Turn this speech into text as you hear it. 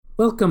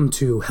Welcome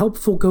to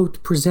Helpful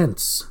Goat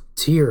Presents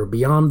Tear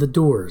Beyond the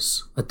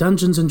Doors, a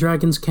Dungeons &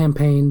 Dragons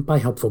campaign by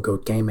Helpful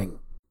Goat Gaming.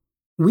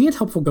 We at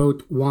Helpful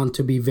Goat want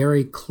to be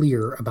very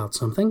clear about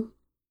something.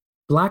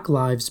 Black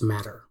lives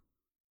matter.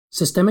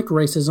 Systemic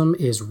racism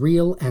is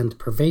real and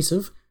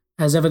pervasive,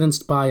 as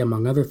evidenced by,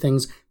 among other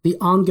things, the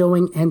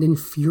ongoing and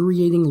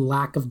infuriating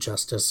lack of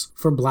justice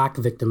for Black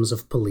victims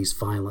of police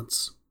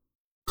violence.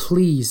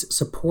 Please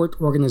support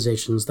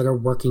organizations that are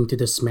working to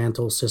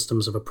dismantle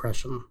systems of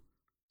oppression.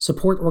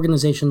 Support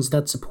organizations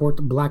that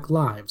support Black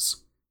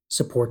lives.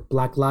 Support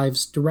Black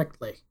lives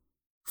directly.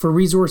 For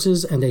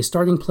resources and a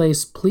starting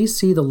place, please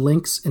see the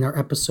links in our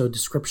episode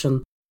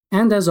description.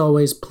 And as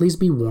always, please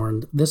be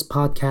warned, this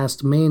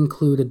podcast may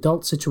include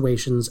adult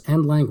situations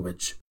and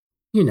language.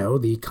 You know,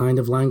 the kind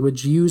of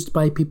language used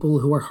by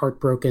people who are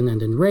heartbroken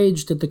and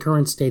enraged at the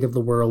current state of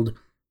the world,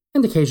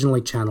 and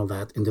occasionally channel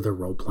that into their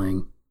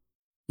role-playing.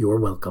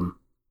 You're welcome.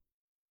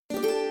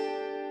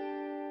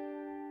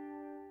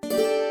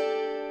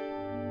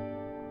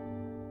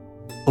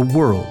 A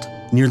world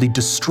nearly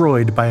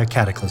destroyed by a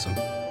cataclysm,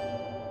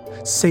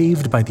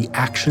 saved by the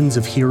actions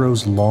of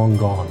heroes long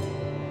gone.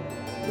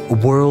 A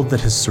world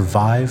that has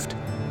survived,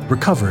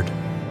 recovered,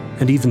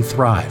 and even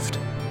thrived.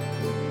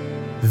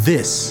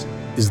 This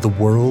is the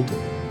world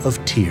of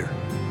Tyr.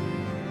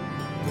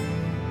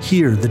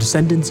 Here, the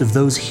descendants of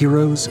those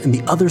heroes and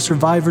the other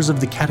survivors of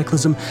the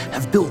cataclysm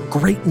have built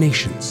great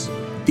nations,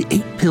 the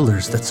 8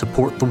 pillars that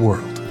support the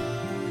world.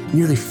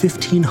 Nearly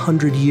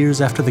 1,500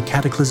 years after the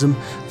cataclysm,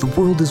 the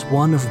world is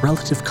one of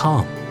relative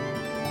calm.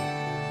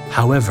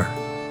 However,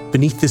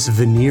 beneath this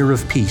veneer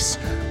of peace,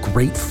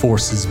 great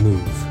forces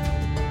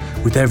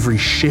move. With every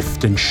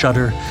shift and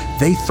shudder,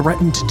 they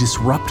threaten to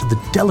disrupt the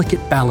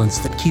delicate balance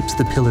that keeps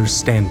the pillars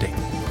standing.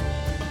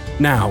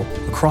 Now,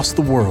 across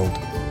the world,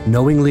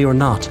 knowingly or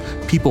not,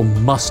 people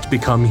must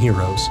become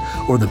heroes,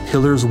 or the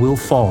pillars will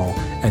fall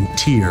and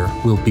Tyr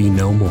will be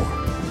no more.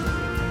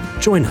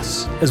 Join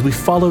us as we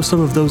follow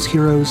some of those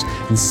heroes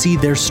and see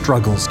their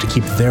struggles to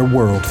keep their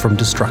world from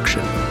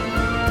destruction.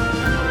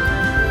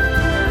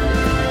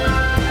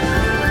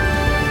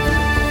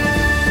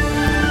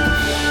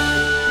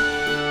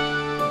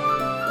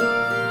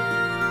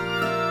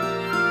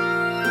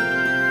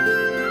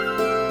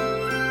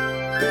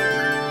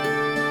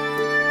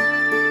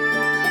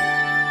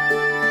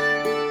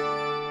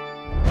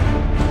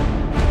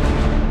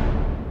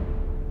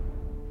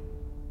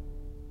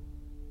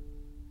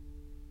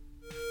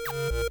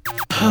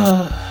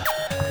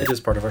 It is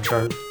part of our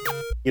charm.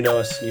 You know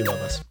us, you love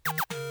us.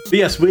 But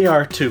yes, we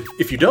are too.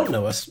 If you don't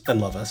know us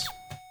and love us,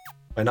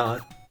 why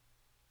not?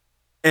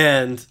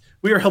 And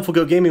we are Helpful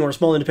Goat Gaming. We're a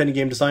small independent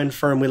game design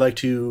firm. We like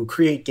to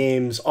create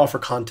games, offer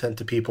content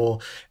to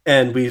people,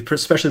 and we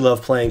especially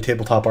love playing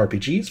tabletop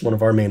RPGs, one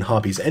of our main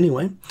hobbies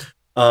anyway.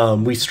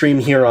 We stream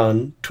here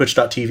on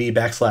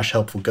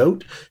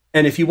twitch.tv/helpfulgoat.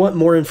 And if you want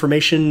more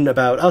information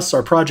about us,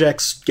 our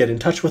projects, get in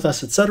touch with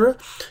us, etc.,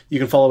 you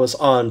can follow us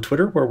on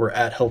Twitter, where we're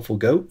at Helpful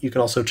Goat. You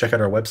can also check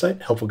out our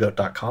website,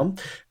 helpfulgoat.com.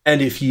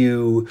 And if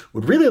you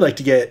would really like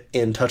to get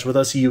in touch with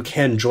us, you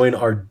can join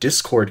our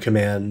Discord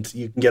command.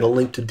 You can get a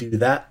link to do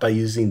that by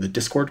using the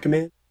Discord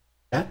command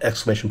at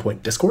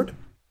 !Discord.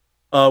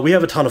 We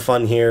have a ton of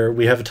fun here.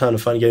 We have a ton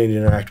of fun getting to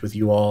interact with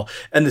you all.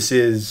 And this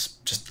is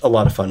just a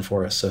lot of fun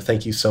for us. So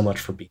thank you so much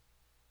for being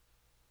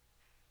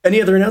here.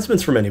 Any other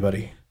announcements from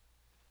anybody?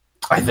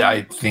 I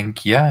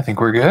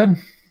think we're good.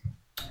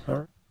 All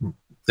right.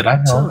 Did I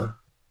know? So,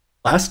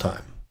 last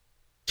time,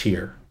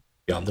 Tyr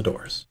Beyond the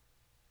Doors.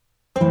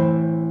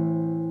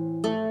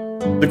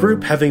 The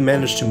group, having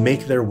managed to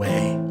make their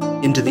way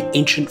into the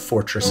ancient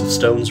fortress of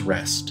Stone's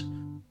Rest,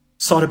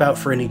 sought about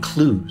for any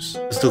clues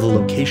as to the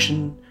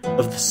location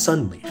of the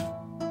Sunleaf,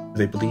 who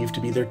they believed to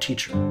be their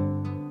teacher,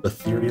 the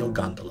ethereal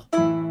Gondola.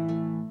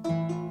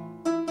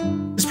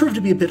 This proved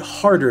to be a bit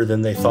harder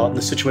than they thought, and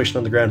the situation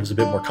on the ground was a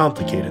bit more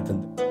complicated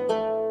than they thought,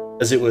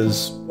 as it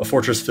was a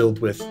fortress filled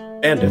with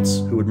bandits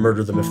who would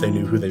murder them if they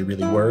knew who they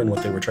really were and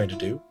what they were trying to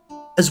do,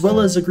 as well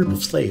as a group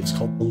of slaves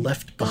called the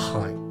Left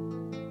Behind.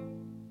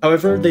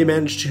 However, they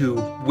managed to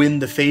win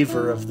the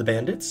favor of the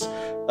bandits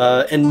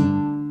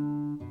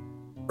and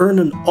earn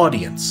an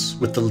audience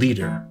with the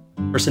leader,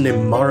 a person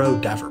named Maro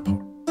Daverpar.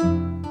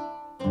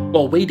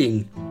 While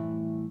waiting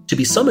to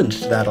be summoned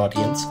to that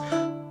audience,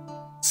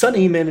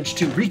 Sunny managed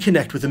to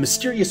reconnect with a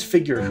mysterious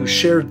figure who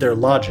shared their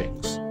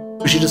lodgings,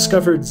 who she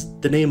discovered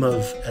the name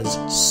of as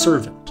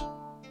Servant.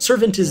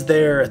 Servant is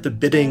there at the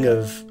bidding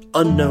of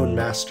unknown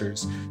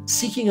masters,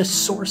 seeking a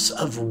source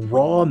of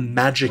raw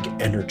magic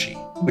energy,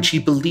 which he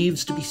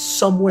believes to be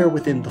somewhere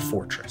within the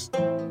fortress.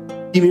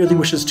 He merely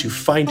wishes to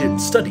find it and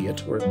study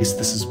it, or at least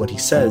this is what he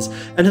says,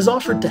 and has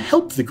offered to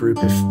help the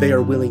group if they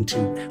are willing to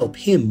help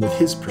him with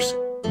his pursuit.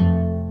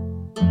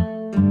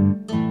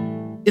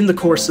 In the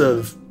course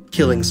of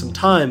killing some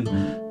time,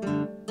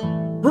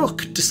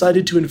 Rook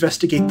decided to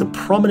investigate the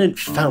prominent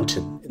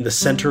fountain in the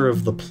center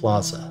of the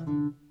plaza.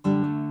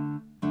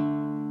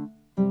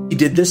 He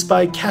did this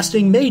by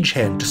casting Mage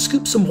Hand to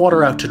scoop some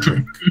water out to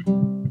drink.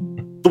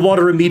 The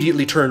water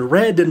immediately turned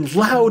red, and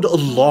loud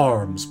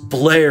alarms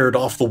blared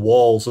off the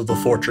walls of the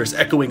fortress,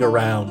 echoing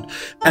around,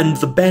 and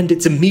the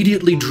bandits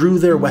immediately drew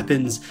their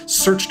weapons,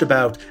 searched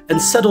about,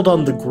 and settled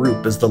on the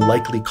group as the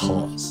likely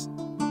cause.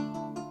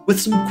 With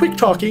some quick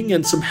talking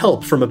and some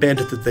help from a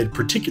bandit that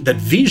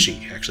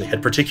Viji actually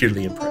had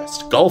particularly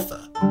impressed,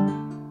 Galtha,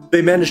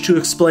 they managed to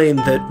explain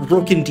that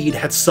Rook indeed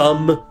had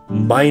some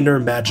minor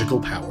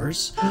magical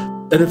powers,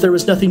 and that there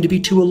was nothing to be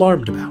too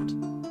alarmed about.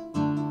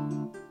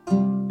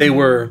 They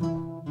were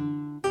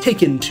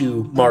taken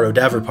to Maro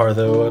Davrapar,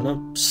 though, on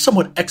a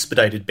somewhat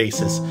expedited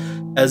basis,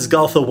 as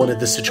Galtha wanted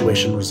this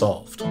situation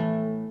resolved.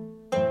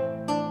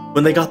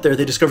 When they got there,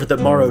 they discovered that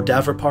Maro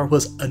Davrapar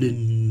was an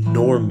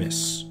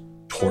enormous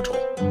turtle,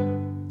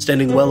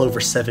 standing well over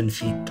 7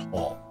 feet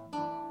tall.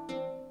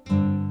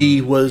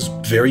 He was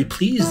very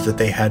pleased that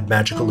they had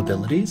magical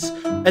abilities,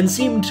 and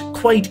seemed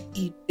quite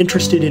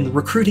interested in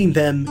recruiting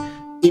them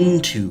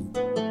into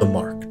the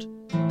Marked.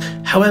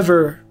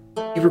 However,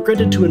 he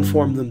regretted to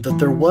inform them that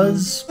there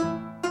was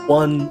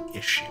one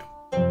issue.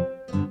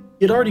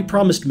 He had already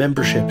promised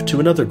membership to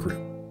another group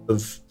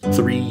of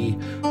 3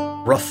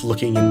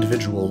 rough-looking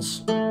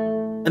individuals,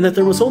 and that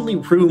there was only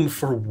room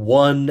for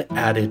one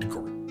added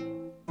group.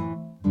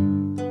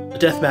 A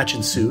deathmatch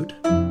ensued,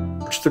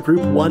 which the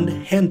group won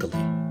handily.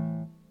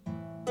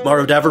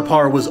 Maro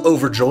Davrapar was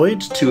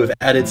overjoyed to have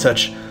added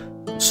such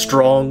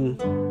strong,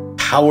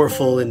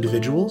 powerful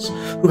individuals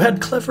who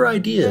had clever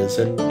ideas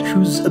and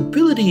whose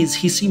abilities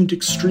he seemed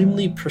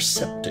extremely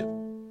perceptive.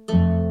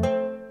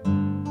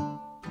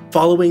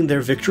 Following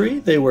their victory,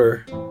 they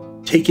were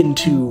taken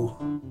to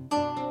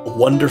a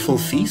wonderful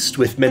feast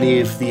with many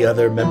of the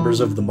other members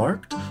of the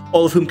Marked,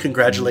 all of whom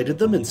congratulated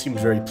them and seemed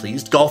very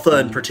pleased. Galtha,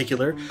 in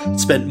particular,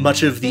 spent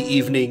much of the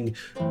evening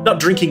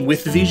not drinking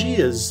with Viji,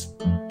 as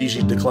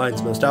Viji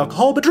declines most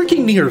alcohol, but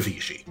drinking near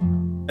Viji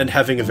and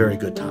having a very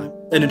good time,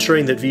 and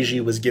ensuring that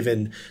Viji was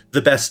given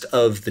the best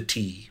of the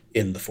tea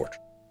in the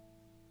fortress.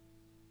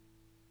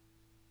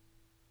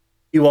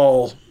 You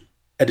all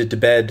headed to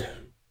bed,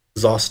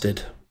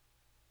 exhausted.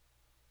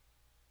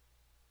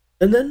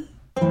 And then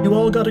you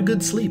all got a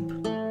good sleep.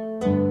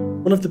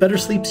 One of the better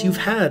sleeps you've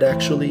had,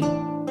 actually,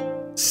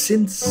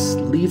 since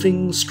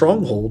leaving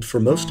Stronghold for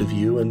most of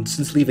you, and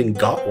since leaving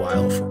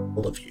Gotwile for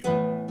all of you.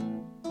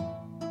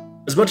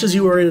 As much as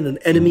you are in an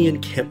enemy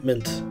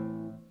encampment,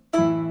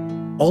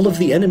 all of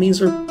the enemies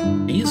are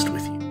pleased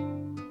with you.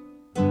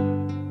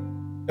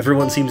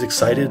 Everyone seems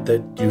excited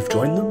that you've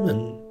joined them,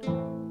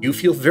 and you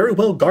feel very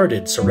well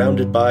guarded,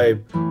 surrounded by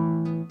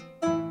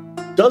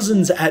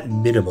dozens at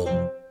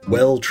minimum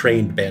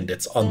well-trained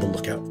bandits on the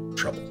lookout for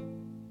trouble.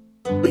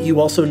 But you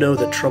also know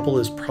that trouble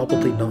is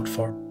probably not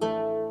far.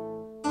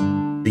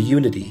 The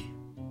Unity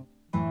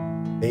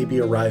may be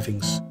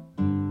arriving soon.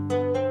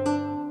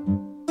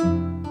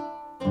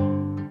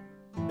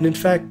 And in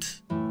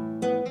fact,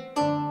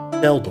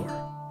 Neldor,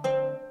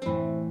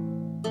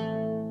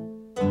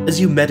 as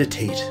you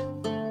meditate,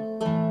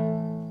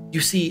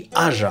 you see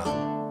Ajan,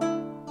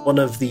 one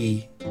of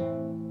the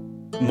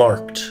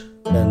Marked,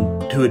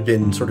 and who had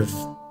been sort of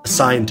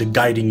assigned to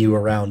guiding you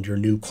around your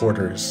new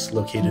quarters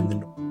located in the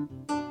north.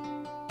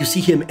 You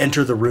see him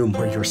enter the room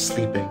where you're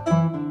sleeping,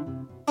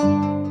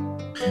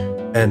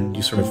 and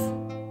you sort of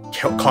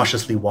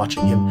cautiously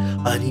watching him,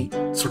 and he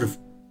sort of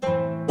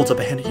holds up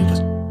a hand and he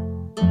goes,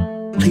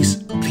 please,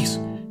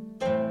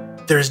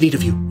 there is need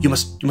of you. You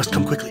must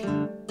come quickly.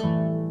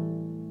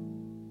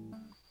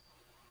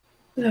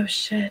 Oh,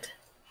 shit.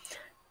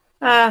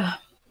 All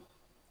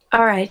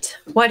right.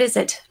 What is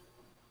it?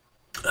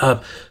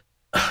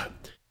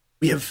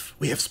 We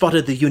have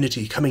spotted the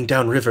Unity coming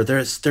downriver.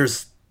 There's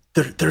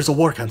a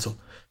war council.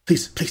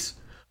 Please.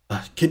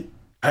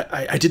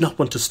 I did not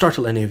want to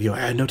startle any of you.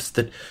 I noticed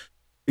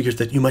figured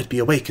that you might be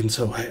awake, and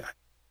so I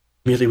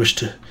merely wish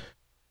to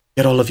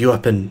get all of you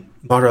up, and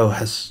Maro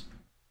has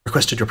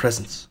requested your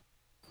presence.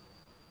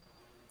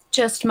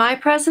 Just my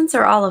presence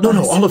or all of us?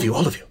 No, all of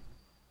you.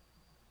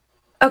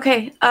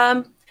 Okay,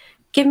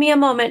 give me a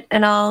moment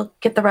and I'll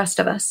get the rest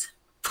of us.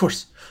 Of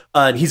course.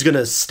 And he's going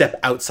to step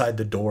outside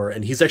the door,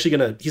 and he's actually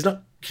he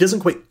doesn't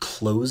quite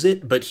close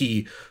it, but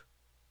he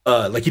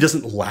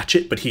doesn't latch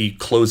it, but he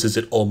closes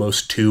it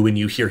almost to, and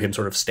you hear him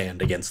sort of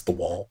stand against the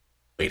wall,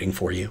 waiting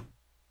for you.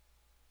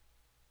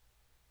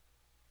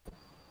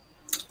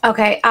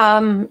 Okay,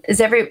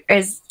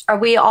 are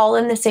we all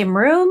in the same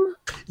room?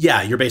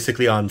 Yeah, you're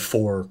basically on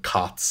 4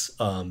 cots.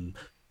 I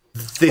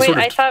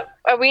thought,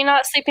 are we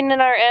not sleeping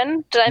in our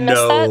inn? Did I miss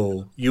that?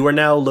 No, you are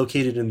now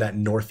located in that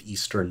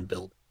northeastern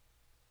building.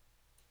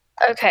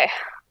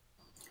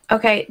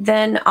 Okay,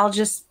 then I'll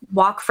just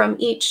walk from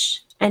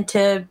each and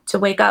to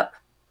wake up.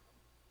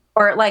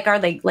 Or are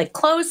they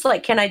close?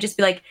 Can I just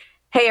be like,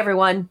 hey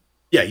everyone?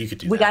 Yeah, you could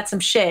do that. We got some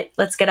shit.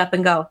 Let's get up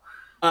and go.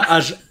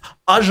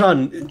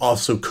 Ajan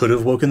also could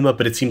have woken them up,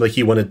 but it seemed like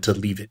he wanted to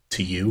leave it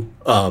to you.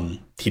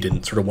 He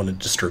didn't sort of want to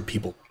disturb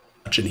people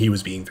much, and he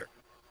was being very...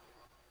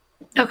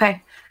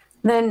 Okay.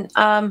 Then,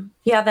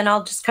 then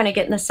I'll just kind of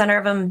get in the center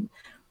of them.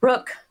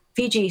 Rook,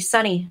 Viji,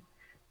 Sunny,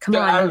 come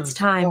on, it's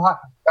time.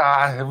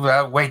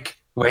 Wake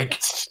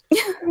Wait.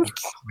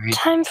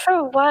 Time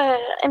for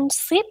what? I'm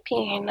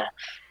sleeping.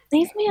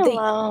 Leave me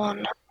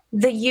alone.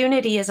 The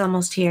Unity is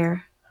almost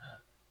here.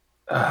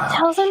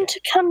 Tell them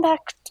to come back.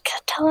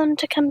 Tell them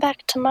to come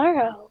back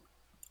tomorrow.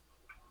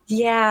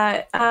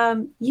 Yeah,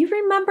 you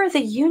remember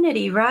the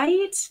Unity,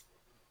 right?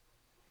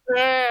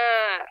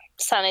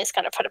 Sunny's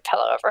gonna put a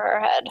pillow over her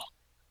head.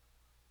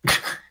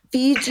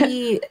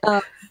 Fiji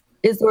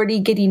is already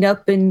getting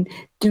up and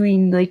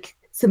doing like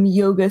some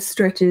yoga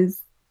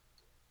stretches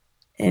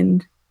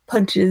and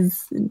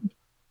punches and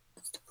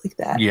stuff like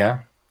that.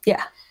 Yeah.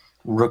 Yeah.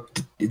 Rook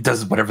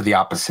does whatever the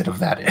opposite of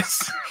that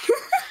is.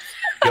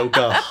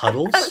 Yoga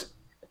huddles?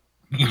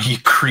 He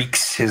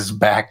creaks his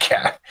back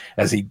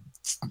as he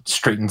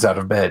straightens out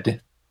of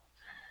bed.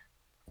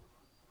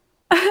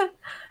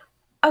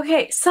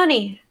 Okay,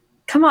 Sunny,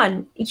 come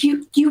on.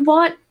 You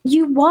want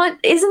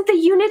isn't the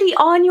Unity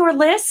on your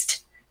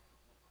list?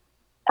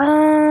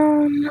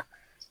 Let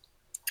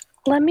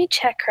me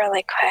check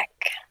really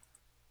quick.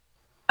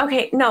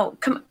 Okay, no,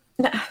 come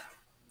no.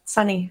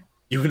 Sunny.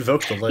 You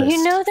invoked the list.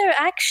 You know, they're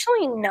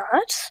actually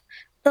not.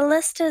 The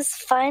list is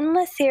find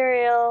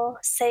Letherial,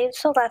 save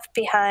the left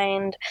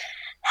behind,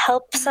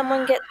 help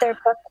someone get their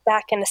book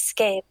back and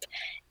escape,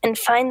 and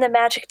find the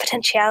magic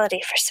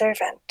potentiality for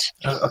servant.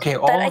 Okay,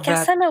 all but of I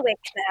guess that, I'm awake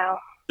now.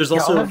 There's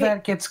also all of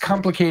that gets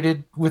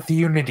complicated with the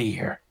Unity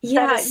here.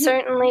 Yeah, that is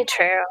certainly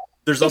true.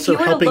 There's also if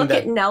you were helping to look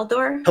that at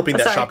Neldor,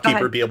 shopkeeper go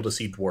ahead. be able to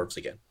see dwarves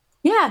again.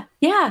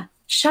 Yeah.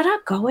 Shut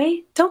up, go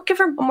away. Don't give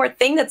her one more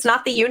thing that's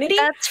not the Unity.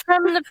 That's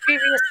from the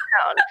previous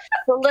round.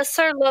 The lists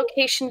are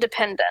location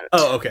dependent.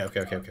 Oh, okay.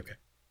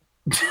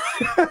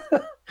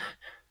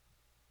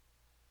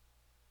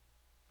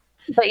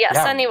 But yeah,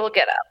 Sunny will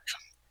get up.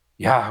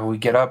 Yeah, we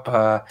get up,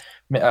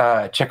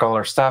 check all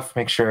our stuff,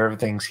 make sure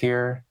everything's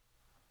here.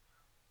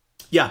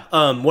 Yeah,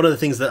 one of the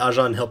things that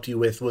Ajahn helped you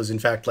with was, in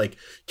fact, like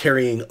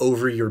carrying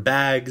over your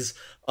bags.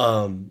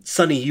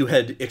 Sunny, you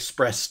had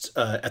expressed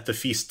at the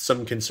feast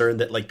some concern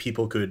that like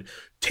people could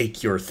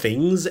take your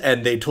things,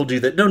 and they told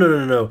you that no.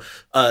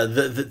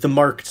 The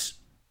marked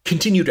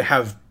continue to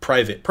have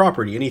private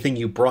property. Anything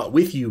you brought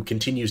with you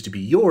continues to be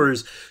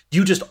yours.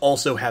 You just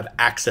also have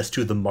access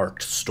to the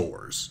marked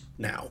stores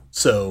now.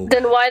 So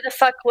then why the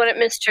fuck wouldn't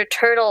Mr.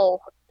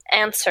 Turtle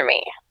answer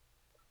me?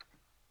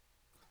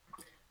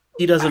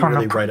 He doesn't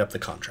really write up the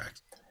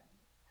contract.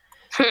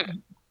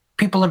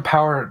 People in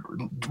power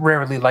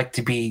rarely like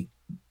to be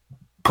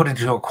put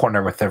into a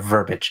corner with their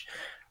verbiage.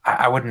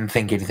 I wouldn't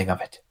think anything of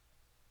it.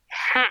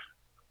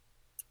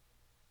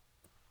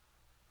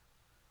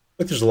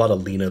 Like there's a lot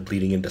of Lena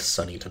bleeding into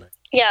Sunny tonight.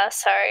 Yeah,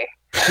 sorry.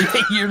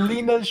 Your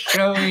Lena's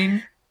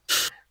showing.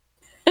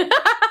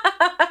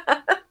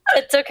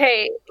 It's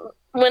okay.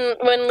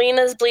 When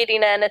Lena's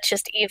bleeding in, it's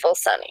just evil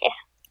Sunny.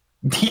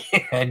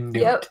 Yeah,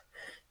 Yep.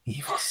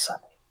 Evil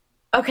Sunny.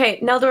 Okay,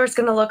 Neldor's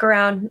gonna look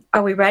around.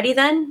 Are we ready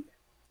then?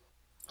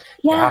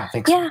 Yeah, I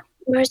think so.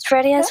 We're as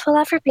ready as we'll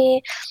ever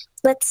be.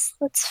 Let's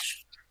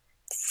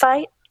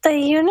fight the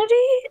Unity?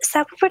 Is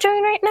that what we're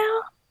doing right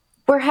now?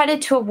 We're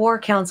headed to a war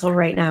council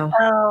right now.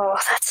 Oh,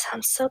 that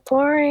sounds so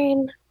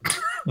boring.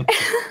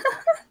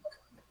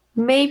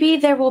 Maybe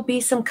there will be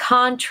some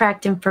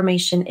contract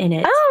information in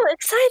it. Oh,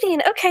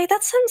 exciting. Okay,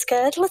 that sounds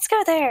good. Let's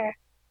go there.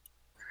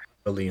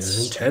 Alina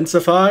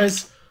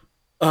intensifies.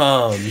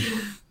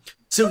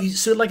 So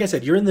like I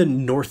said, you're in the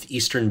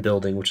northeastern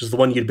building, which is the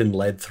one you'd been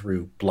led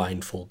through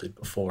blindfolded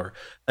before.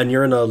 And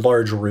you're in a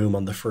large room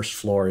on the first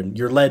floor, and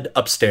you're led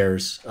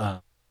upstairs,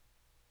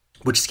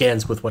 which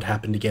scans with what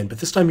happened again. But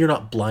this time you're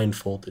not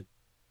blindfolded,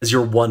 as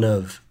you're one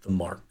of the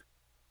mark.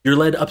 You're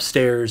led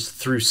upstairs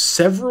through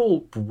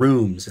several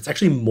rooms. It's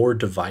actually more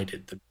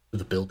divided than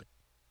the building,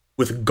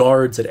 with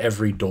guards at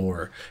every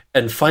door.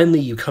 And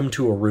finally you come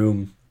to a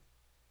room,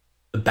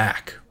 the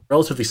back,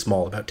 relatively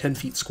small, about 10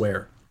 feet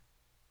square,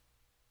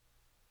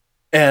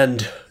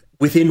 and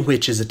within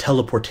which is a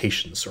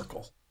teleportation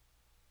circle.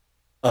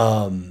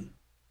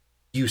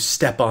 You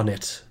step on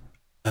it,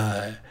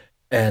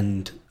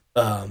 and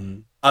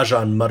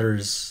Ajahn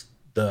mutters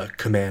the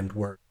command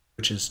word,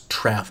 which is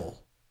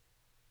travel,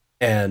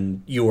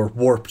 and you are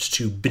warped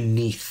to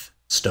beneath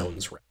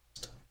Stone's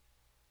Rest.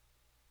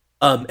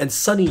 And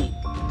Sunny,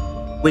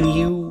 when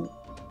you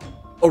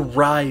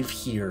arrive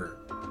here,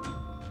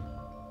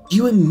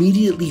 you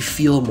immediately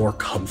feel more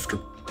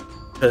comfortable,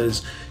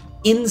 because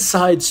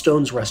inside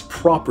Stone's Rest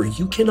proper,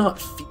 you cannot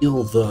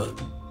feel the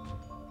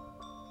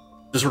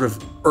sort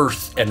of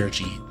earth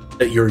energy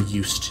that you're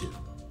used to.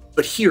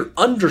 But here,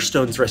 under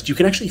Stone's Rest, you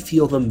can actually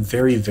feel them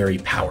very, very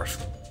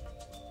powerful.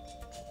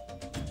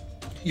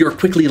 You're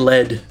quickly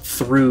led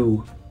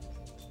through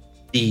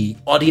the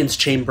audience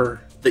chamber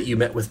that you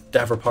met with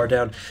Davrapar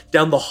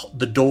down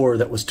the door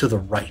that was to the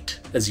right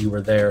as you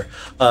were there,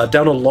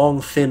 down a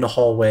long, thin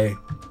hallway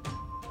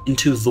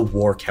into the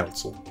War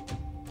Council.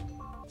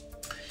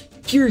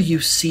 Here you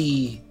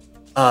see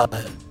a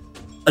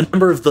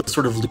number of the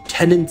sort of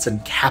lieutenants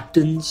and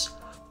captains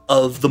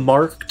of the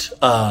marked,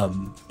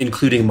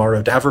 including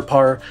Maro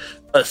Davrapar,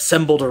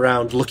 assembled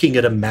around looking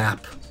at a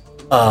map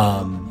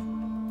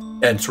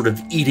and sort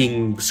of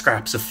eating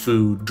scraps of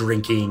food,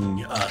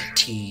 drinking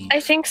tea. I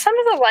think some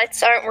of the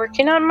lights aren't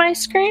working on my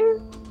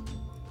screen.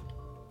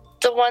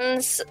 The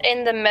ones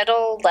in the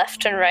middle,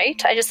 left and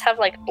right, I just have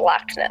like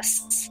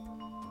blackness.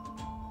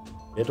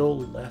 Middle,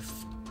 left.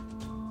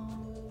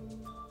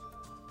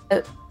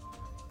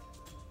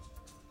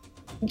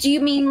 Do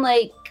you mean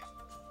like,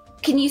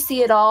 can you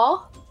see it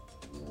all?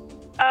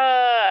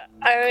 I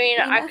mean,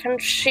 Yeah. I can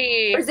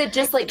see. Or is it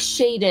just like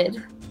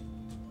shaded?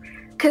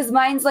 Because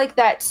mine's like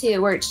that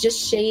too, where it's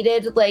just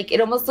shaded. Like it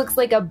almost looks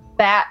like a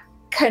bat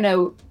kind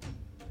of.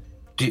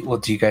 Do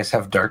you guys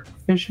have dark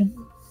vision?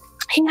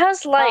 He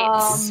has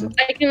lights.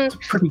 I can,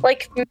 Pretty.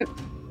 like,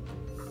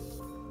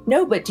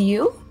 No, but do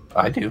you?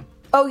 I do.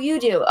 Oh, you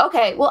do.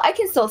 Okay. Well, I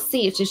can still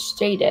see. It's just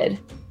shaded.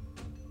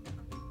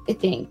 I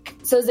think.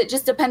 So is it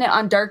just dependent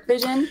on dark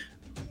vision?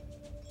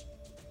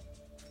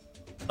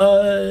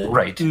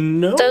 Right.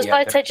 No. those yeah.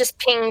 lights I just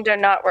pinged are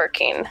not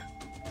working.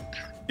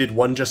 Did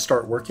one just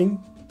start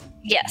working?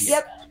 Yes.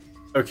 Yep.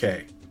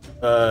 Okay.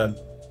 We're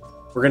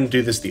gonna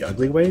do this the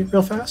ugly way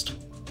real fast.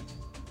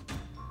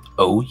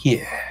 Oh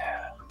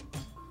yeah.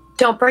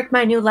 Don't break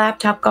my new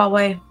laptop,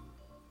 Galway.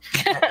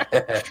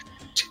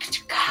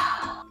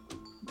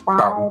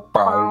 Bow,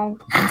 bow.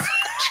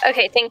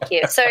 Okay, thank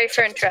you. Sorry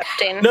for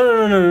interrupting.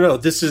 No.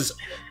 This is,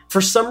 for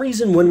some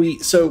reason, when we,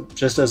 so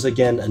just as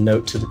again a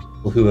note to the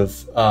people who have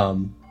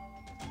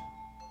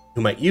who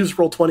might use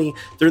Roll20,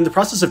 they're in the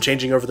process of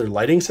changing over their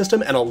lighting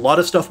system, and a lot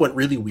of stuff went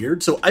really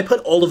weird. So I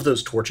put all of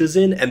those torches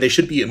in, and they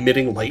should be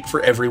emitting light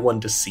for everyone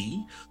to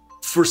see.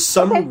 For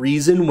some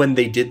reason, when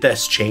they did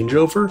this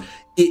changeover,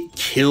 it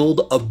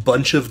killed a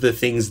bunch of the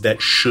things that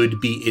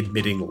should be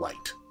emitting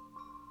light.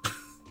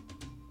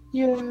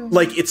 Yeah.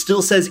 Like, it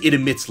still says it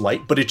emits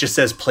light, but it just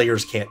says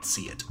players can't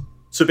see it.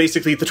 So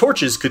basically, the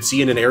torches could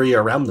see in an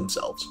area around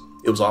themselves.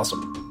 It was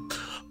awesome.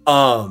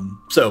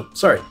 So,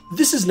 sorry.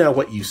 This is now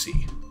what you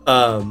see.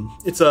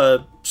 It's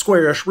a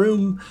squarish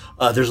room.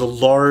 There's a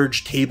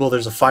large table.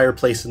 There's a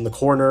fireplace in the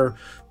corner,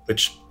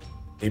 which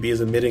maybe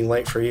is emitting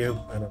light for you.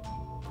 I don't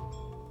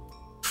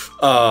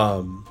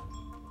know.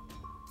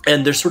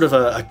 And there's sort of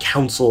a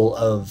council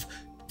of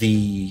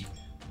the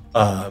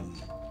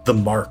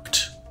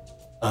marked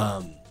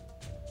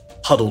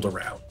huddled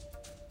around.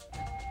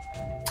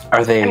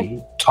 Are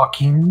they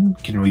talking?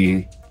 Can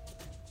we?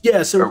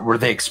 Yeah, so Or were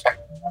they expecting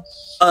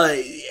us?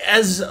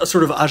 as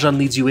sort of Ajahn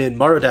leads you in,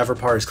 Maro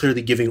Davarpar is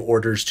clearly giving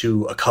orders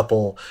to a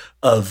couple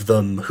of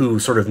them who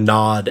sort of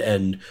nod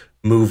and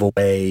move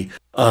away.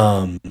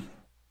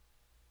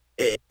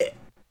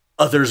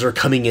 Others are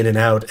coming in and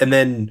out, and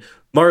then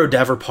Maro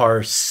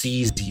Davarpar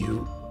sees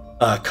you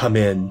come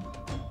in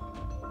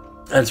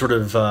and sort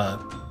of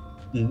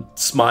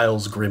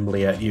smiles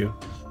grimly at you.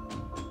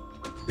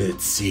 It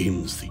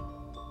seems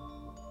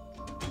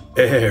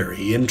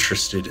very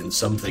interested in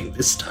something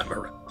this time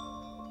around.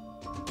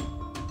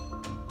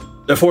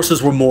 Their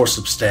forces were more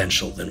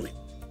substantial than we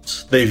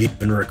thought. They've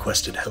even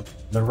requested help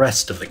from the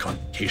rest of the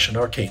Convocation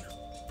Arcanum.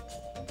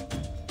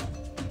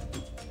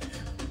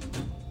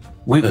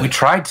 We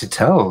tried to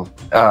tell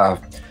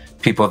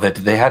people that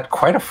they had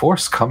quite a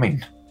force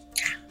coming.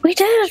 We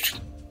did.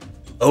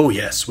 Oh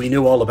yes, we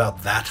knew all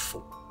about that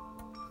force.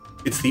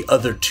 It's the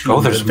other two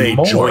Oh, there's that they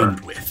more. joined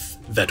with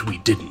that we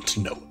didn't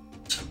know.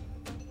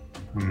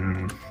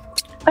 Hmm.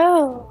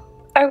 Oh,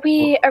 are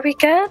we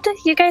good?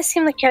 You guys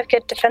seem like you have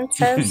good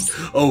defenses.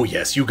 Oh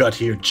yes, you got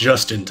here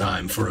just in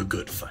time for a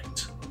good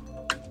fight.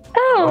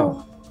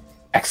 Oh,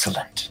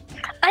 Excellent.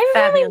 I'm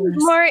really Fabulous.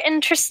 more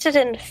interested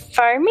in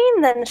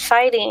farming than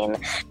fighting.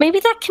 Maybe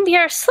that can be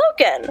our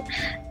slogan.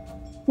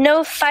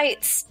 No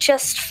fights,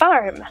 just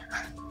farm.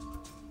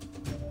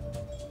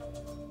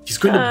 He's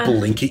going to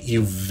blink at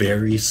you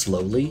very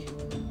slowly.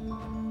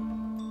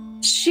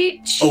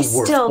 She's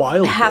worthwhile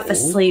still half goal.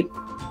 asleep.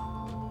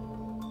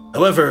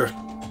 However,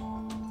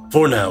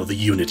 for now, the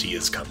unity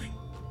is coming.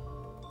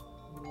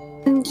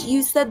 And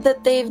you said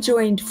that they've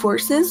joined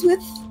forces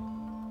with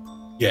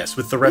Yes,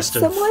 with the rest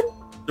of someone?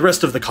 the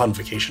rest of the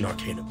Convocation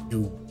Arcanum.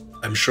 You,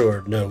 I'm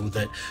sure, know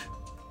that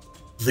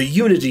the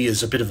Unity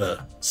is a bit of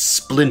a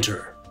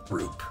splinter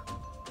group.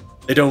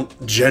 They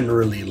don't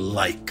generally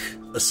like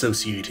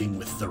associating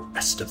with the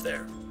rest of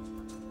their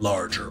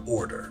larger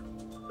order.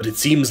 But it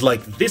seems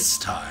like this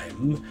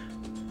time,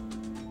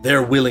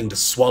 they're willing to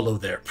swallow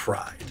their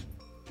pride.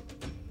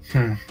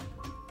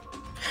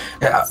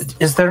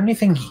 Is there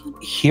anything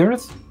here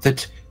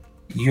that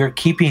you're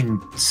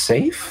keeping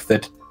safe?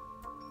 That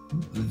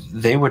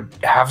they would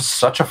have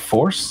such a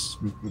force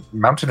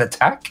mount an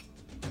attack?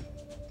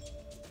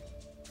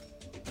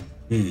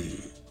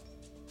 And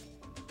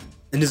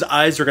his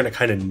eyes are going to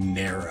kind of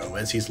narrow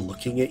as he's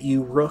looking at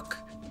you, Rook.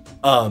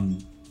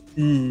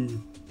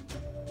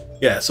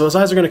 Yeah, so his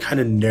eyes are going to kind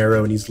of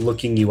narrow and he's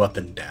looking you up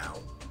and down.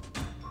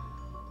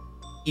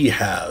 We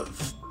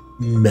have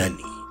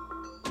many,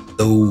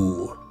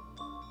 though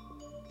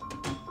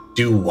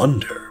do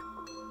wonder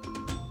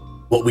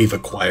what we've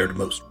acquired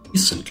most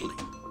recently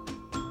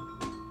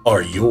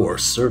are your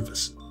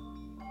services.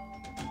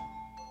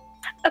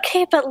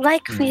 Okay, but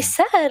like we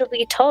said,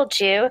 we told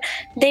you,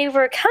 they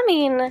were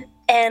coming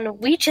and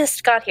we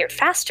just got here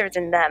faster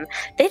than them.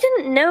 They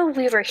didn't know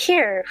we were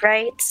here,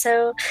 right?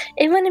 So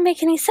it wouldn't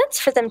make any sense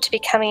for them to be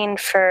coming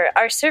for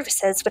our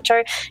services, which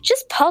are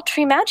just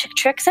paltry magic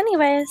tricks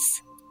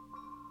anyways.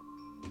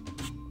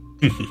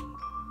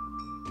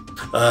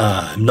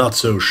 I'm not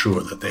so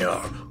sure that they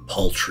are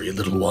paltry,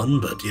 little one,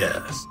 but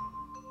yes.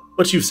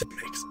 What you say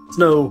makes sense.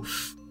 No,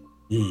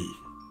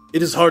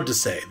 it is hard to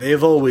say. They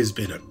have always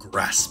been a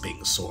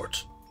grasping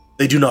sort.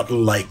 They do not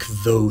like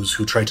those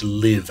who try to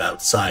live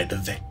outside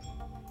of it.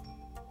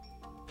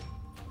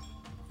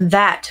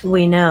 That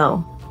we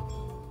know.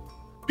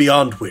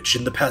 Beyond which,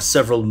 in the past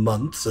several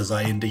months, as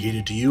I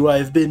indicated to you, I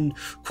have been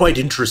quite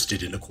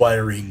interested in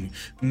acquiring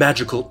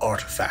magical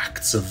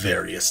artifacts of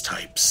various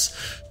types.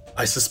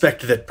 I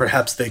suspect that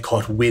perhaps they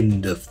caught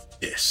wind of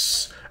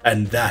this,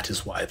 and that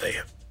is why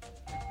they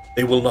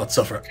will not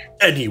suffer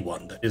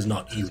anyone that is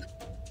not you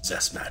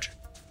possess magic.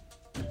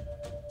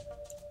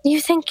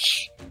 You think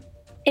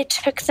it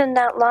took them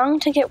that long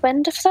to get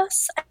wind of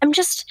this? I'm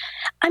just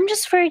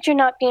worried you're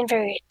not being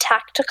very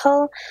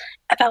tactical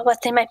about what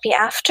they might be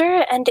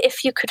after, and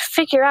if you could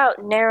figure out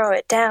and narrow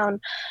it down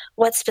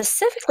what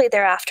specifically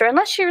they're after,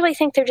 unless you really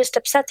think they're just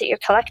upset that you're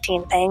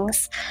collecting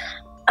things,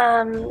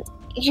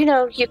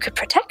 you could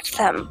protect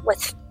them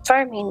with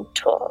farming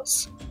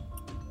tools.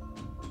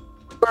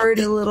 Bird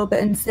a little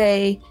bit and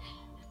say,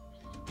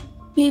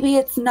 maybe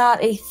it's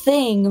not a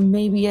thing,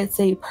 maybe it's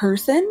a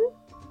person?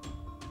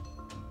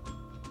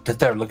 That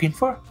they're looking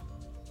for?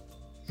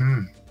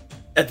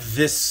 At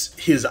this,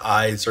 his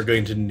eyes are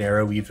going to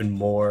narrow even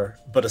more,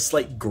 but a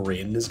slight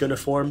grin is going to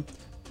form.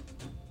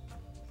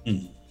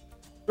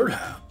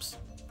 Perhaps.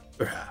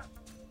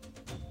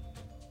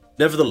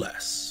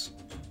 Nevertheless,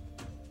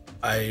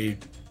 I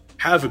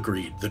have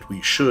agreed that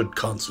we should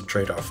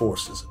concentrate our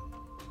forces.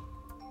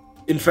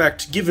 In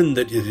fact, given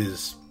that it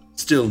is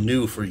still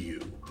new for you,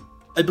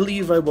 I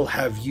believe I will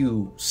have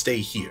you stay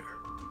here.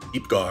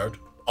 Keep guard,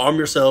 arm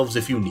yourselves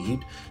if you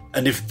need,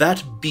 and if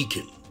that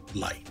beacon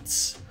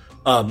lights,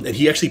 and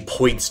he actually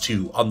points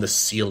to, on the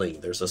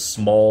ceiling, there's a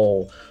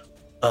small,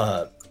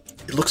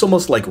 it looks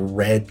almost like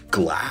red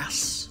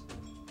glass,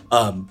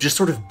 just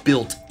sort of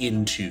built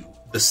into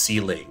the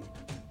ceiling.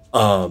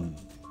 And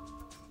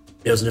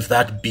if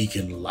that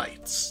beacon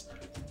lights,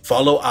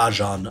 follow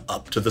Ajan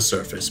up to the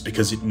surface,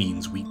 because it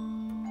means we...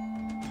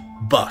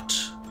 But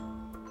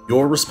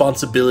your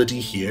responsibility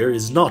here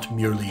is not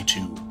merely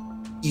to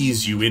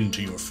ease you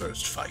into your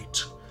first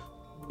fight.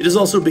 It is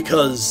also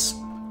because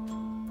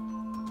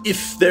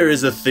if there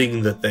is a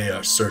thing that they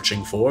are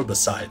searching for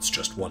besides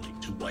just wanting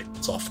to wipe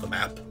us off the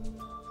map,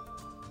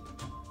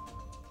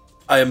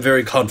 I am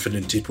very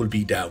confident it will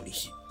be down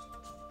here.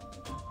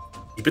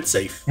 Keep it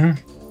safe.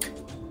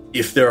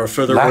 If there are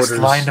further Last orders...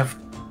 line of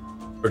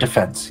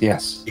defense,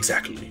 yes.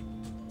 Exactly.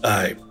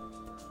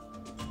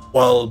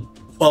 While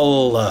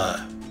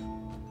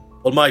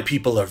my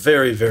people are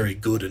very, very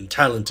good and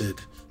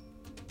talented,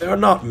 they are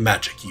not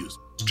magic users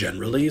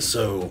generally,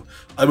 so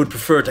I would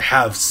prefer to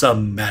have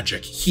some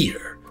magic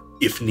here,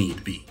 if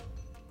need be.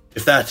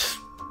 If that,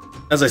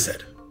 as I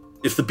said,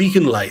 if the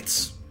beacon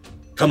lights,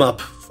 come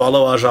up,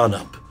 follow Ajan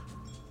up,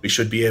 we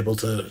should be able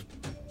to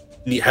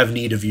have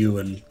need of you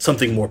and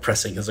something more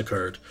pressing has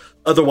occurred.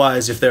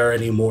 Otherwise, if there are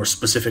any more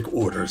specific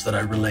orders that I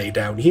relay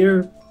down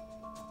here,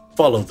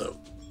 follow those.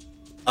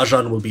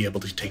 Ajan will be able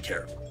to take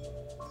care of them.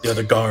 The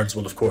other guards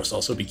will, of course,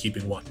 also be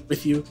keeping watch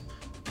with you,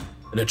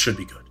 and it should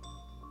be good.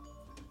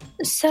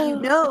 So You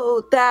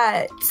know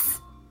that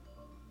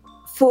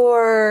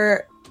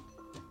for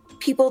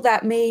people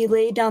that may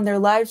lay down their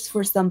lives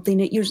for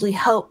something, it usually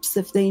helps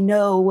if they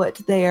know what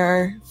they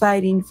are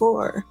fighting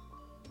for.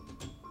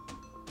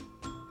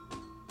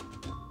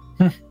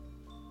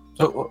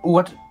 So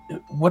what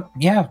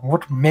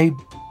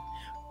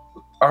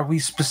are we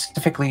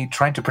specifically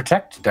trying to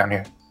protect down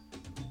here?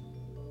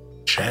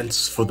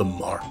 Chance for the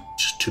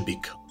March to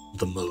become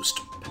the most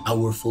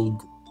powerful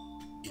group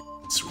in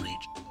this region.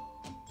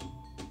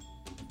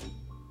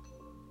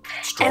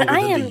 Stronger and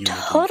I than the am unity,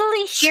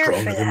 totally here for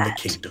stronger than the that.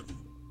 kingdom.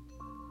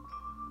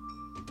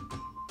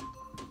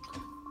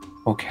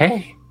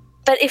 Okay.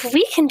 But if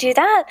we can do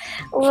that,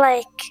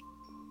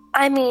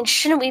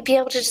 shouldn't we be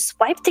able to just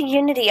wipe the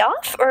Unity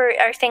off, or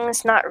are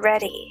things not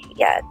ready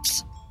yet?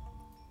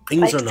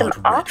 Things Wipe are them not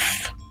ready.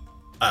 off?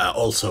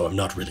 Also, I'm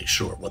not really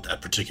sure what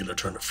that particular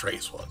turn of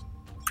phrase was.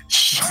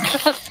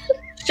 Shut up.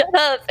 Shut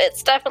up.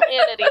 It's definitely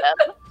an idiom.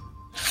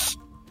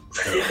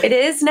 It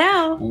is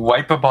now.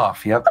 Wipe them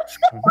off, yep.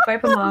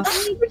 Wipe them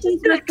off.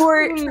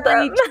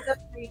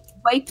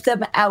 Wipe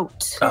them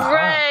out.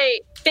 Right.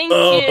 Thank you.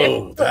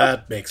 Oh,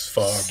 that makes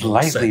far more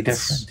Slightly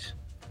sense. different.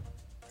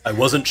 I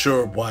wasn't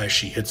sure why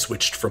she had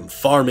switched from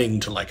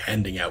farming to,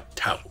 handing out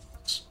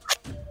towels.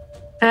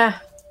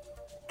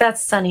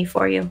 That's sunny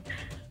for you.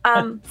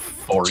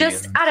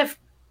 Just out of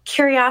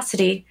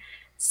curiosity,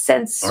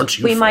 since Aren't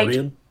you we might...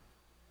 Florian?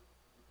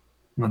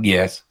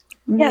 Yes.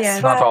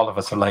 Yes. Not all of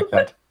us are like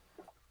that.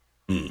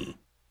 Hmm.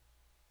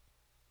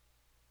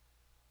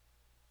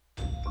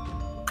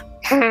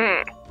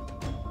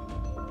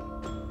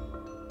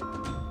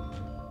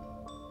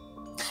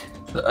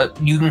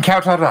 You can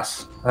count on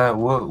us.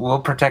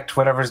 We'll protect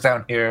whatever's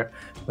down here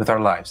with our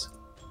lives.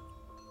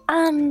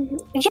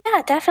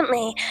 Yeah,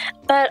 definitely.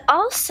 But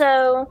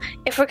also,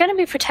 if we're going to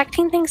be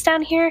protecting things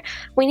down here,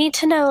 we need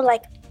to know,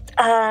 like,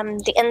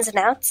 the ins and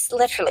outs,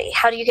 literally.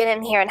 How do you get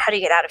in here and how do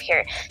you get out of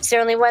here? Is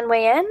there only one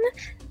way in?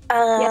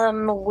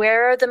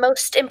 Where are the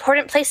most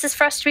important places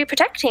for us to be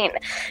protecting?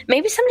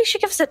 Maybe somebody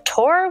should give us a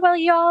tour while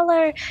y'all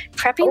are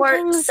prepping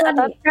things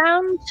above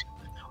ground.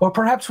 Or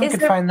perhaps we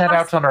could find that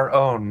out on our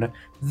own.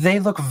 They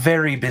look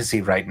very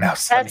busy right now,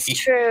 Sunny. That's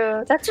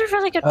true. That's a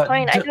really good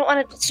point. I don't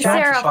want to Is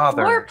there a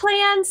floor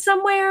plan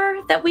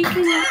somewhere that we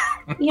can,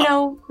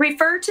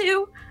 refer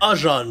to?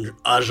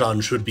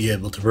 Ajan should be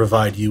able to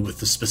provide you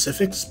with the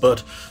specifics,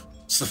 but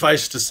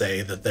suffice to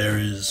say that there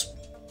is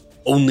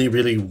only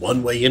really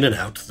one way in and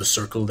out, the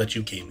circle that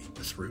you came here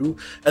through,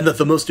 and that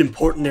the most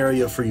important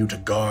area for you to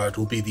guard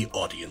will be the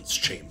audience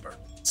chamber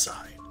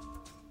inside.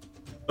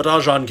 But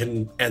Ajan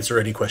can answer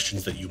any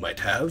questions that you might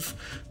have.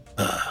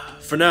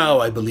 For now,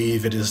 I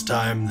believe it is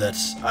time that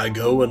I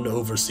go and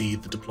oversee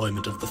the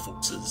deployment of the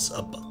forces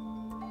above.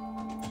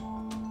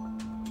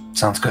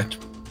 Sounds good.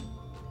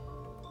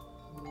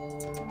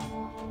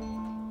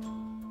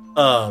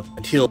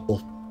 And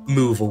he'll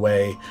move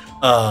away.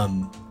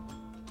 And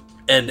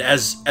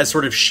as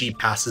sort of she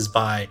passes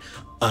by,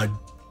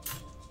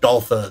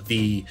 Daltha,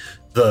 the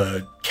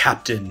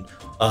captain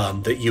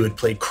that you had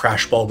played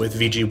Crash Ball with,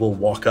 VG will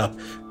walk up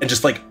and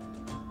just like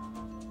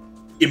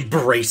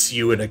embrace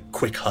you in a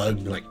quick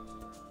hug, like,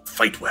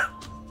 fight well.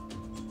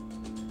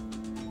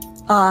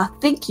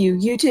 Thank you.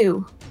 You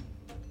too.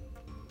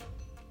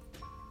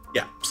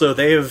 Yeah, so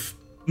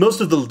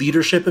most of the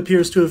leadership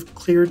appears to have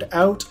cleared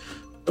out.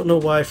 Don't know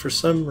why, for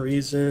some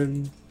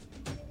reason.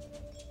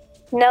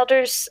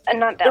 Nelders,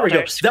 not Nelders. There we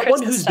go.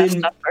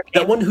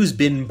 That one who's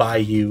been by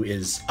you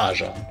is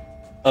Ajan.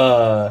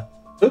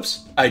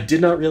 Oops, I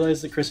did not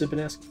realize that Chris had been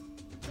asking.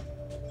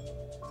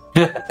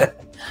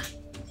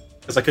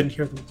 Because I couldn't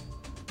hear them.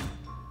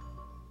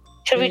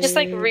 Could we just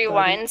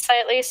rewind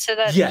slightly so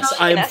that? Yes,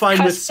 I am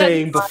fine with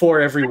saying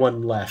before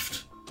everyone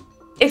left.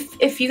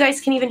 If you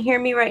guys can even hear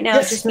me right now,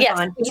 just move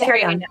on. Just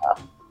carry on.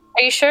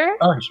 Are you sure?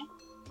 Oh,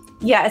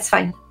 yeah, it's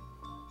fine.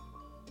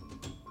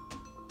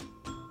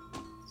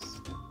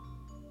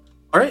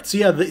 All right, so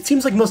yeah, it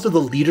seems like most of the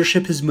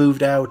leadership has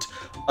moved out,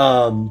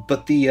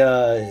 but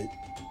the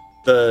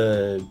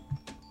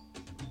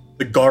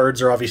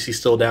guards are obviously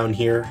still down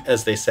here,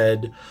 as they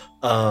said.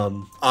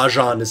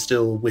 Ajan is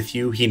still with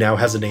you. He now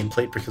has a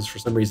nameplate because for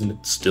some reason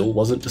it still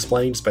wasn't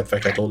displaying, despite the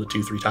fact I told it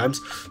 2-3 times.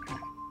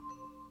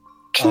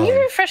 Can you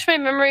refresh my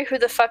memory who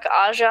the fuck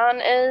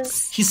Ajan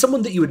is? He's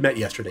someone that you had met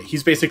yesterday.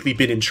 He's basically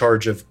been in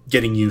charge of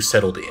getting you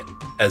settled in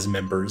as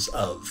members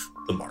of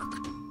the Mark.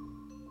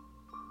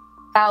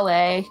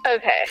 Valet.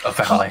 Okay. A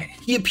valet.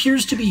 He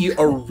appears to be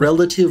a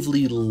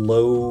relatively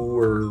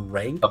lower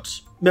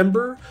ranked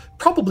member,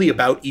 probably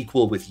about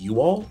equal with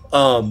you all,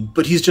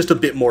 but he's just a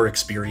bit more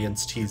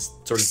experienced. He's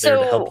sort of there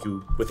to help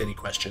you with any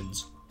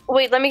questions.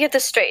 Wait, let me get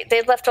this straight.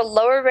 They left a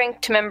lower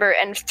ranked member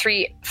and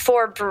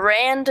 4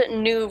 brand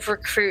new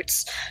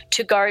recruits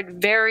to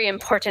guard very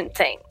important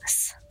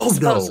things. Oh,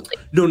 supposedly.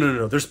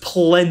 No. There's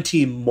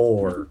plenty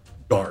more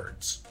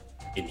guards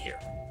in here.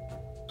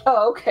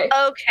 Oh, okay.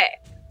 Okay.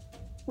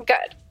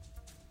 Good.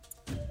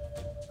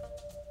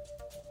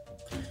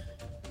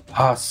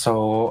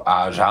 So,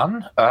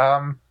 Ajan,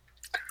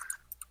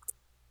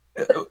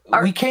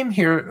 we came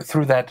here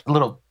through that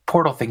little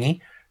portal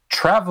thingy.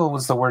 Travel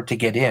was the word to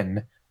get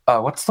in.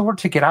 What's the word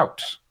to get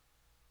out?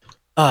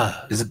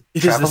 Is it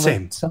the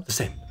same. Itself? The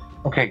same.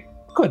 Okay,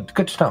 good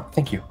to know.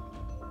 Thank you.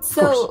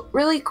 So,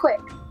 really quick,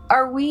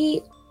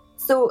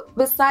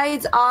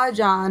 besides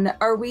Ajan,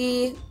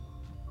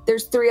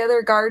 there's 3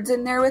 other guards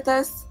in there with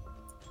us?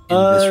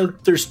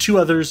 There's 2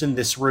 others in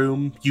this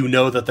room. You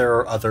know that there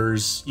are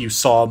others. You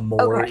saw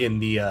more in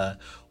the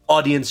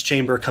audience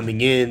chamber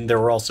coming in. There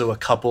were also a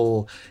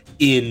couple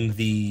in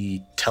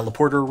the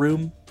teleporter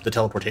room, the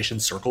teleportation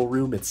circle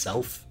room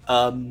itself.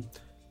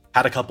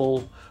 Had a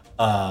couple.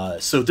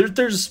 So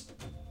there's,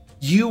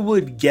 you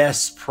would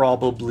guess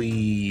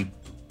probably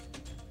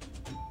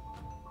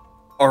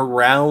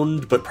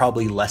around, but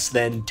probably less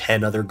than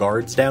 10 other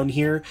guards down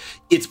here.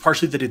 It's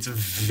partially that it's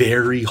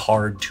very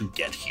hard to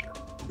get here.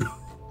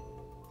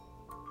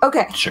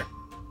 Okay. Sure.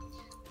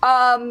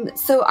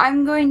 So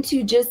I'm going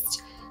to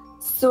just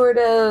sort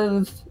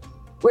of...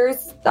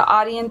 Where's the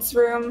audience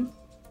room?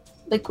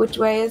 Like, which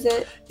way is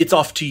it? It's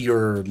off to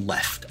your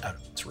left out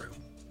of this room.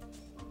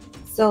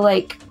 So,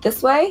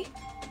 this way?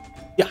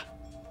 Yeah.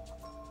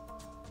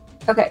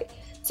 Okay.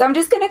 So I'm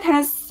just going to kind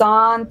of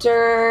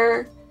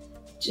saunter,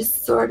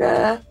 just sort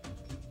of...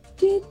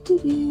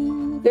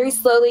 very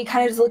slowly,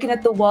 kind of just looking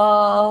at the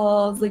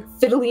walls,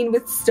 fiddling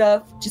with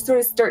stuff, just sort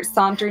of start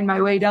sauntering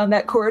my way down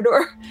that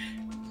corridor.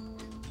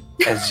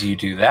 As you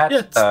do that,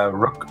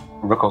 Rook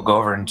will go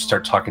over and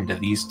start talking to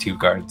these 2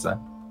 guards then.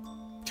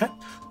 Okay.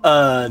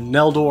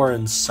 Neldor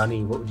and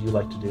Sunny, what would you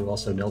like to do?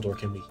 Also, Neldor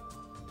can be.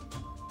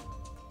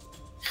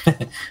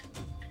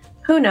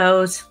 Who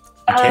knows?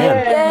 You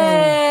can.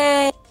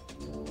 Yay!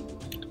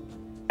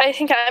 I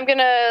think I'm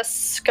gonna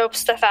scope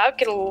stuff out,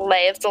 get a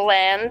lay of the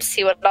land,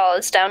 see what all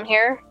is down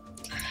here.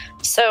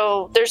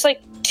 So there's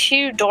like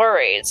 2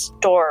 doorways.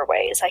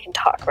 I can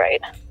talk,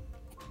 right?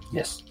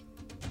 Yes.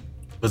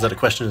 Was that a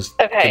question?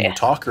 Okay. Can you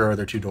talk, or are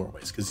there 2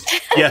 doorways? Because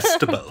yes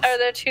to both. Are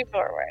there 2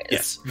 doorways?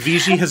 Yes.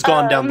 Viji has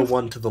gone down the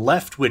one to the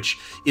left, which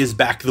is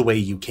back the way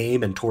you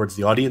came and towards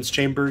the audience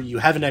chamber. You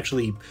haven't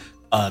actually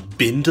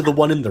been to the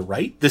one in the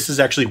right. This is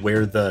actually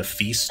where the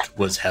feast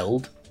was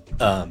held,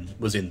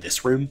 was in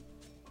this room.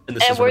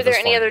 And were there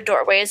any other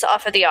doorways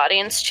off of the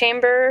audience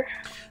chamber?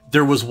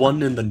 There was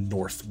one in the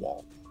north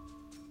wall.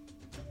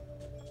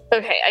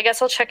 Okay, I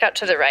guess I'll check out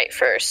to the right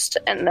first,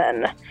 and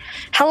then...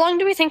 How long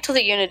do we think till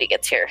the Unity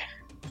gets here?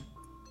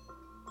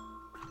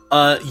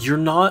 You're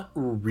not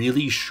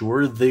really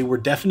sure. They were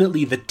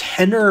definitely... The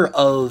tenor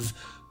of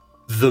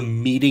the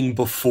meeting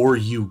before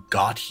you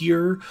got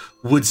here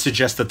would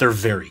suggest that they're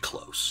very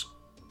close.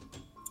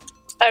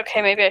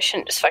 Okay, maybe I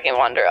shouldn't just fucking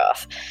wander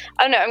off.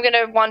 I don't know, I'm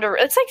gonna wander...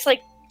 It's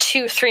like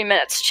 2-3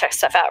 minutes to check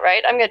stuff out,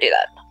 right? I'm gonna do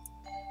that.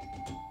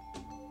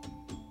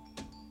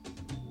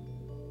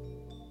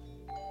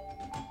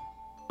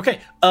 Okay,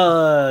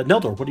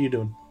 Neldor, what are you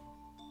doing?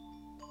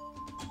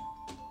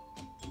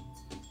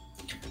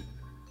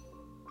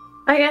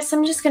 I guess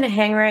I'm just gonna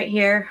hang right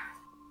here.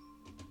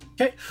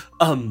 Okay,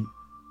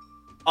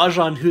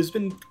 Ajahn, who's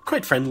been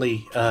quite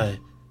friendly,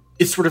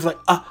 is sort of like,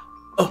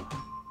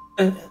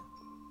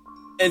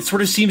 it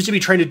sort of seems to be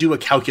trying to do a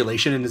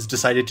calculation and has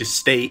decided to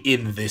stay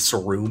in this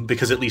room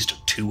because at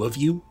least 2 of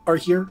you are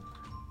here.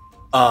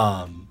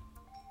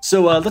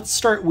 So let's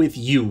start with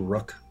you,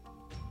 Rook.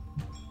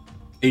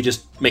 Are you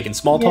just making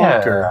small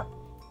talk, or?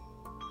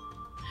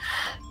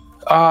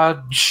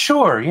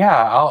 Sure.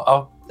 Yeah.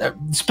 I'll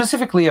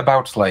specifically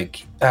about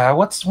like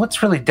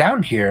what's really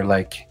down here.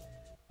 Like,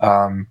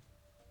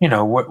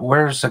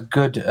 where's a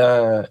good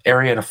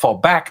area to fall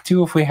back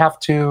to if we have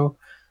to?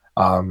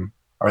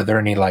 Are there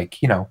any like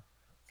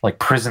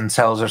prison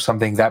cells or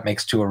something that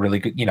makes to a really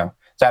good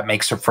that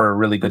makes for a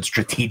really good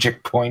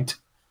strategic point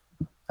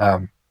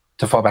to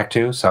fall back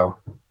to? So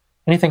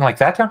anything like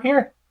that down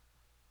here?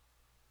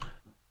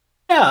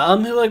 Yeah,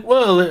 like,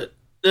 well,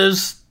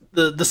 there's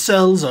the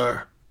cells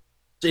are,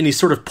 and he's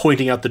sort of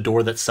pointing out the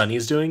door that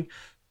Sunny's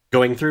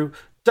going through,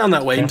 down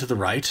that way and to the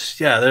right.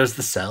 Yeah, there's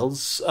the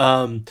cells.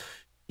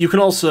 You can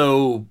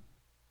also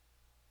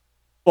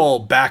fall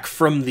back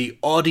from the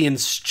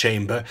audience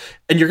chamber,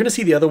 and you're going to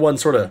see the other one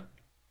sort of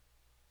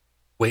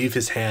wave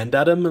his hand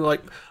at him, and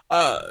like,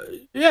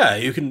 yeah,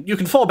 you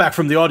can fall back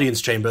from the audience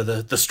chamber.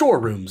 The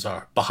storerooms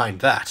are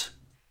behind that.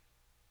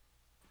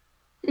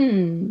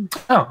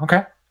 Oh,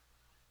 okay.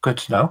 Good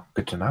to know.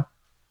 Good to know.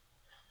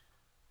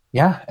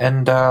 Yeah,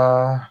 and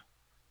how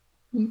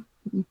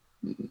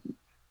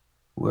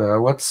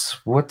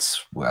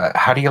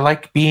do you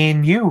like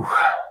being you?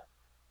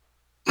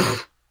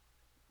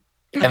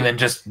 And then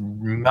just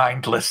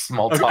mindless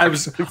small talk. I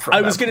was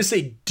going to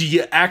say, do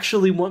you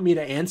actually want me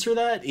to answer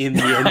that in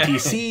the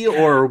NPC,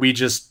 or are we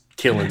just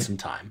killing some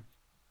time?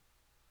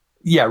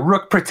 Yeah,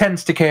 Rook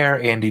pretends to care,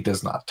 Andy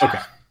does not. Okay.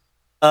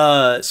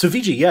 So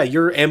Viji, yeah,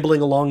 you're ambling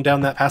along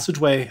down that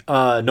passageway.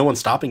 No one's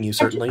stopping you,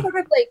 certainly. I just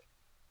sort of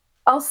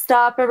I'll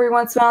stop every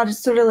once in a while,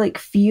 just sort of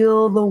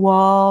feel the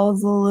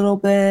walls a little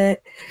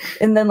bit,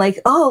 and then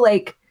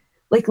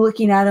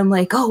looking at them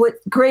what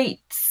great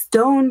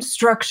stone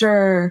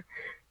structure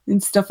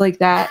and stuff like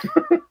that.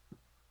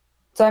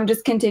 So I'm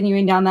just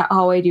continuing down that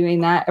hallway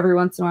doing that every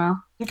once in a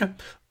while. Okay.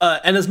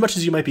 And as much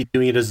as you might be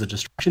doing it as a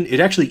distraction, it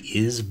actually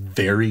is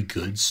very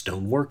good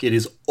stonework. It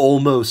is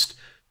almost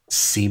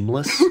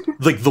seamless.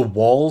 Like the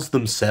walls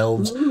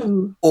themselves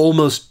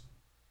almost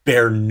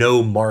bear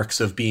no marks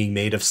of being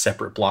made of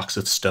separate blocks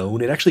of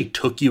stone. It actually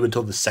took you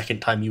until the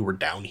second time you were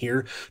down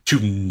here to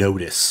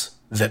notice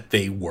that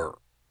they were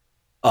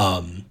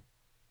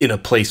in a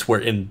place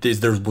where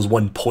there was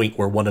one point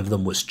where one of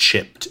them was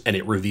chipped and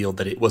it revealed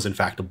that it was in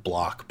fact a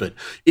block, but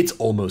it's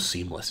almost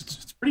seamless.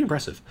 It's pretty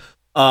impressive.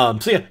 So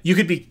yeah, you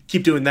could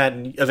keep doing that,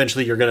 and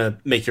eventually you're gonna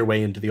make your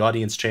way into the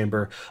audience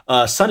chamber.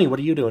 Sunny, what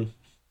are you doing?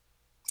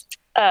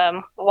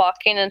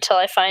 Walking until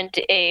I find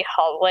a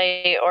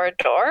hallway or a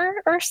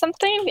door or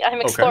something. I'm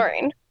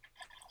exploring.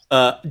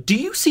 Do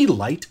you see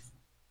light?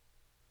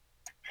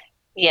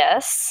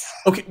 Yes.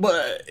 Okay,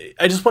 well,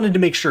 I just wanted to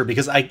make sure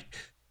because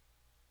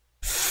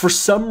for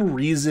some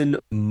reason,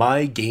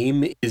 my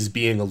game is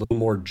being a little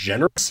more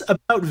generous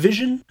about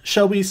vision,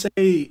 shall we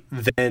say,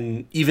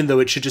 than even though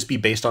it should just be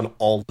based on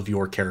all of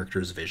your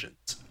characters'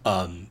 visions.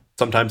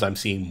 Sometimes I'm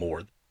seeing more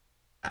than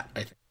that, I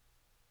think.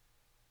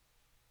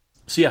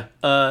 So yeah,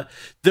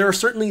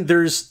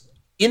 there's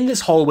in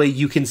this hallway,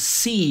 you can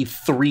see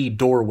 3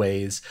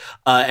 doorways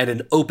and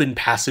an open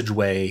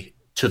passageway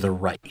to the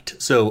right.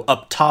 So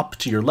up top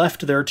to your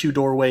left, there are 2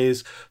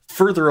 doorways.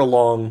 Further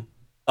along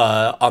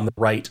on the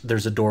right,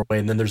 there's a doorway,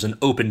 and then there's an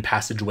open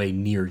passageway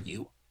near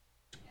you.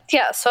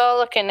 Yeah, so I'll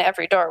look in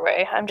every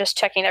doorway. I'm just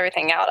checking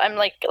everything out. I'm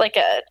like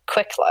a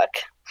quick look.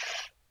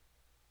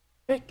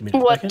 Okay, give me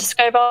a second.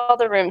 Describe all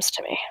the rooms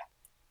to me.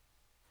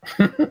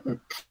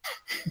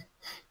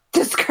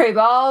 Describe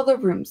all the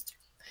rooms.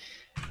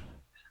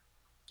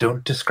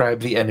 Don't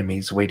describe the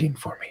enemies waiting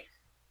for me.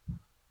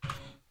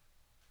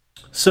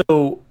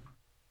 So,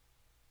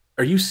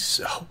 are you?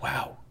 Oh,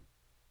 wow.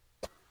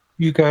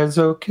 You guys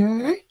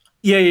okay?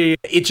 Yeah.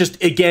 It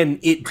just again,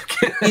 it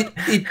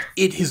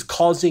is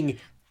causing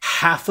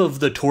half of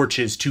the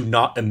torches to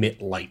not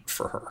emit light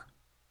for her.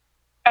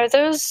 Are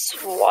those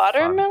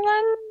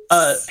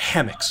watermelons?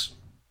 Hammocks.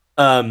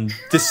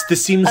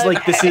 This seems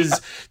like this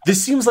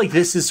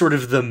is sort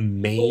of the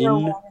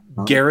main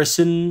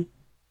garrison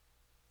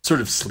sort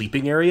of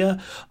sleeping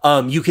area.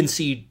 You can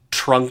see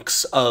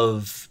trunks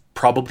of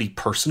probably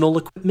personal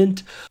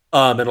equipment,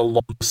 and a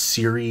long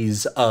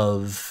series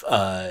of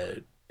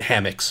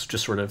hammocks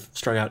just sort of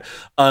strung out.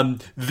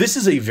 This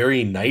is a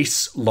very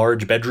nice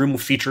large bedroom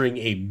featuring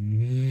a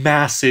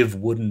massive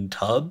wooden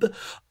tub.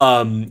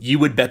 You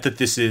would bet that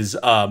this is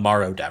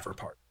Maro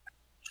Daverpart.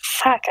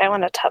 Fuck, I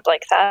want a tub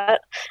like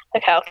that.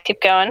 Okay, I'll keep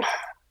going.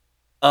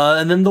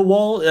 And then the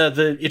wall,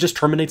 it just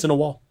terminates in a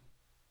wall.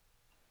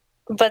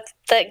 But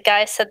that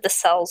guy said the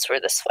cells were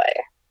this way.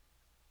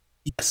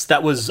 Yes,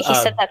 that was. He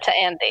said that to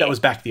Andy. That was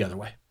back the other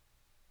way.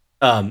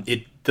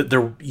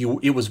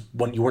 It was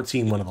one you weren't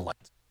seeing one of the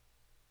lights.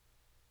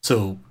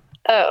 So.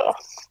 Oh.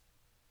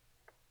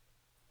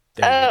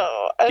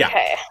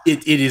 Okay. Yeah,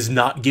 it is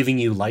not giving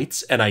you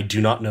lights, and I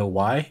do not know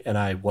why, and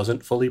I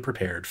wasn't fully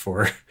prepared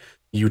for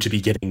you to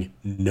be getting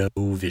no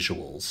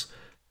visuals.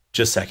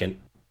 Just a second.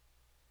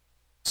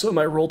 So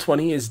my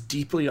Roll20 is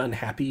deeply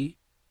unhappy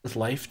with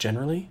life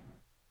generally.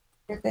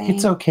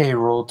 It's okay,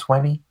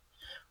 Roll20.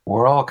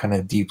 We're all kind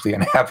of deeply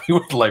unhappy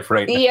with life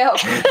right now.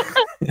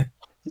 Yep.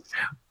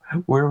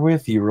 We're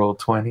with you,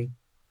 Roll20.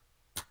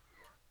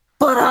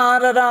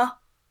 Ba-da-da-da.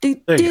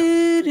 There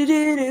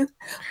you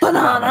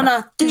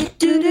Ba-da-da-da.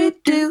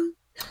 Do-do-do-do.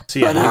 So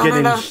yeah, you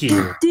get in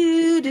here,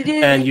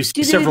 and you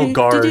see several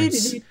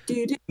guards.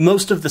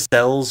 Most of the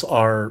cells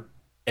are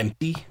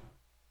empty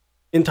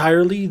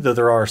entirely, though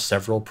there are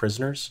several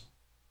prisoners.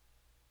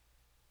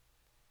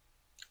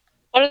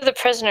 What do the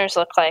prisoners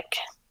look like?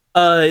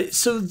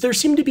 So there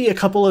seem to be a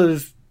couple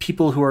of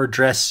people who are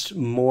dressed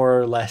more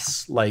or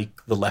less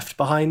like the Left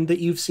Behind that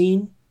you've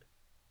seen.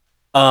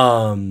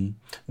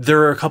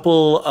 There are a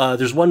couple,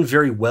 there's one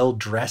very well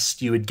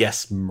dressed, you would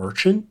guess,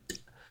 merchant.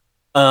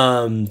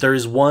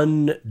 There's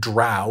one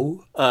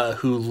drow,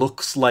 who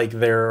looks like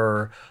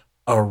they're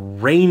a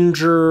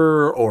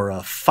ranger or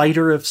a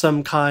fighter of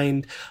some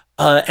kind.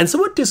 And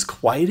somewhat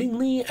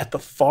disquietingly, at the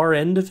far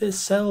end of his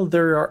cell,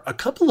 there are a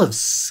couple of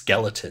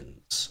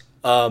skeletons.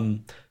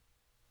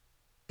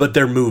 But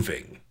they're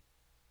moving.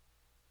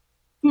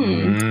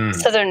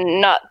 So they're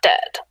not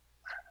dead.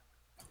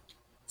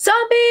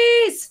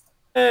 Zombies!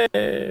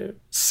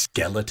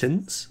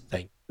 Skeletons,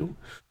 thank you.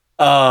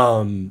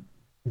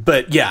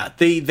 But yeah,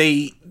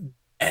 they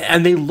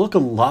look a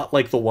lot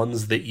like the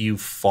ones that you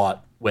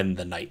fought when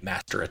the Night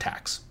Master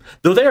attacks.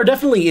 Though they are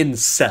definitely in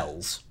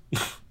cells.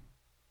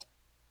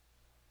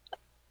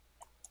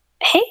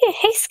 Hey,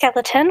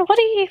 skeleton! What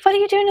are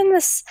you doing in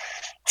this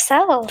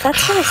cell?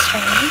 That's really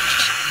strange.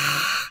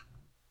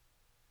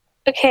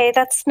 Okay,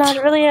 that's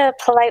not really a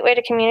polite way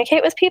to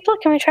communicate with people.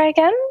 Can we try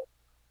again?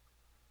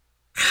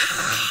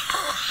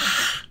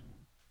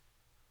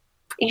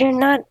 You're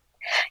not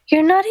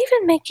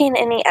even making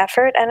any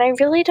effort, and I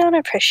really don't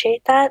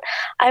appreciate that.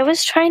 I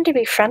was trying to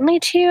be friendly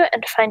to you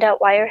and find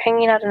out why you're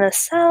hanging out in a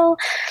cell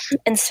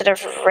instead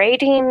of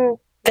raiding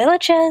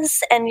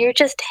villages, and you're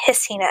just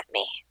hissing at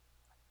me.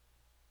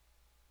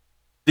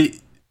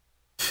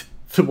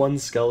 The one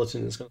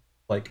skeleton is gonna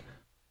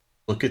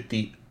look at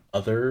the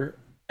other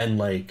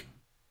and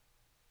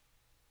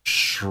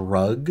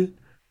shrug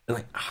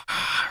and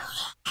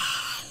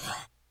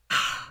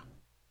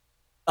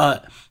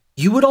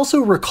you would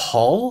also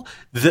recall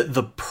that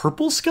the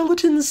purple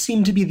skeletons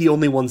seem to be the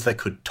only ones that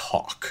could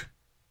talk.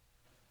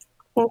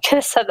 I could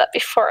have said that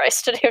before I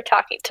stood here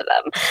talking to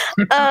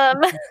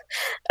them.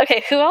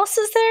 Okay, who else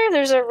is there?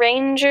 There's a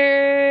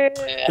ranger.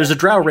 There's a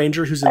drow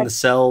ranger who's in the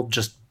cell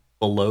just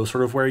below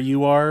sort of where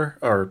you are,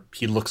 or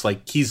he looks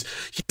like he's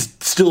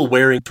still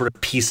wearing sort of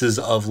pieces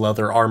of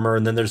leather armor,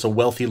 and then there's a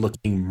wealthy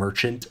looking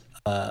merchant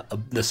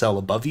the cell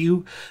above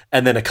you,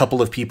 and then a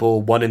couple of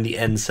people, one in the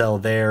end cell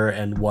there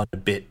and one a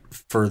bit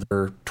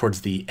further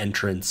towards the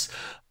entrance,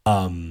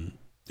 who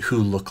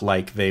look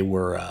like they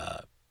were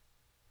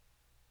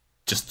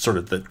just sort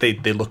of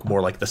they look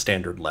more like the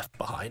standard Left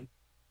Behind.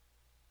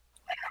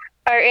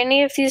 Are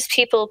any of these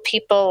people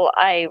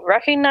I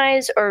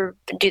recognize, or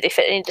do they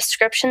fit any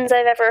descriptions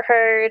I've ever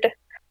heard?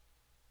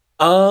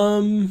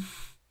 Trying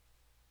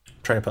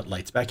to put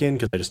lights back in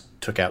because I just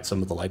took out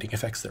some of the lighting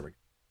effects. There we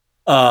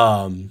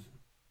go.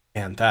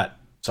 And that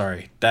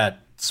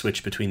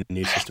switch between the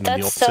new system and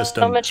the old system. That's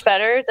so much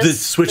better. The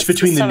switch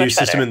between the new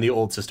system and the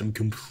old system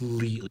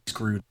completely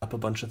screwed up a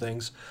bunch of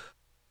things.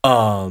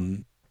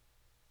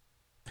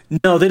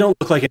 No, they don't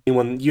look like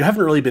anyone. You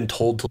haven't really been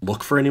told to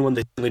look for anyone.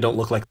 They certainly don't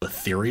look like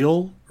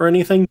ethereal or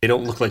anything. They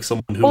don't look like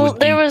someone who Well, would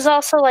there be... was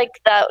also like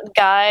the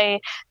guy,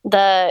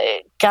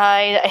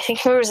 I think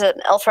he was an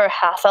elf or a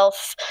half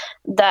elf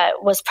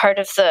that was part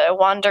of the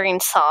Wandering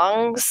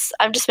Songs.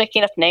 I'm just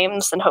making up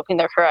names and hoping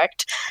they're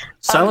correct.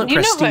 Silent you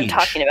Prestige. know who I'm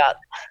talking about.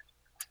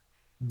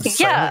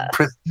 Yeah.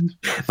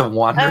 The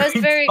Wandering I was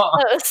very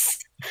Song. close.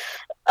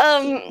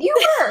 You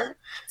were.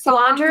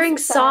 Wandering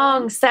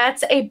Songs.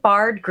 That's a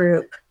bard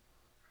group.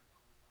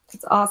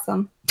 It's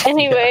awesome.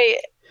 Anyway,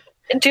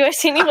 do I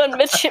see anyone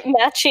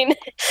matching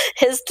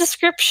his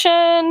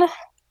description?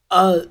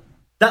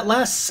 That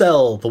last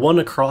cell, the one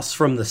across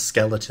from the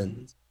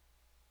skeletons,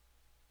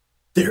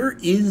 there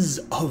is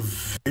a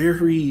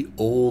very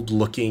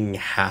old-looking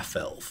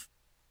half-elf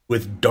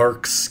with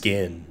dark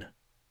skin.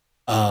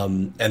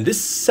 And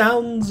this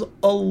sounds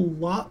a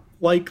lot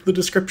like the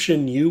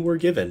description you were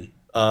given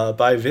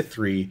by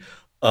Vithri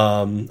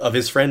of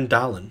his friend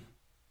Dallin.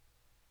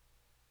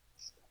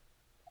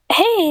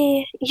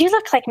 Hey, you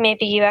look like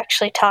maybe you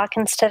actually talk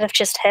instead of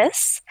just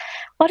hiss.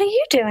 What are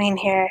you doing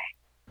here?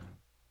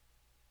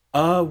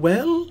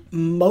 Well,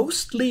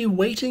 mostly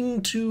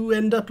waiting to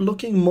end up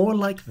looking more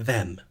like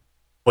them.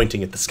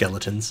 Pointing at the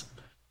skeletons.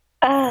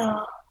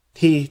 Oh,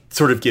 He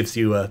sort of gives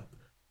you a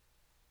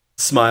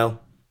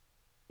smile.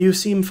 You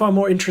seem far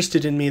more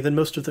interested in me than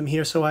most of them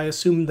here, so I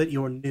assume that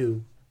you're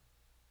new.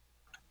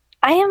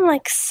 I am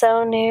like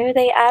so new.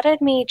 They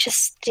added me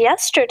just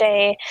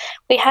yesterday.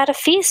 We had a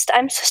feast.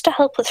 I'm supposed to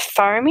help with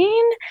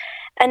farming,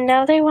 and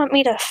now they want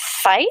me to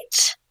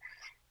fight?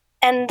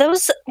 And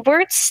those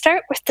words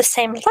start with the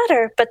same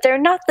letter, but they're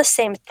not the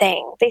same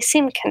thing. They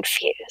seem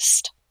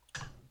confused.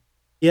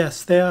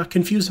 Yes, they are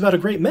confused about a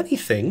great many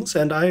things,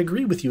 and I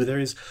agree with you. There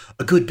is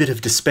a good bit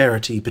of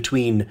disparity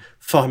between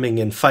farming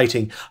and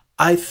fighting.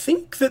 I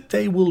think that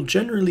they will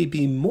generally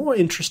be more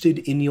interested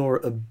in your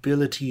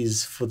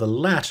abilities for the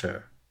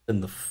latter than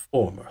the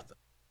former.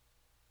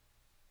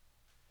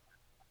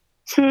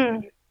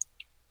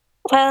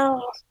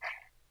 Well,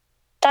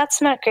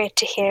 that's not great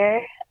to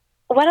hear.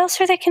 What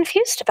else are they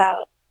confused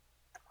about?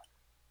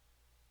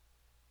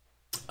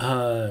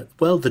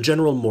 Well, the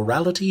general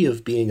morality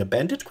of being a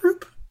bandit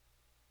group?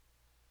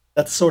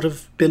 That's sort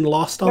of been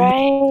lost on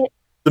Right.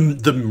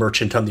 the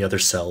merchant on the other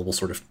cell will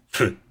sort of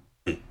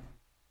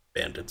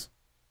bandits.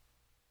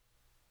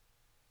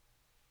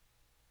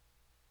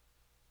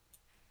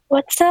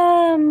 What's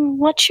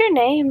your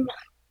name?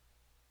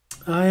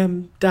 I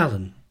am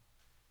Dallin.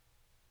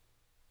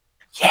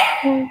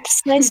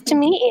 It's nice to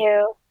meet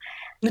you.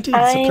 It is a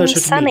I'm pleasure to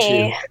Sunny.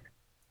 meet you.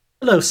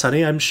 Hello,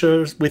 Sunny. I'm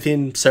sure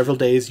within several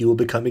days you will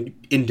become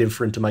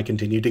indifferent to my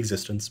continued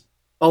existence.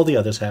 All the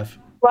others have.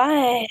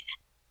 Why?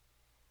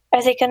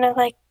 Are they gonna,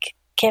 like,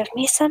 give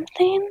me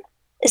something?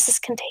 Is this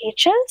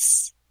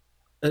contagious?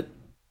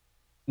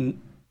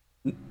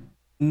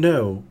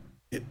 No.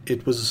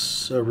 It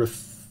was a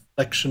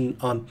reflection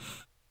on...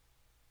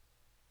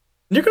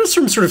 And you're going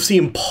to sort of see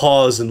him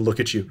pause and look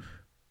at you.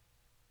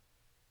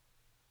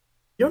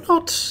 You're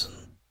not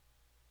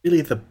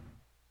really the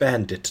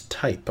bandit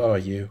type, are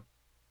you?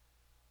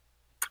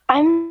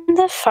 I'm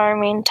the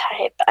farming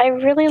type. I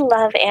really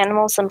love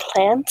animals and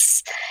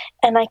plants,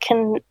 and I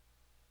can...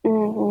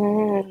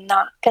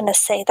 not gonna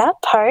say that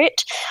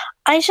part.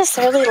 I just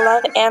really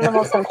love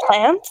animals and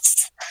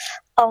plants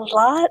a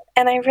lot,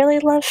 and I really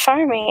love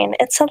farming.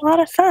 It's a lot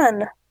of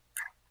fun.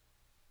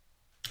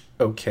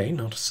 Okay,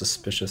 not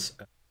suspicious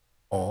at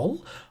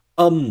all.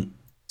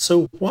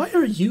 So why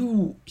are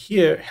you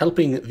here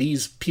helping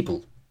these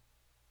people?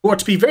 Who are,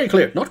 to be very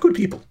clear, not good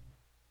people.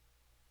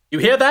 You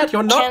hear that?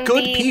 You're not Can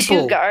good the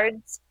people. two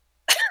guards,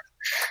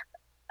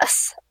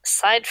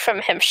 aside from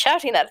him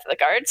shouting at the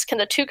guards, can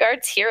the two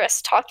guards hear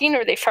us talking,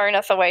 or are they far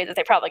enough away that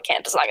they probably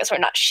can't, as long as we're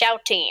not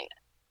shouting?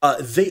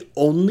 They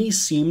only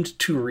seemed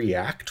to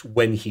react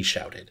when he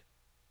shouted.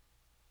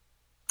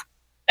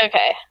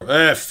 Okay.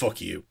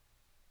 Fuck you.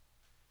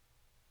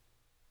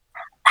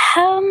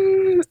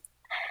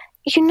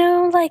 You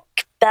know,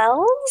 like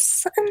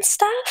bells and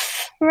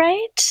stuff,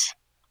 right?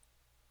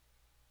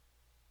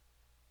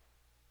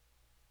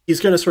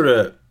 He's gonna sort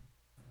of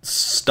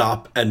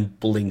stop and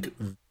blink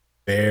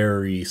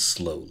very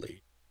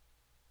slowly.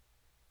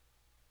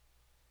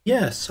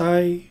 Yes,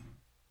 I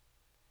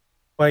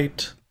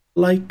quite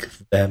like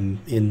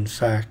them, in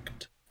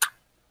fact.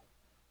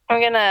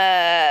 I'm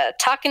gonna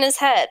talk in his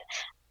head.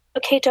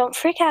 Okay, don't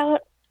freak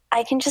out.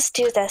 I can just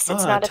do this.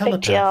 It's not a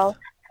big deal.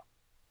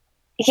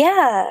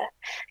 Yeah,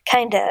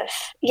 kind of.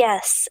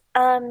 Yes.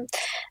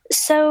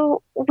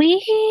 So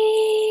we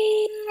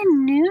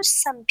knew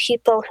some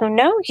people who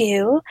know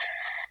you,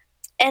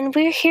 and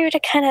we're here to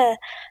kind of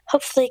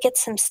hopefully get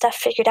some stuff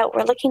figured out.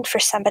 We're looking for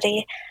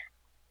somebody,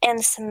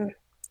 and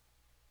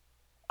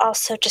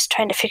also just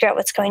trying to figure out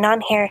what's going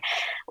on here,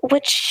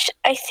 which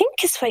I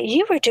think is what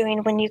you were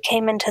doing when you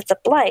came into the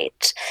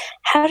Blight.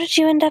 How did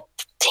you end up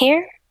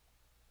here?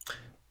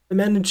 I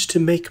managed to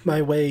make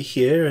my way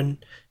here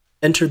and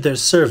entered their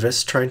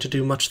service, trying to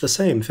do much the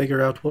same,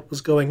 figure out what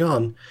was going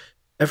on.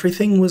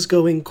 Everything was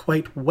going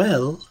quite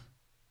well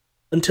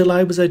until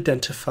I was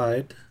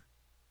identified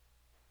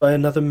by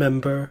another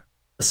member of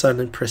the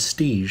Silent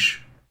Prestige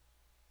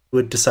who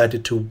had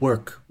decided to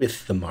work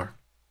with the Mark.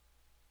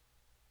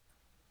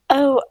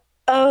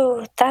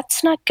 Oh,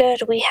 that's not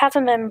good. We have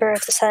a member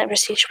of the Silent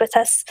Prestige with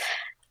us.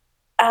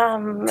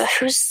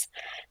 Who's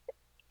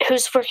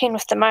working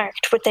with the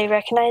Marked? Would they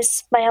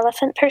recognize my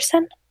elephant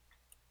person?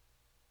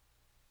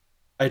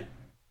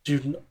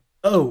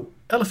 Oh,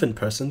 elephant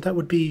person. That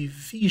would be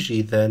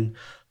Fiji then.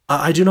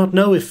 I do not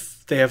know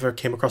if they ever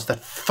came across that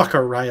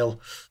fucker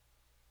Ryle.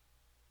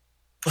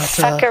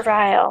 Fucker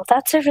Ryle.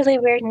 That's a really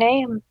weird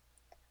name.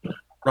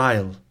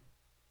 Ryle.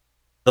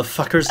 The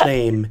fucker's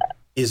name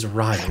is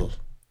Ryle.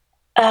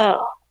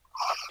 Oh.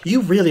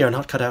 You really are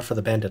not cut out for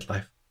the bandit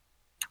life.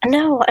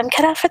 No, I'm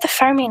cut out for the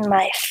farming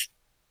life.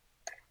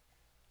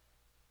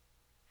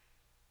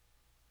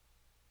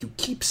 You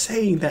keep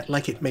saying that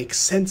like it makes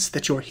sense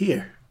that you're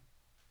here.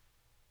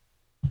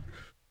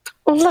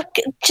 Look,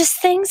 just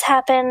things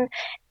happen,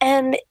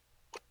 and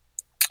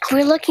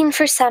we're looking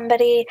for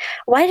somebody.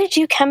 Why did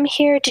you come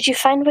here? Did you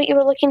find what you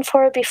were looking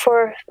for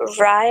before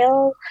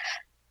Ryle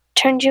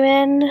turned you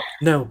in?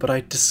 No, but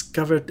I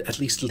discovered at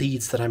least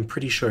leads that I'm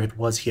pretty sure it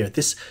was here.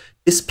 This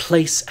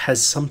place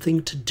has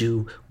something to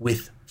do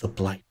with the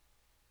Blight.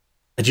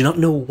 I do not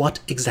know what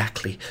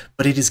exactly,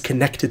 but it is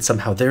connected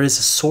somehow. There is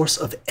a source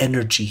of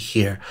energy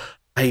here.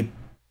 I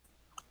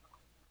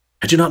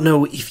do not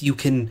know if you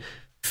can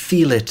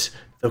feel it,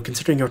 though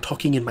considering you're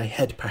talking in my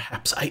head,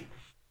 perhaps.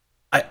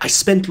 I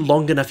spent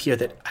long enough here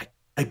that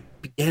I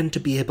began to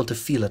be able to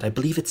feel it. I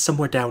believe it's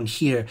somewhere down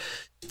here.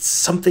 It's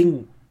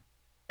something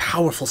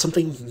powerful,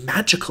 something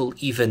magical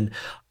even.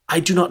 I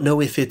do not know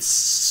if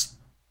it's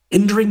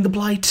hindering the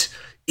Blight,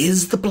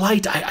 is the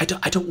Blight. I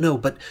don't know,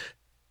 but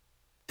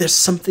there's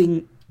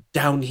something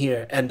down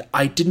here, and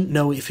I didn't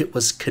know if it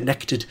was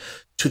connected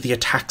to the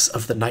attacks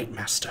of the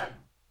Nightmaster.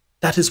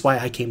 That is why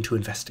I came to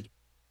investigate.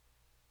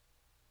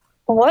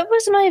 What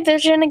was my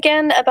vision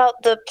again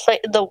about the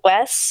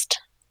West?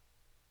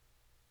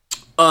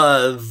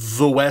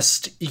 The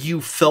West,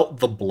 you felt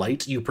the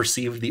blight, you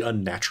perceived the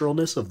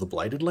unnaturalness of the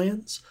blighted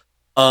lands,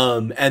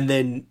 and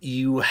then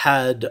you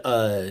had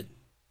a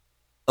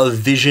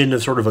vision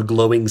of sort of a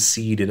glowing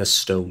seed in a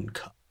stone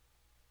cup.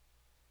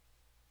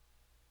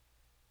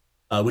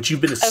 Which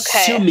you've been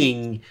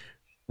assuming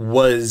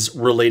was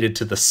related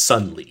to the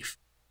Sunleaf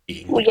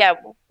being there. Yeah,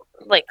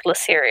 like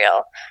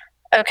Letherial.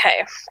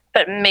 Okay,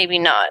 but maybe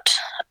not.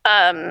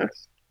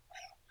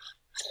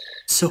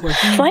 So are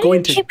you Why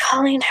going do you keep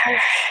calling her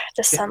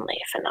the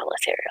Sunleaf and not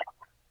Letherial?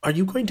 Are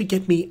you going to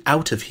get me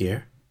out of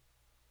here?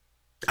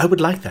 I would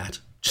like that,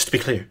 just to be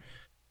clear.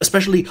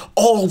 Especially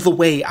all the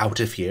way out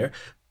of here.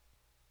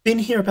 Been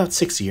here about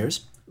 6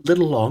 years,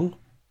 little long.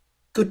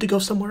 Good to go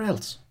somewhere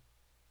else.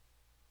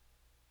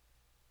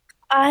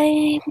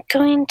 I'm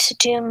going to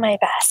do my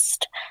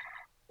best.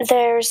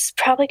 There's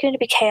probably going to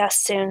be chaos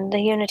soon. The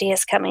Unity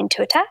is coming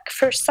to attack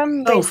for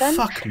some reason.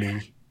 Oh, fuck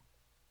me.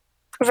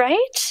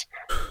 Right?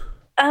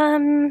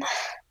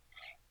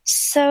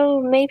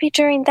 So maybe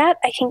during that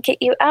I can get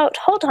you out.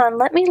 Hold on,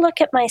 let me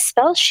look at my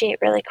spell sheet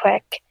really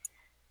quick.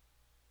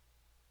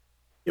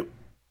 You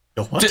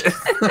what?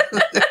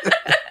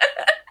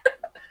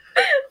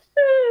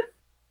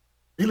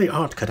 Really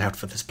aren't cut out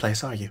for this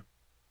place, are you?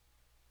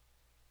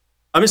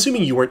 I'm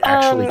assuming you weren't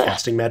actually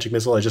casting Magic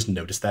Missile. I just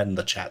noticed that in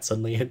the chat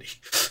suddenly, Andy.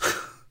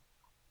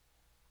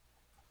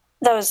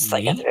 That was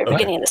like at the very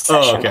beginning of the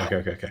session. Oh,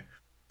 okay.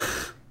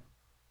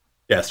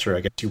 Yeah, it's true.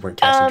 I guess you weren't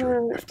casting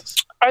Druid.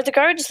 Are the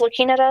guards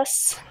looking at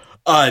us?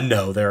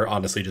 No, they're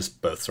honestly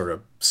just both sort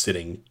of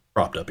sitting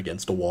propped up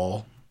against a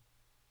wall.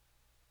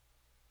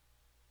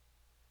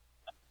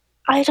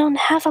 I don't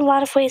have a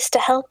lot of ways to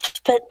help,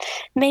 but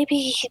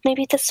maybe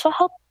this will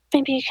help.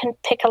 Maybe you can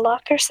pick a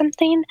lock or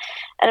something.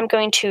 And I'm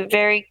going to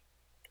very,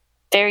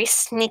 very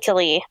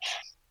sneakily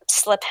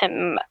slip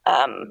him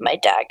my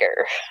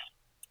dagger.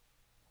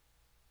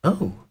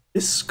 Oh,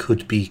 this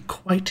could be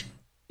quite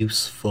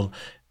useful.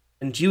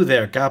 And you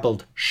there,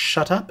 Gabbled,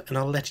 shut up and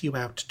I'll let you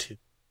out too.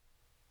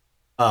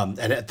 And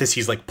at this,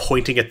 he's like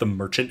pointing at the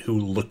merchant who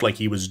looked like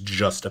he was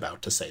just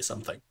about to say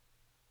something.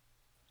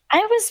 I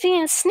was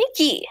being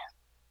sneaky.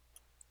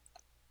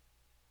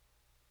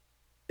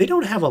 They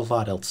don't have a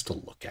lot else to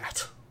look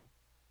at.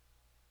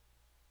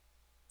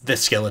 The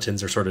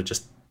skeletons are sort of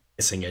just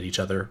hissing at each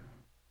other.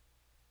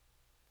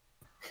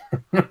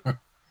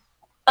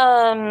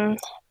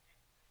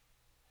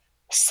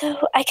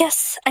 So I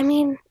guess,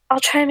 I'll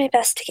try my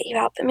best to get you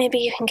out, but maybe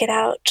you can get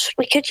out.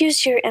 We could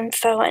use your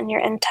info and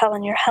your intel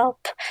and your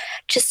help.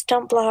 Just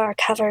don't blow our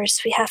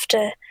covers. We have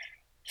to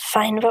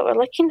find what we're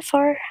looking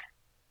for,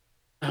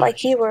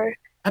 like you were.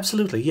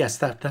 Absolutely, yes.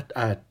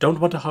 That don't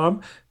want to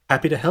harm.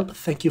 Happy to help.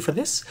 Thank you for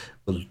this.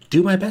 Will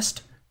do my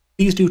best.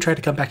 Please do try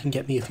to come back and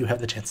get me if you have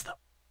the chance, though.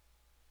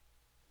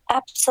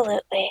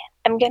 Absolutely.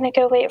 I'm going to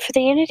go wait for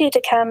the Unity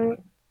to come.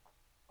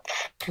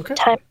 Okay.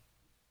 Time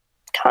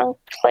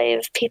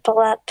conclave people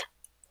up.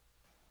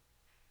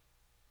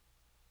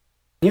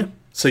 Yeah.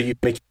 So you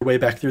make your way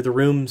back through the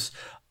rooms.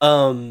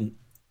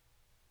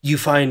 You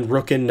find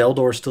Rook and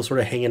Neldor still sort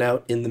of hanging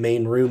out in the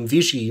main room.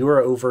 Vichy, you are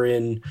over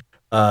in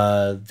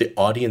the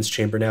audience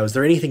chamber now. Is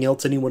there anything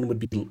else anyone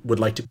would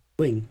like to be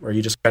doing, or are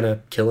you just kind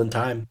of killing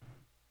time?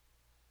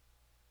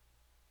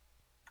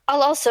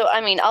 I'll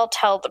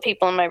tell the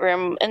people in the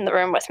room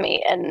with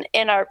me, and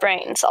in our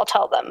brains, I'll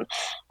tell them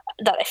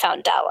that I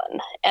found Dallin,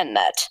 and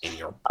that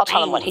I'll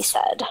tell them what he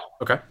said.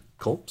 Okay,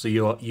 cool. So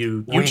you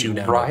Wait, two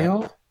now.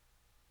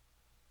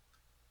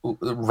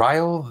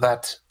 Ryle,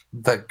 that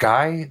the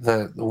guy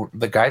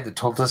that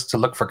told us to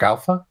look for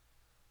Galfa?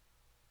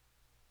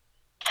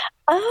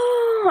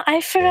 Oh,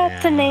 I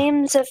forgot the Yeah.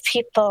 names of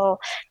people.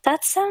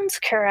 That sounds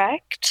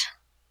correct.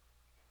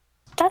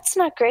 That's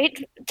not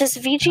great. Does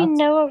VG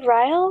know a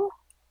Ryle?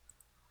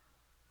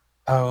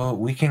 Oh,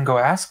 we can go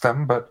ask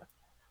them, but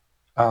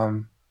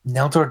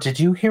Neldor, did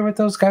you hear what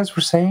those guys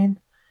were saying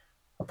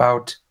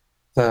about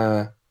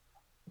the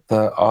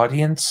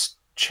audience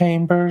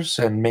chambers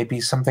and maybe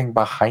something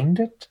behind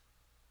it?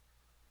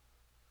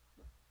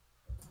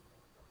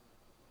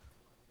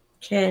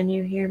 Can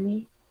you hear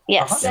me?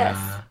 Yes.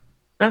 Yeah.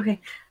 Okay.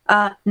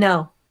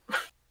 No.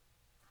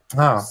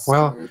 Oh,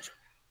 well,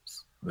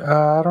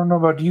 I don't know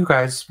about you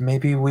guys.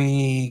 Maybe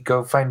we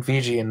go find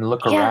Fiji and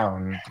look Yeah.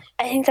 around.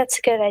 I think that's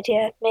a good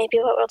idea. Maybe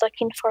what we're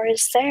looking for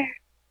is there.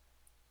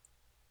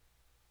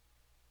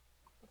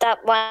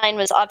 That line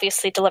was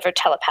obviously delivered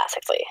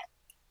telepathically.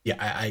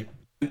 Yeah,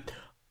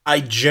 I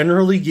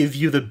generally give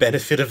you the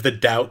benefit of the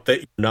doubt that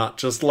you're not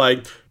just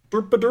like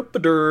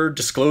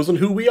disclosing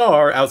who we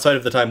are outside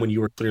of the time when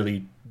you were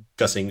clearly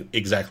discussing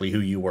exactly who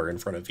you were in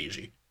front of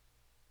Fiji.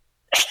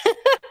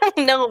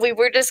 No, we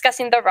were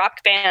discussing the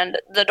rock band,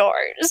 The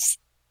Doors.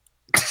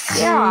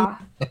 Yeah.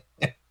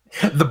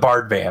 The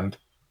Bard Band.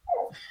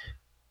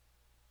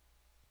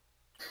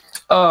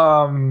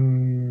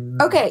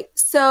 Okay,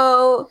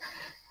 so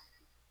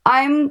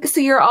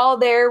you're all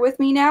there with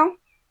me now?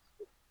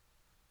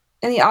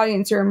 In the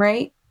audience room,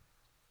 right?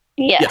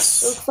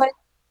 Yes. Looks like.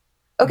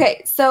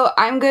 Okay, so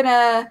I'm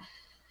gonna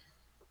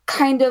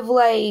kind of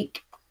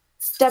like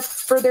step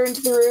further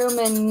into the room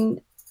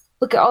and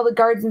look at all the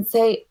guards and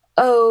say,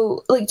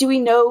 oh, like, do we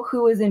know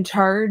who is in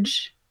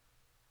charge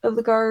of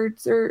the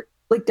guards, or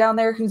like down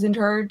there, who's in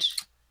charge?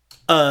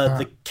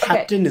 The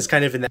captain is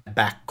kind of in that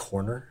back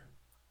corner,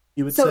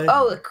 you would say. So,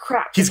 oh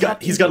crap! He's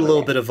got a little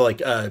there. bit of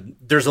like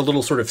there's a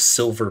little sort of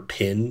silver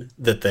pin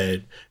that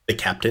the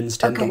captains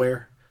tend to Okay.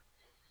 wear.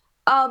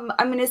 I'm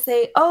gonna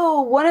say,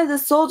 oh, one of the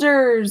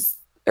soldiers,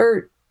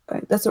 or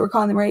that's what we're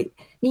calling them, right?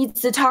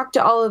 Needs to talk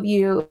to all of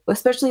you,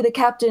 especially the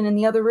captain in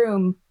the other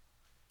room.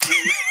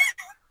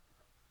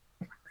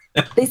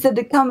 They said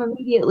to come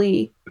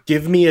immediately.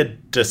 Give me a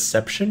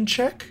deception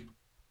check.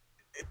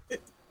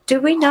 Do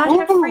we not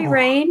have free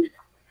reign?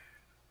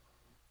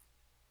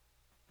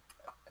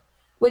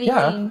 What do you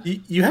Yeah.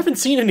 mean? You haven't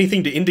seen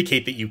anything to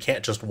indicate that you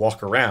can't just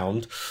walk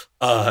around.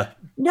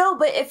 No,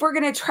 but if we're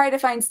gonna try to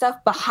find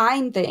stuff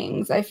behind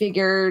things, I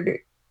figured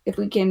if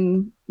we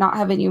can not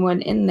have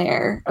anyone in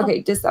there.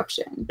 Okay,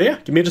 deception. Yeah,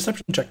 give me a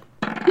deception check.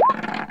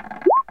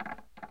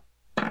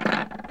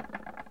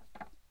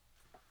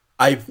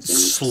 I've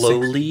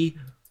slowly,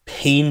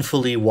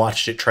 painfully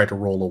watched it try to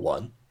roll a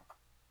 1.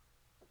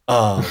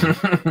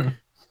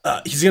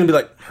 He's gonna be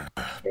like,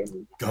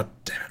 God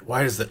damn it,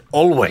 why is it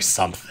always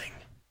something?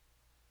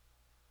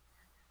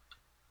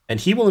 And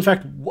he will, in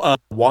fact,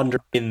 wander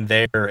in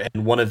there,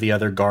 and one of the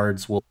other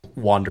guards will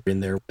wander in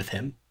there with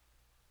him.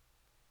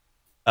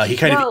 He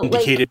kind of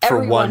indicated for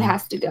everyone one.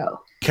 has to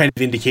go. Kind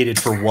of indicated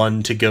for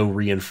one to go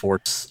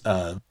reinforce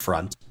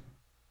front.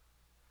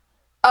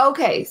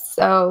 Okay,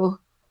 so,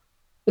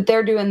 but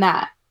they're doing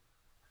that.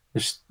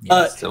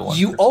 Still one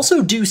You person.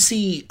 also do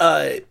see,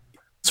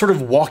 sort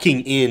of walking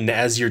in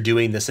as you're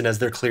doing this and as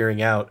they're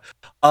clearing out,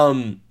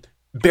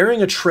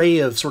 bearing a tray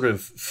of sort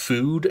of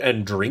food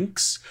and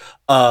drinks,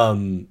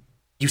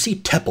 you see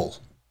Teppel,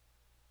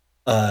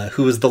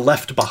 who is the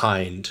left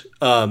behind,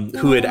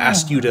 who had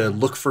asked you to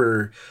look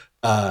for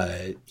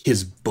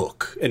his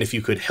book, and if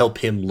you could help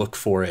him look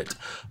for it,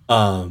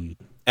 and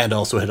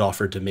also had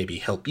offered to maybe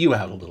help you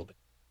out a little bit.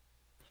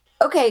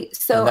 Okay,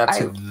 so And that's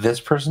who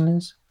this person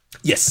is?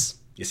 Yes.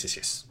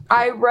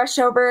 I rush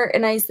over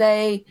and I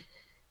say,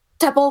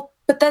 Teppel,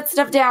 put that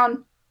stuff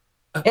down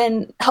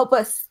and help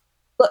us.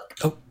 Look,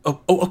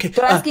 Okay.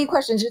 don't ask any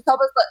questions, just help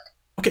us look.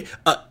 Okay,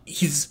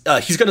 he's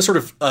gonna sort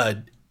of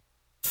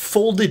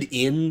fold it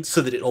in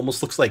so that it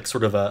almost looks like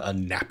sort of a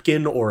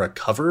napkin or a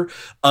cover.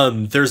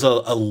 There's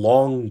a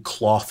long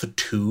cloth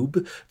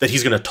tube that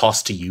he's gonna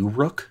toss to you,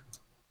 Rook,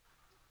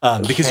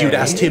 because you'd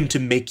asked him to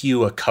make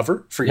you a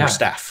cover for your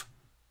staff.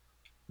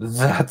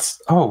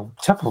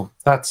 Temple,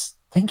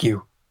 thank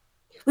you.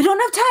 We don't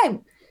have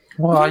time.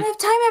 Well, We I don't have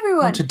time,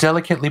 everyone. want to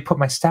delicately put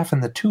my staff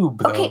in the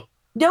tube, though. Okay,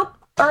 nope.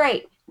 All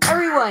right,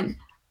 everyone.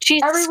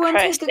 Jesus Everyone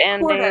Christ, take a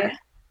Andy. corner.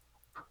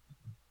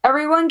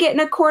 Everyone get in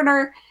a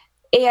corner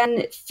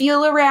and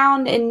feel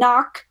around and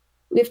knock.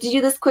 We have to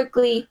do this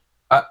quickly.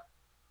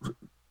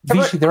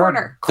 Vichy, there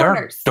are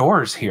corners.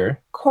 doors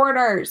here.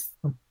 Corners.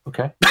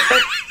 Okay.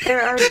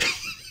 There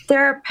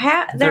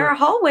are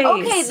hallways.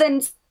 Okay,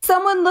 then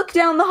Someone look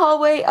down the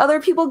hallway, other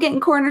people get in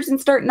corners and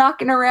start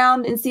knocking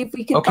around and see if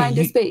we can find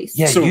a space.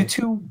 Yeah, So, you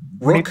two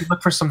Rook- maybe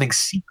look for something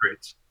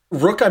secret.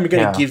 Rook, I'm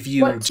going to give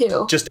you What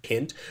to? just a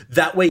hint.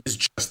 That way is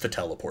just the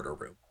teleporter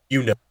room.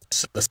 You know,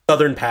 so the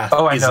southern path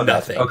Oh, I is know that.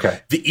 nothing.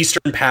 Okay. The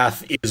eastern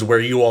path is where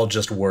you all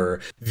just were.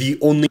 The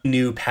only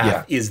new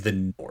path is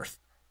the north.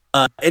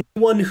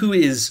 Anyone who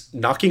is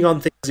knocking on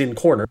things in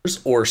corners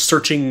or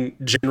searching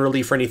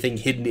generally for anything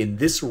hidden in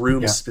this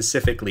room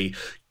specifically,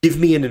 give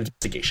me an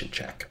investigation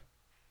check.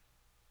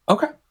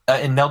 Okay.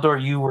 And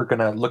Neldor, you were going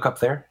to look up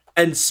there?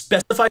 And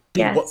specify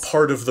Yes. what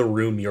part of the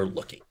room you're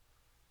looking.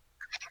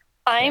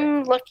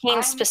 I'm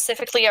looking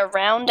specifically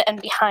around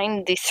and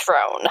behind the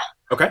throne.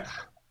 Okay.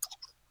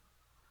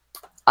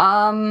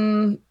 I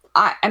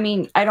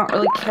mean, I don't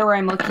really care where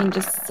I'm looking,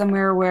 just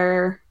somewhere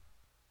where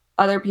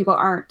other people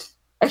aren't,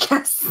 I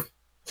guess.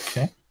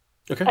 Okay.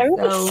 I rolled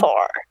So- a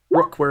 4.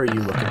 Rook, where are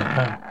you looking?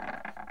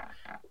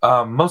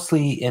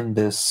 Mostly in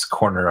this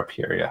corner up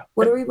here, yeah.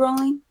 What are we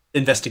rolling?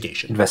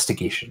 Investigation.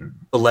 Investigation.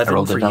 I 11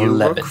 rolled for an you,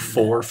 11. Rook.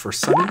 4 for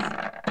Sunny.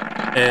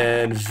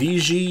 And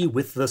VG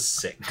with the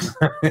 6.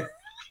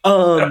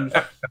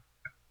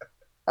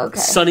 Okay.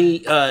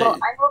 Sunny, Well,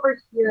 I'm over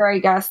here, I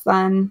guess,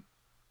 then.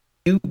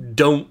 you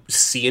don't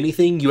see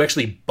anything. You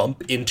actually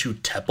bump into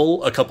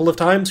Teppel a couple of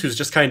times, who's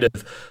just kind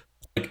of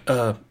like,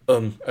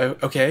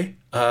 okay.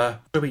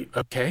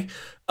 Okay.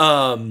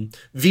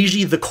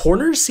 VG, the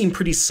corners seem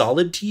pretty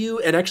solid to you,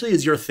 and actually,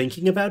 as you're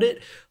thinking about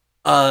it,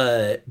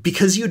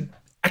 because you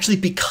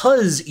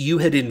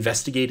had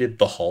investigated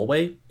the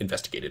hallway,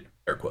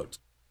 air quotes,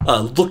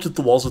 looked at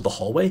the walls of the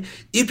hallway,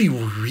 it'd be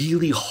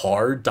really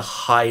hard to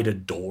hide a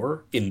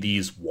door in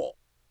these walls.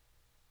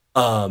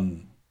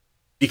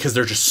 Because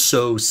they're just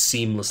so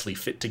seamlessly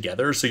fit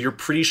together. So you're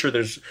pretty sure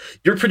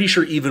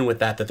even with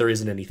that there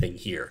isn't anything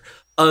here.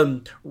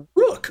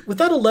 Rook, with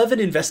that 11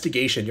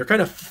 investigation, you're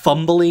kind of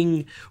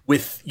fumbling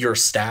with your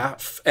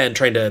staff and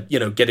trying to,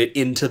 get it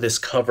into this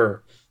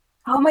cover.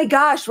 Oh my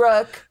gosh,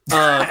 Rook.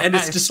 And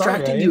it's Sorry,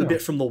 distracting I you a know.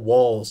 bit from the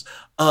walls.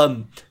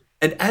 And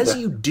as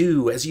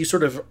you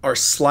sort of are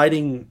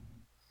sliding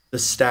the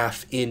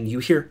staff in, you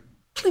hear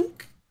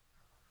clink,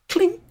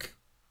 clink.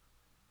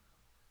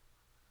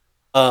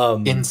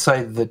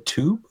 Inside the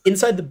tube?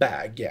 Inside the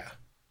bag, yeah.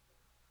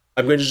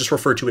 I'm going to just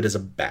refer to it as a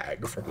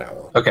bag from now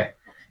on. Okay.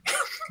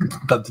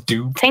 Not the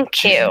tube.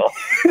 Thank you.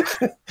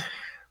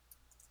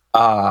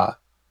 Well,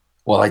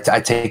 I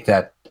take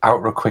that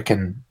out real quick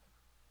and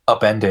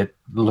upend it,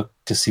 look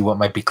to see what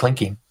might be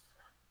clinking.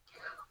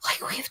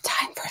 Like, we have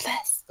time for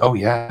this. Oh,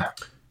 yeah.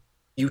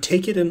 You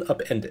take it and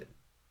upend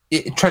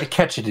it. Try to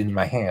catch it in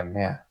my hand,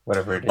 yeah.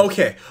 Whatever it is.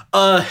 Okay.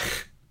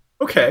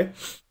 Okay.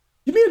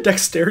 Give me a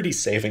dexterity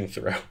saving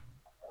throw.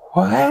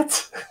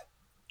 What?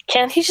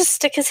 Can't he just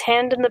stick his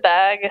hand in the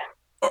bag?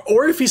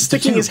 Or if he's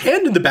sticking his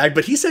hand in the bag,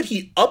 but he said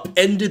he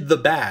upended the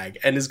bag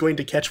and is going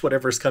to catch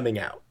whatever's coming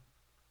out.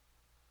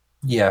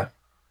 Yeah.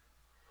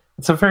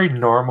 It's a very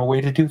normal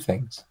way to do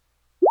things.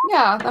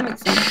 Yeah, that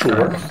makes sense.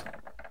 Sure.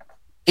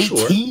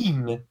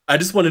 18! I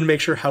just wanted to make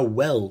sure how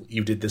well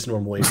you did this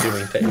normal way of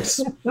doing things.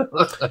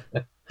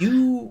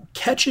 You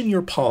catch in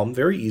your palm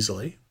very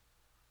easily.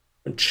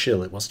 And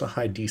chill, it wasn't a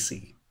high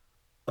DC.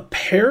 A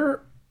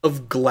pair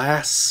of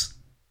glass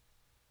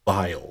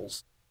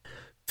vials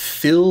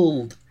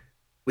filled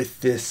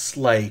with this,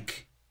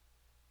 like,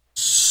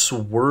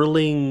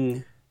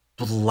 swirling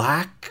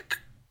black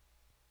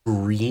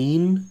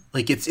green.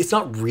 Like, it's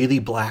not really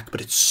black, but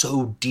it's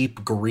so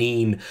deep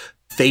green,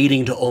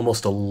 fading to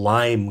almost a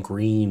lime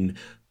green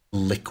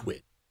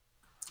liquid.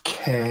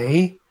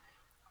 Okay.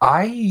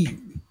 I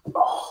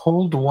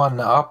hold one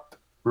up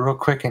real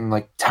quick and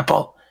like,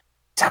 Teppel,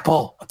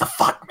 what the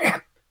fuck,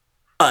 man?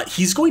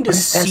 He's going to What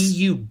is see this?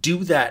 you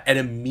do that and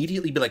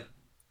immediately be like,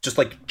 just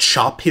like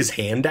chop his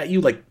hand at you,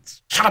 like,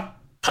 shut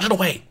up, put it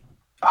away.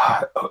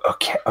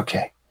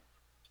 Okay.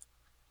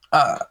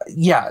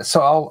 Yeah,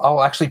 so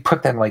I'll actually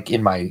put them like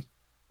in my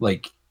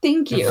like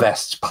Thank you.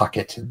 vest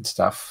pocket and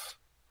stuff.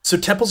 So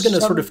Teppel's going to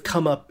Shove sort it. of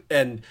come up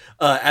and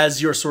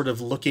as you're sort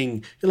of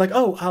looking, you're like,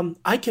 oh,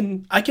 I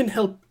can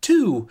help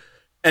too.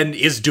 And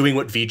is doing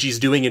what VG's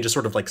doing and just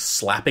sort of like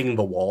slapping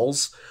the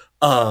walls.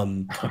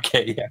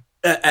 Okay, yeah.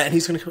 And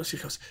he's going to he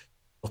goes,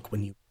 look,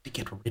 when you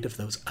get rid of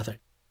those other,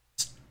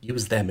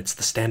 use them. It's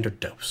the standard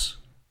dose.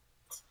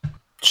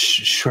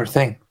 Sure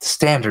thing.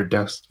 Standard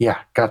dose. Yeah,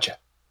 gotcha.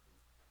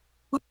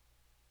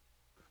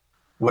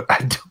 What I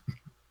don't.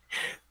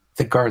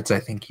 The guards, I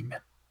think he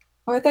meant.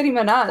 Oh, I thought he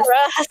meant us.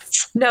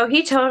 Rats. No,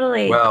 he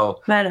totally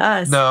Well, meant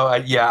us. no,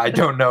 I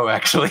don't know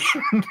actually.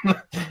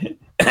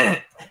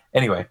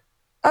 Anyway,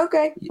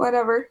 Okay,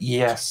 whatever.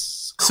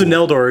 yes. So cool.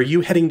 Neldor, are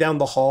you heading down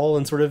the hall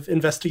and sort of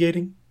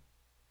investigating?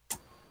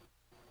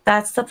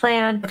 That's the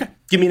plan. Okay,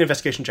 give me an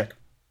investigation check.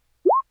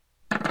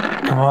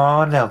 Come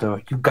on,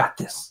 Neldor, you got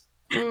this.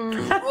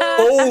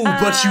 Oh,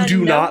 but you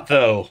do No. not,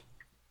 though.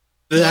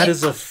 That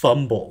is a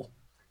fumble.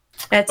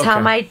 That's how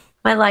Okay.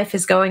 my life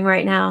is going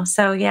right now.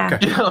 So yeah.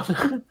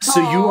 Okay.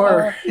 So you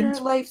are. Oh, your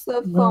life's a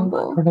I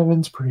fumble. don't have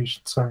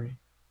inspiration. Sorry, I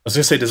was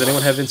going to say, does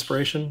anyone have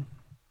inspiration?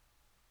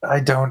 I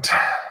don't.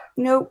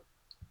 Nope.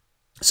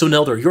 So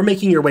Neldor, you're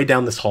making your way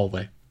down this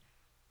hallway.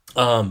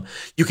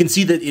 You can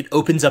see that it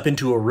opens up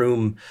into a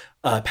room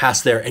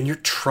past there, and you're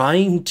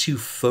trying to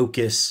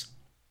focus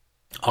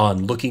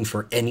on looking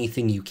for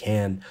anything you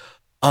can.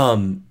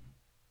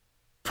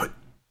 But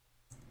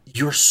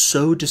you're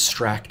so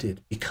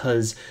distracted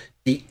because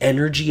the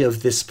energy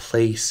of this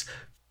place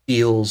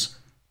feels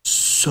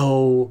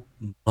so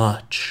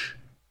much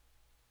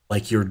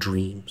like your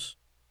dreams.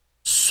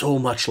 So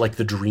much like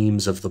the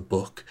dreams of the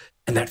book.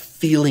 And that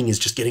feeling is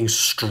just getting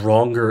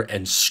stronger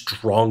and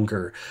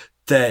stronger,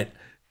 that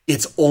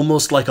it's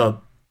almost like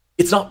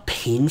it's not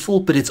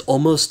painful, but it's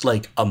almost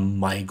like a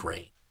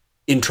migraine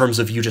in terms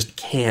of you just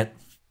can't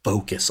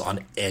focus on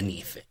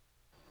anything.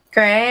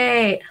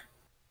 Great.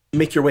 You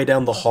make your way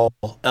down the hall,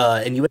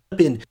 and you end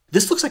up in,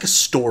 this looks like a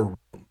storeroom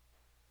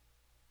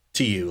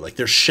to you. Like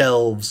there's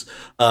shelves,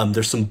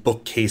 there's some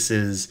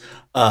bookcases,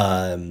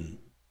 and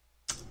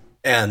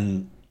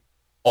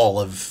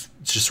all of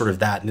just sort of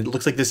that. And it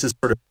looks like this is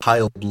sort of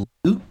piled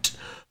loot,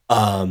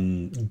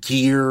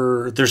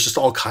 gear. There's just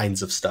all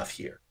kinds of stuff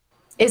here.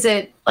 Is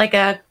it like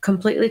a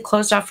completely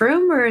closed off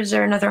room, or is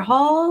there another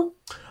hall?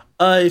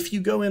 If you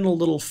go in a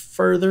little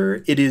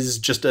further, it is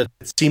just it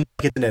seems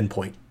like it's an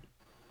endpoint.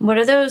 What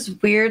are those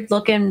weird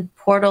looking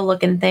portal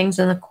looking things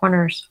in the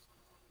corners?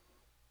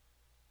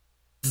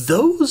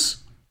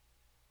 Those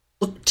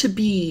look to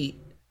be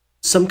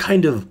some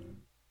kind of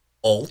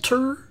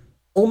altar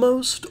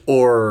almost,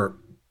 or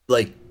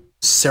like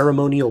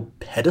ceremonial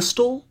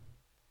pedestal.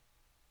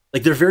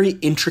 Like they're very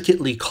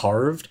intricately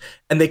carved,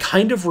 and they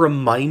kind of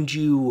remind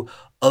you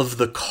of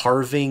the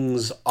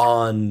carvings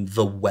on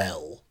the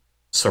well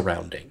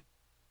surrounding.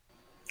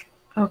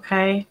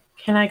 Okay.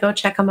 Can I go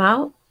check them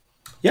out?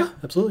 Yeah,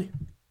 absolutely.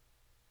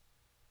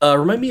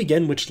 Remind me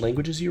again which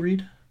languages you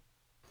read?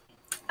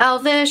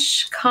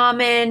 Elvish,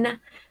 Common,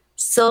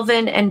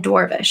 Sylvan, and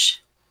Dwarvish.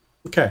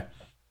 Okay.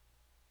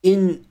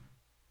 In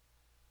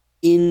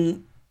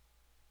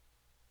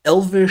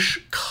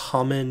Elvish,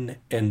 Common,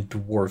 and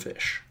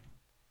Dwarvish,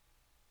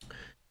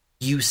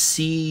 you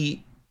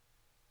see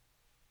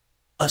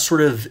a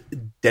sort of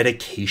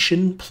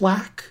dedication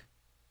plaque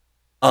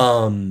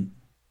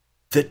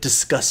that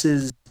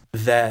discusses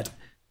that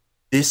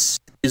this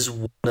is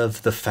one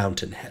of the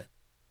fountainheads.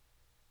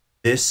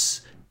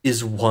 This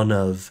is one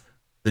of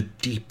the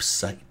deep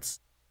sights.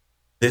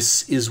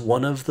 This is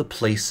one of the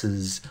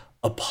places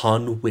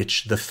upon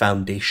which the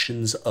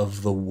foundations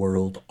of the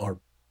world are.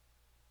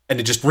 And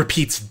it just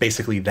repeats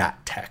basically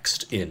that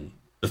text in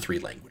the three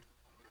languages.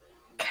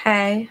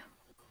 Okay.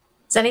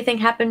 Does anything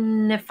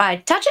happen if I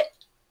touch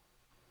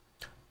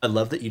it? I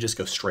love that you just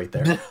go straight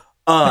there.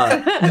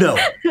 No,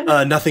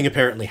 nothing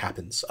apparently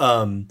happens.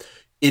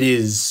 It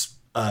is,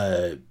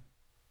 I'm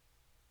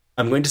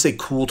going to say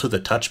cool to the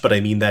touch, but I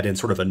mean that in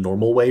sort of a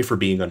normal way for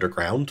being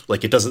underground.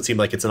 Like, it doesn't seem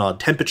like it's an odd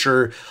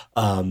temperature.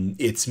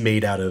 It's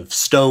made out of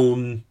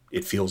stone.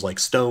 It feels like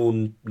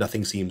stone.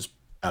 Nothing seems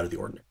out of the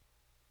ordinary.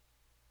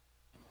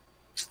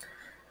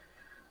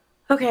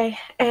 Okay,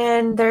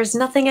 and there's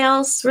nothing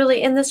else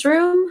really in this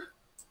room?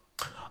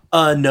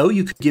 No,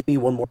 you could give me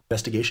one more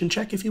investigation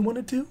check if you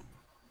wanted to.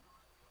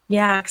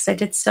 Yeah, because I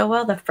did so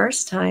well the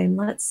first time.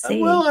 Let's see.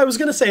 Well, I was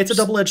going to say it's a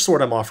double-edged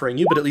sword I'm offering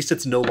you, but at least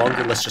it's no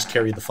longer let's just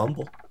carry the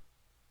fumble.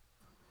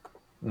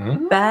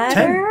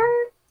 Better?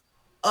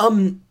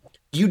 10.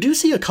 You do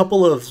see a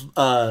couple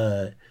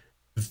of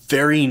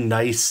very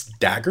nice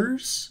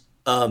daggers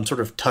sort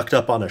of tucked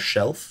up on a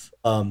shelf.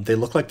 They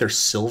look like they're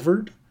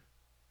silvered.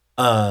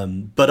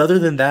 But other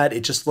than that,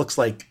 it just looks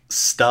like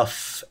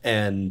stuff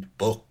and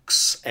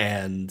books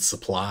and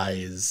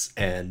supplies,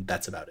 and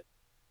that's about it.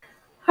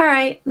 All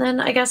right, then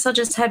I guess I'll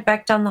just head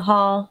back down the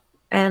hall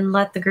and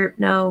let the group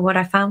know what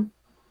I found.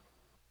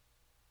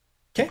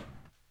 Okay.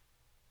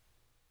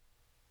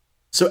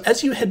 So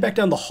as you head back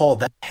down the hall,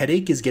 that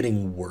headache is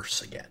getting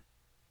worse again.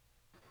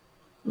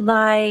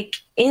 Like,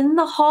 in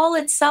the hall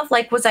itself?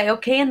 Like, was I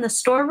okay in the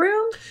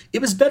storeroom? It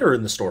was better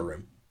in the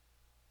storeroom.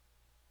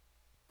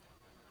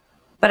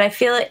 But I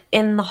feel it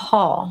in the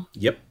hall.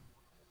 Yep.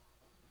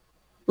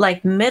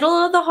 Like, middle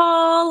of the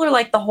hall or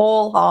like the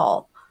whole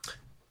hall?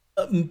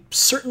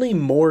 Certainly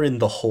more in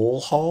the whole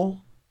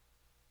hall.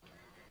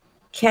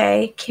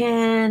 Okay,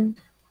 can...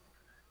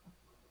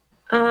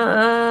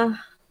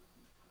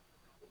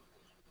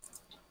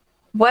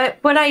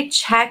 What would I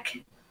check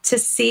to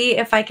see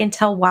if I can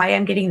tell why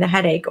I'm getting the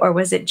headache, or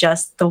was it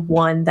just the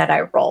one that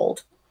I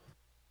rolled?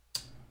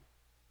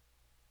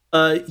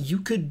 You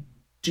could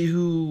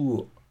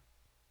do,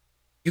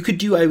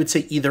 I would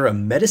say, either a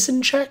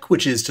medicine check,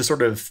 which is to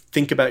sort of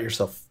think about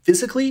yourself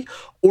physically,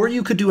 or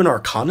you could do an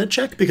arcana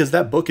check, because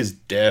that book is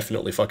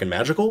definitely fucking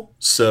magical.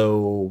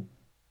 So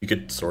you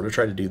could sort of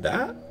try to do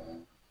that.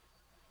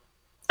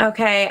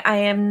 Okay, I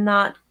am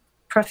not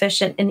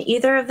proficient in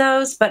either of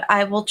those, but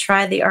I will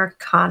try the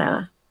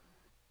arcana.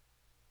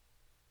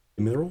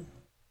 Give me the roll.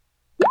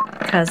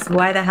 Because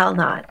why the hell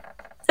not?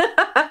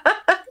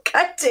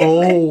 God damn it.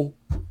 Oh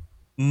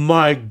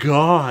my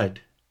god.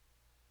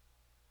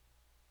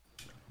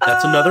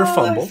 That's another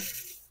fumble.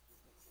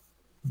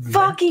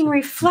 fucking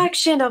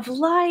reflection of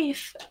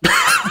life.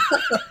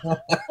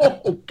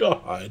 Oh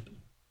God.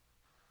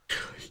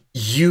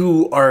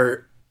 You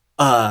are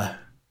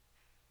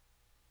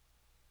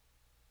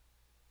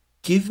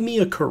give me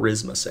a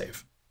charisma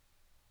save.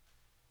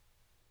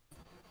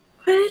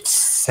 What?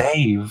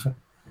 Save.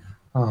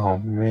 Oh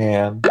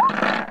man.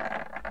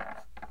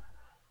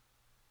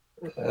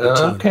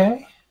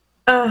 Okay.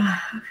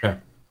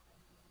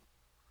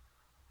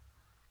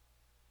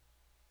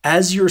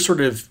 As you're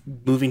sort of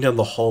moving down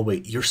the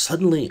hallway, you're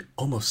suddenly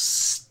almost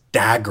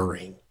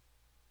staggering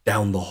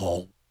down the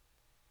hall.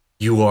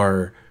 You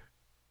are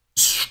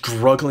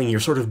struggling, you're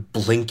sort of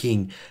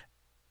blinking.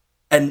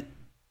 And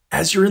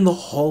as you're in the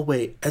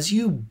hallway, as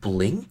you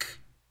blink,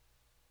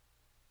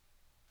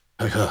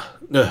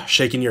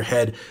 shaking your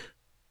head,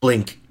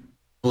 blink,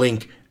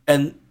 blink,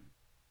 and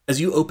as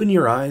you open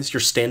your eyes, you're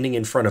standing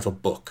in front of a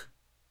book.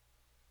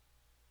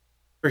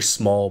 Very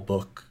small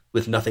book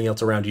with nothing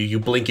else around you. You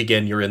blink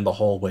again, you're in the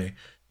hallway.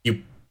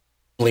 You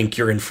blink,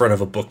 you're in front of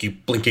a book. You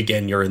blink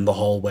again, you're in the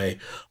hallway.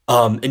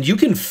 And you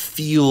can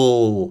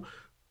feel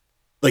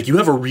like you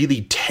have a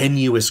really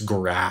tenuous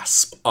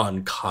grasp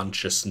on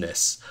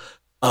consciousness.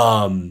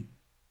 But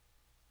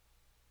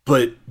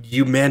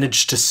you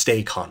manage to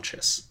stay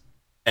conscious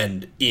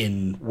and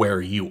in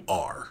where you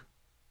are.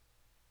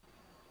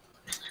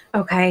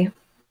 Okay.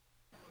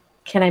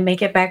 Can I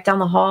make it back down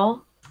the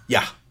hall?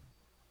 Yeah.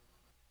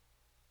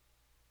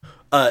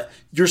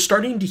 You're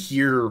starting to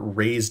hear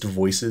raised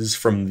voices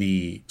from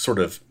the sort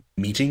of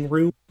meeting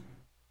room.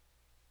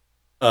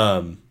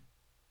 Where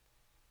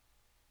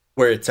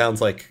it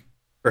sounds like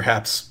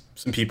perhaps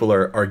some people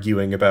are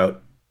arguing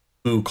about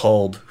who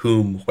called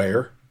whom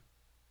where.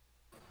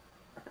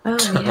 Oh,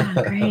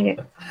 yeah,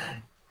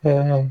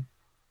 great.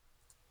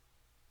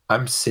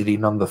 I'm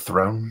sitting on the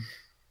throne.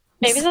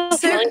 Maybe they'll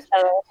kill each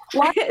other.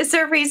 Is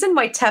there a reason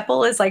why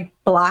Teppel is like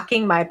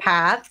blocking my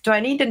path? Do I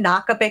need to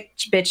knock a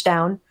bitch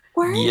down?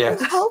 Why are Yes.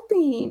 you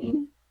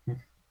helping?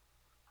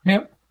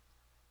 Yep.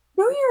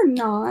 No, you're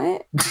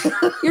not.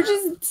 You're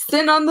just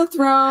sitting on the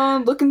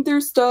throne, looking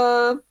through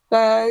stuff,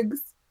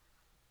 bags.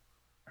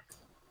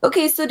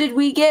 Okay, so did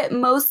we get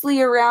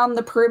mostly around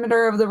the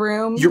perimeter of the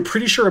room? You're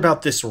pretty sure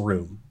about this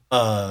room.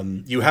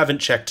 You haven't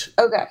checked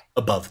Okay.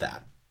 above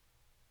that.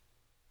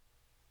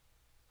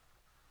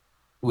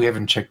 We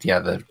haven't checked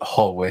the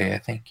hallway, I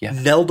think. Yeah.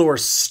 Neldor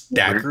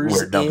staggers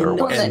We're number in.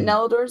 The one that And,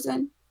 Neldor's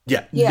in?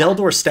 yeah, Yeah.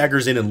 Neldor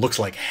staggers in and looks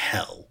like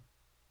hell.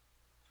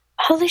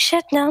 Holy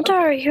shit, Neldor,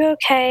 are you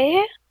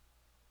okay?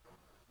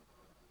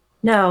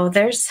 No,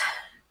 there's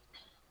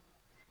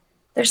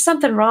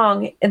something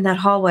wrong in that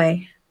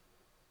hallway.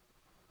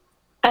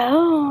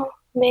 Oh,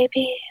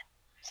 maybe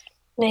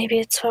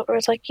it's what we're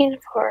looking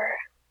for.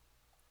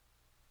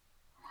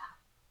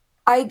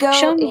 I go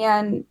Show me.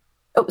 and...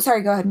 Oh,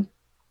 sorry, go ahead.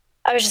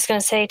 I was just going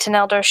to say to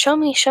Neldor, show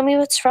me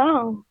what's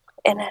wrong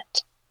in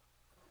it.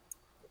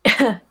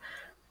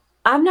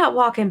 I'm not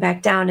walking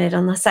back down it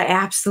unless I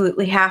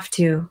absolutely have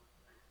to.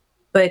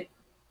 But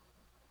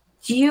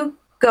you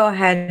go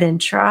ahead and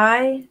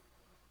try.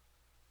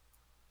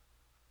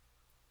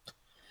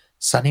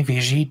 Sunny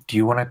Vigi, do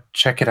you want to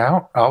check it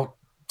out? I'll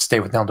stay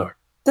with Neldor.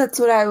 That's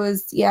what I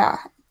was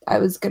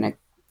going to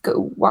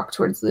go walk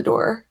towards the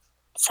door.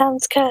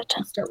 Sounds good.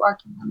 And start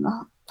walking on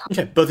the...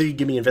 Okay, both of you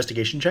give me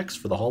investigation checks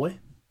for the hallway.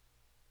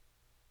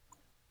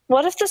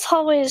 What if this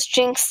hallway is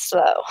jinxed,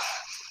 though?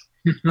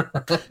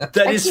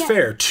 That is can't-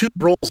 fair. 2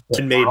 rolls have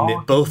been made,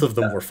 and both of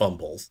them were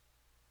fumbles.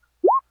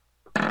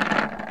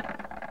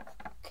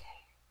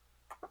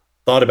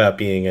 Thought about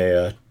being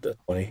a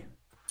 20.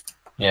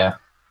 Yeah.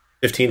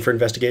 15 for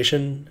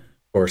investigation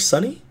for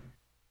Sunny.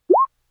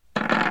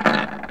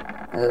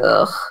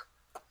 Ugh.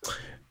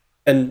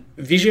 And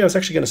Vigi, I was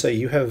actually going to say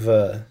you have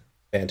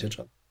advantage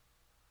on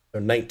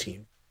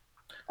 19.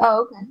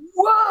 Oh, okay.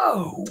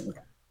 Whoa!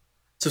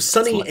 So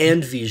Sunny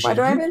and Vigi. Why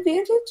do I have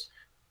advantage?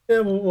 Yeah,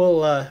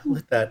 we'll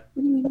hit that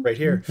What do you mean? right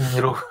here.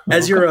 It'll-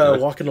 As you're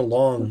walking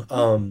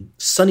along,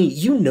 Sunny,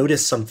 you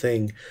notice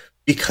something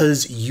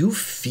because you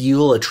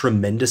feel a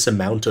tremendous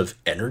amount of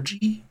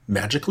energy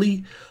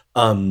magically,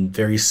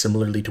 very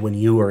similarly to when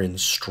you are in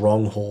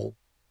Stronghold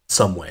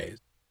some ways.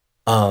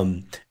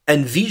 And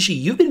Vigi,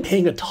 you've been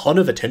paying a ton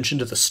of attention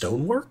to the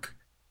stonework,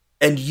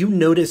 and you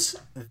notice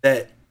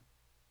that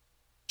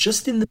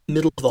just in the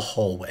middle of the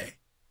hallway,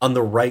 on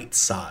the right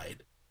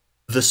side,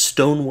 the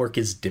stonework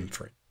is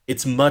different.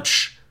 It's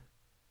much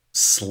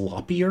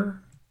sloppier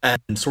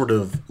and sort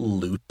of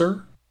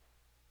looser.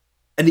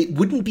 And it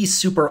wouldn't be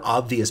super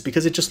obvious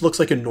because it just looks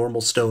like a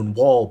normal stone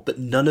wall, but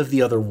none of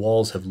the other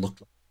walls have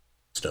looked like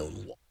a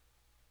stone wall.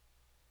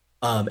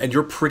 And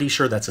you're pretty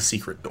sure that's a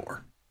secret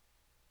door.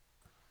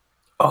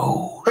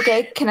 Oh.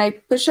 Okay, can I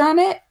push on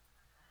it?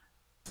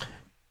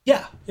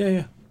 Yeah.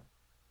 You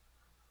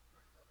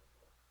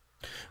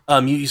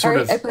sort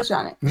All right, I of push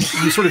on it.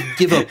 you sort of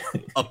give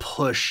a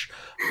push.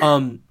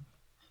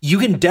 You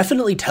can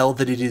definitely tell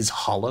that it is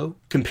hollow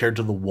compared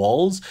to the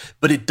walls,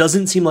 but it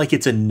doesn't seem like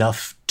it's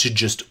enough to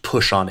just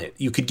push on it.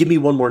 You could give me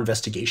one more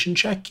investigation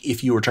check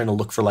if you were trying to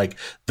look for like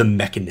the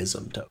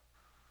mechanism to.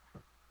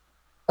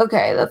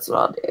 Okay, that's what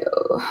I'll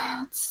do.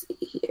 Let's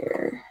see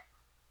here.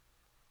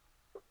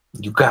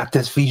 You got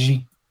this,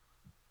 Fiji.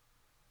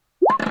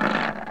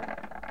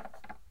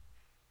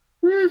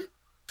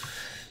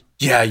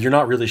 Yeah, you're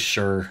not really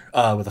sure.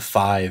 With a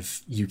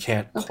 5, you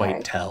can't Okay.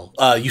 quite tell.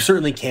 You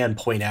certainly can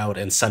point out,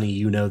 and Sunny,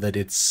 you know that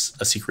it's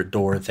a secret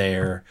door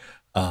there.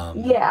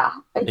 Yeah,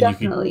 I and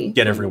definitely you could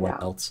get figured everyone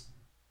out. else.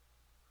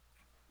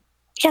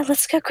 Yeah,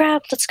 let's go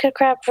grab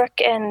Rook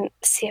and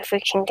see if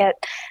we can get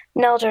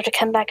Neldor to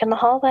come back in the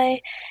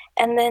hallway,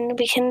 and then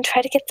we can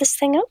try to get this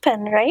thing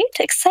open, right?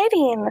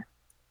 Exciting.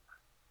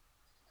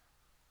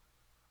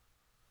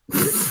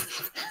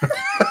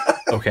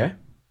 Okay.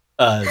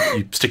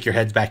 You stick your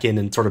heads back in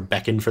and sort of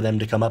beckon for them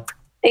to come up.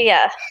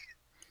 Yeah.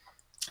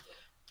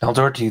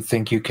 Eldor, do you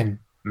think you can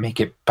make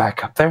it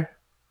back up there?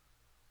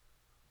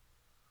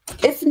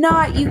 If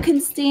not, you can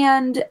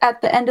stand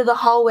at the end of the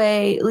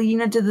hallway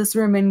leading into this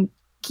room and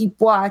keep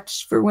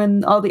watch for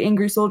when all the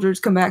angry soldiers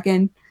come back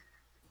in.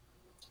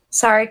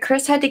 Sorry,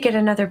 Chris had to get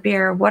another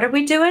beer. What are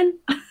we doing?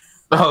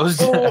 Oh,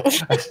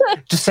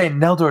 just saying,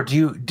 Neldor,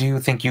 do you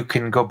think you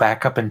can go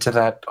back up into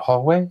that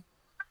hallway?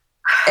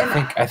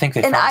 I think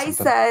they And found I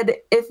something. said,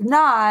 if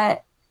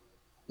not,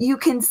 you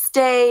can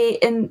stay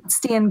and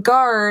stand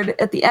guard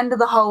at the end of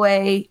the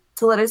hallway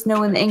to let us know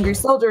when the angry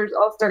soldiers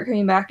all start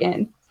coming back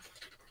in.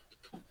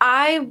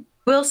 I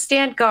will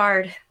stand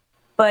guard,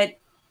 but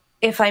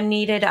if I'm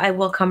needed, I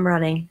will come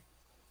running.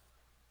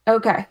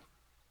 Okay.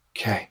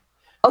 Okay.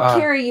 I'll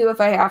carry you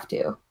if I have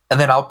to. And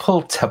then I'll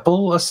pull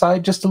Teppel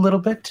aside just a little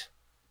bit.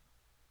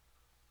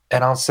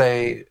 And I'll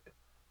say,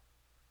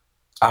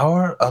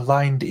 our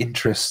aligned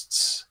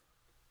interests.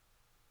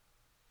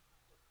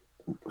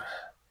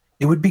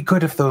 It would be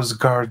good if those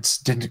guards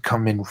didn't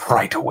come in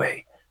right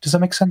away. Does that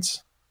make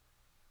sense?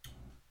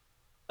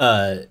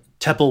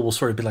 Teppel will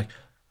sort of be like,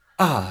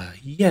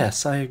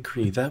 yes, I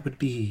agree. That would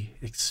be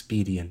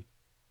expedient.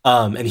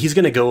 And he's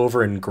going to go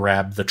over and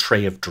grab the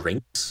tray of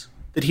drinks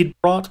that he'd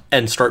brought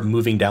and start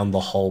moving down the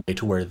hallway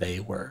to where they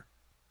were.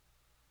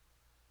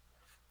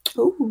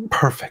 Ooh.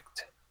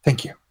 Perfect.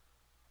 Thank you.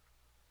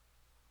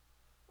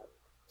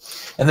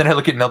 And then I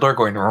look at Neldor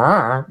going,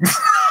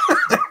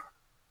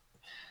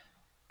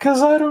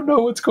 because I don't know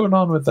what's going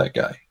on with that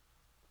guy.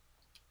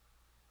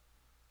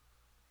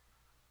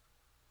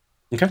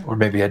 Okay. Or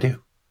maybe I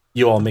do.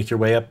 You all make your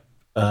way up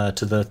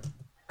to the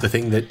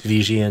thing that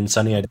Vigi and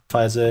Sunny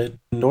identify as a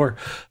door.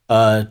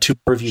 Two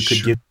more of you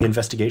could give the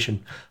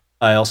investigation.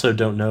 I also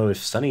don't know if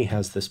Sunny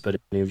has this, but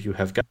if any of you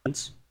have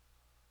guidance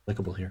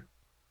applicable here.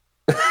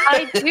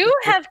 I do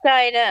have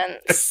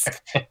guidance.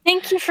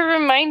 Thank you for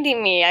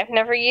reminding me. I've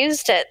never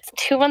used it.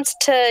 Who wants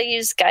to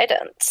use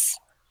guidance?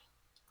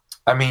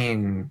 I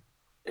mean,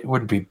 it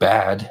wouldn't be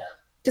bad.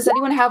 Does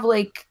anyone have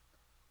like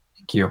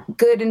Thank you.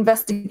 good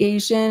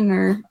investigation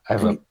or I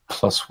have a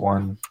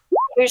 +1.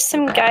 Here's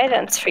some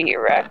guidance for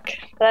you, Rook.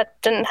 That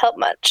didn't help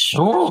much.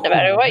 Ooh, No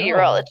matter what you no.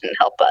 roll, it didn't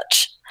help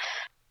much.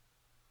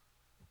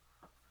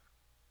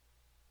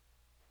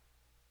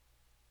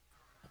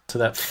 So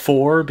that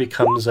 4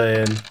 becomes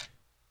an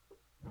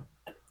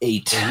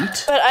 8.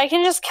 8. But I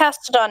can just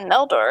cast it on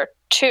Neldor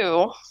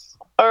too.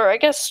 Or I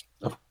guess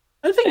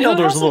I think Who Neldor's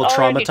a hasn't little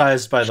already-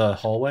 traumatized by the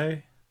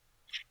hallway.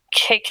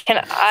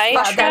 can I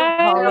that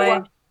try?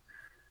 hallway?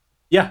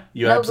 Yeah,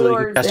 you Neldor's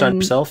absolutely can cast it on in-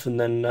 yourself and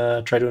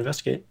then try to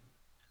investigate.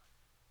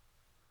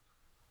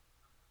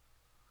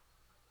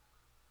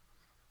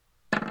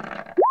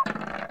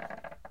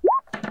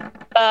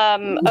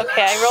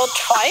 Okay, I rolled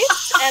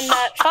twice, and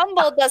that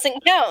fumble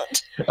doesn't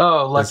count.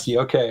 Oh, lucky.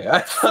 Okay. I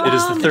thought It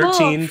is the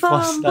 13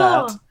 plus Fumble.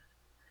 that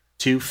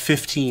to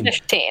 15.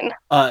 15.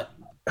 Uh,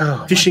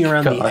 oh, fishing my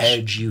around the gosh.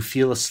 edge, you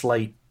feel a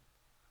slight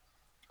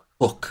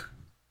hook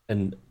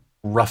and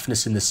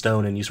roughness in the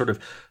stone, and you sort of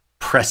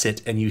press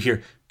it, and you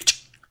hear,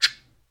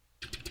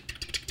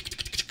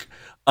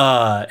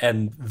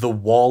 and the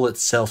wall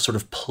itself sort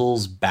of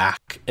pulls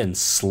back and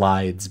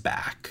slides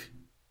back.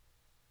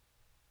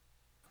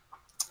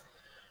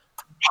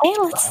 Hey,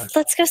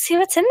 let's go see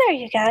what's in there,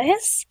 you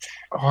guys.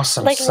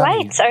 Awesome. Like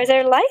Sunny. lights. Are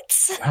there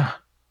lights?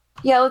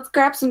 Yeah, let's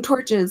grab some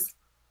torches.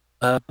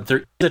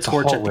 There is a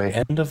torch at hallway.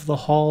 the end of the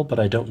hall, but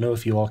I don't know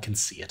if you all can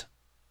see it.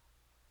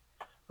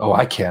 Oh,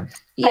 I can.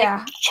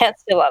 Yeah, Can't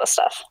see a lot of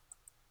stuff.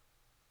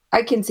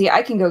 I can see it.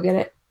 I can go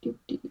get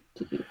it.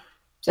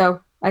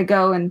 So I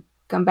go and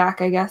come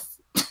back, I guess,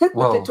 with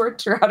Whoa. the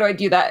torch. Or how do I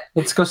do that?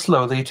 Let's go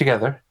slowly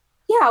together.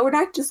 Yeah, we're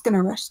not just going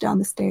to rush down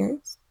the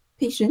stairs.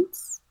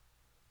 Patience.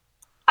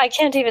 I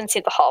can't even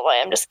see the hallway.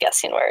 I'm just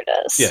guessing where it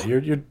is. Yeah,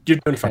 you're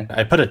doing fine.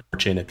 I put a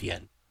torch in at the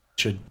end.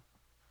 Should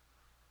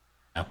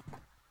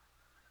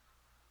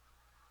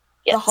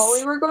Yes. The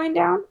hallway we're going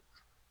down?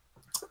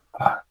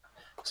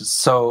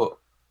 So,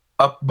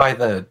 up by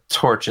the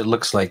torch, it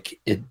looks like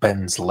it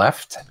bends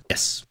left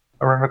yes.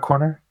 around a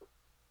corner.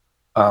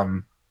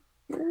 I'm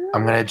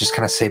gonna just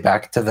kind of say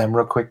back to them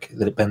real quick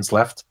that it bends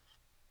left,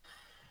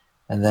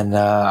 and then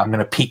I'm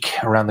gonna peek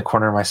around the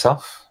corner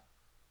myself.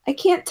 I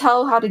can't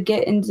tell how to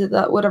get into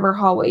the whatever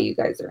hallway you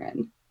guys are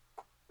in.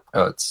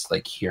 Oh, it's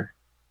like here.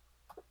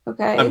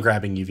 Okay. I'm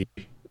grabbing you. V.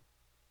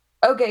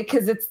 Okay,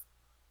 because it's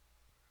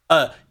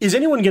Is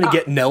anyone going to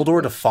get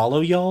Neldor to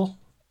follow y'all?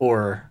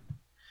 Or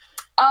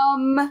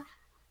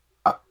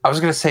I was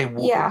gonna say,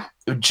 yeah.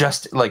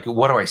 Just like,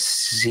 what do I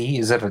see?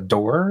 Is it a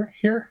door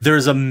here?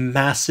 there's a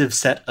massive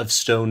set of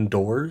stone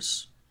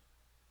doors.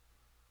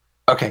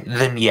 Okay,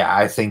 then yeah,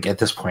 I think at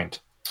this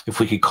point, if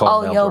we could call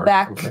I'll Neldor yell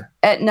back over.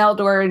 at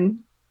Neldor and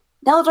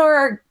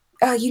Neldor,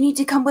 you need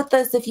to come with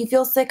us. If you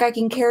feel sick, I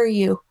can carry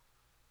you.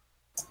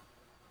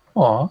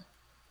 Aw.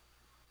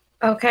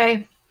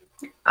 Okay.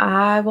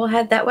 I will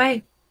head that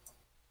way.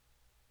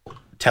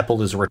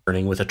 Teppel is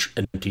returning with an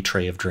empty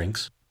tray of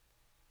drinks.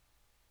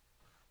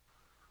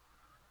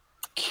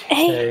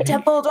 Hey,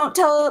 Temple, don't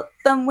tell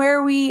them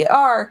where we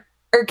are.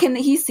 Or can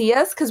he see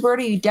us? Because where are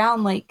you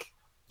down? Like,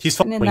 He's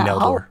And in following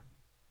that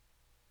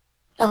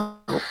Neldor.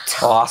 oh,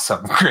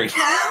 Awesome, great.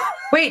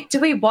 Wait, do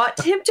we want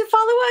him to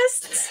follow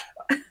us?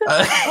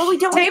 well, we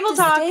don't Table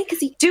talk. because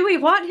he. Do we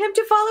want him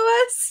to follow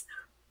us?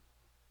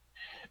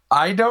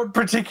 I don't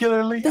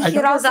particularly. But I he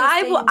don't- Because also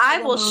I will saying to I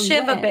them will where we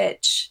shiv a went.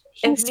 bitch.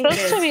 He's if supposed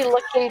needed. to be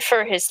looking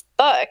for his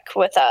book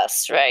with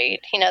us, right?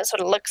 He knows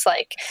what it looks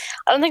like.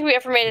 I don't think we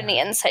ever made any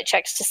insight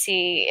checks to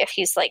see if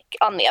he's like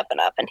on the up and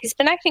up. And he's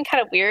been acting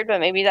kind of weird, but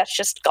maybe that's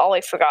just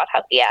Galway forgot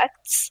how he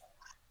acts.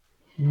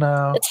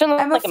 No. It's been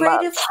I'm like a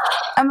afraid month.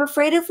 I'm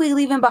afraid if we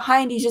leave him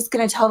behind, he's just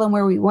going to tell them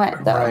where we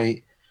went, though.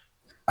 Right.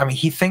 I mean,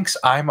 he thinks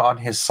I'm on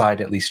his side,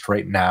 at least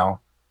right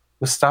now,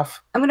 with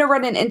stuff I'm going to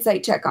run an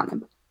insight check on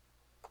him.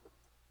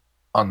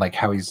 on like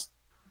how he's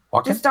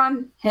walking. Just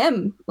on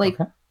him. Like,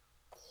 Okay.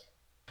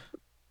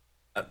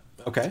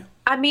 Okay.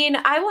 I mean,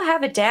 I will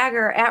have a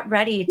dagger at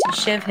ready to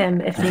shiv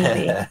him if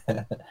need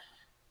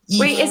be.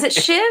 Wait, is it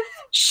shiv,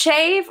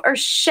 shave, or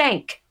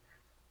shank?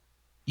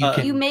 You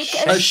can you make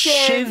A a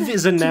shiv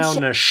is a to noun, sh-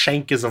 and a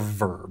shank is a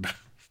verb.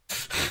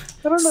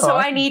 I don't know. So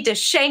I need to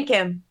shank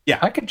him.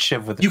 I can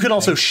shiv with. You can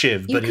also thing.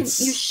 shiv, you but can, it's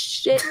you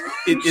shit,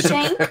 it's a-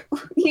 shank.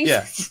 You,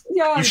 yeah.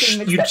 yeah, I'm you, getting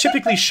mixed you up.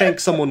 typically shank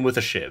someone with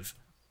a shiv.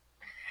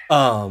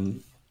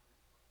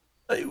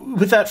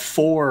 With that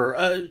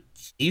 4,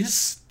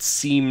 he's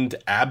seemed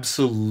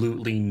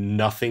absolutely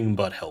nothing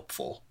but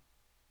helpful.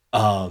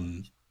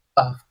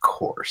 Of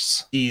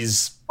course.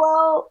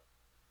 Well,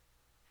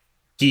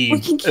 He we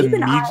can keep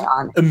an eye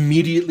on it.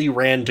 immediately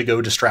ran to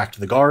go distract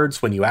the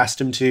guards when you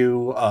asked him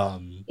to.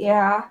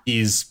 Yeah.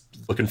 He's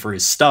looking for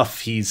his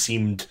stuff. He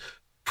seemed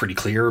pretty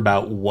clear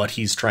about what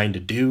he's trying to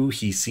do.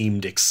 He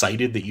seemed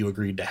excited that you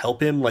agreed to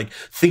help him. Like,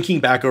 thinking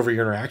back over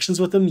your interactions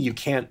with him, you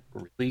can't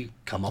really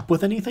come up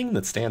with anything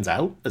that stands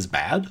out as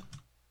bad.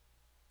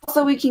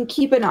 So we can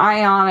keep an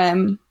eye on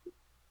him.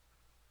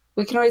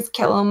 We can always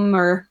kill him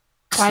or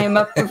tie him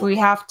up if we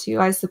have to,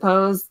 I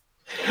suppose.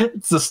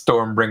 It's the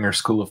Stormbringer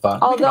school of thought.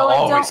 We can Although I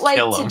always don't like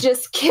kill to him.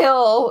 just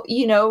kill,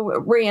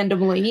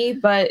 randomly,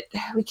 but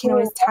we can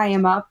always tie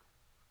him up.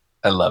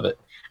 I love it.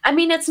 I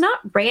mean, it's not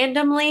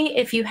randomly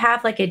if you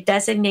have like a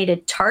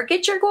designated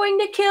target you're going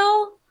to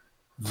kill.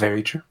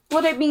 Very true.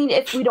 What I mean,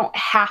 if we don't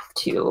have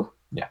to.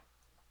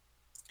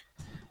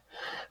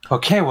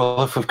 Okay,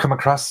 well, if we've come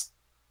across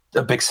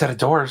a big set of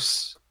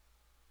doors,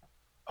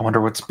 I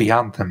wonder what's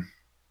beyond them.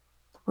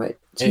 What?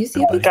 Do you Hey,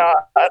 see a big God.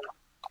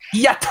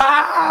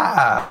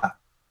 Yatta!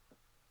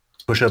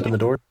 Push open the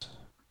door.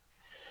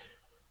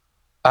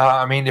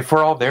 I mean, if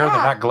we're all there, they're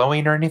not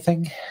glowing or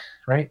anything,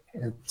 right?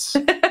 It's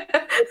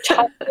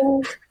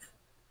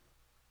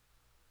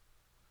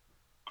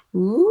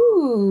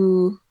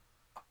Ooh.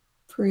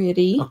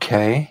 Pretty.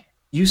 okay.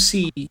 You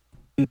see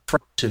in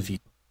front of you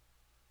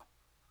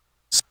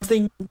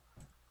something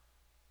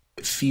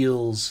that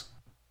feels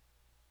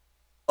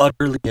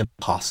utterly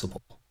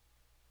impossible.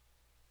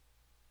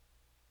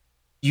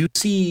 You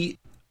see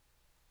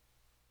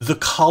the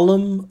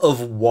column of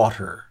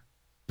water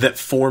that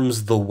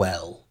forms the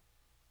well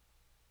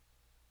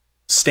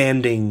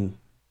standing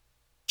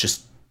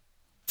just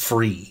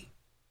free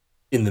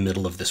in the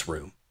middle of this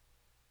room,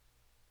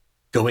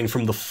 going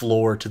from the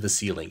floor to the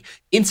ceiling.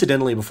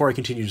 Incidentally, before I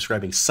continue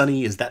describing,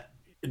 Sunny,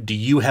 do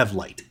you have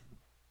light?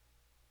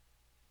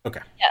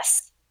 Okay.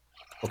 Yes.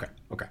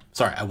 Okay.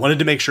 Sorry, I wanted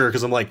to make sure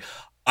because I'm like,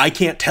 I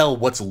can't tell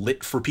what's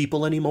lit for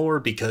people anymore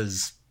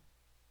because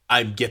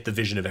I get the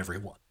vision of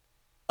everyone.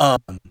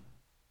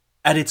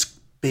 At its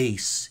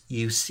base,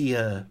 you see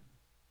a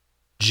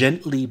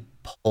gently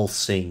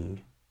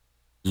pulsing,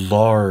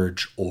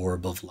 large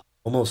orb of light,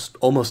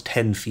 almost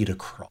 10 feet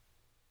across.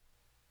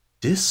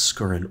 Disc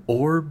or an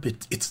orb?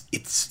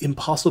 It's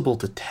impossible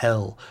to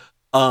tell.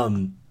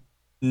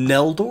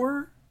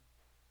 Neldor,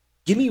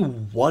 give me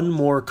one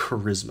more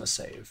charisma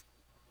save.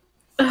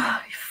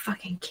 Oh, you're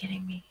fucking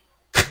kidding me.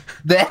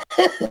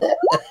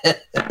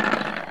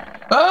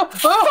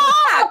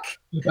 Fuck!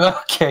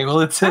 Okay, well,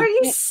 it's Are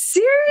you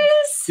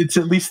serious? it's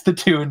at least the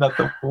 2 and not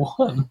the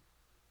 1.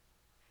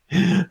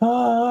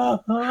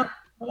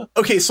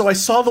 Okay, so I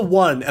saw the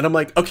 1, and I'm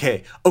like,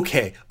 okay,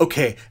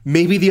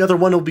 maybe the other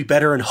one will be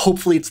better, and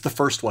hopefully it's the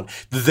first one.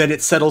 Then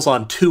it settles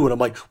on 2, and I'm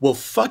like, well,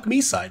 fuck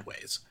me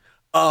sideways.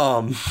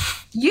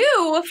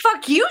 You?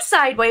 Fuck you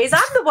sideways.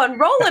 I'm the one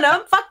rolling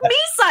them. Fuck me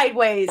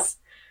sideways.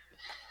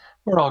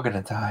 We're all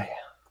gonna die.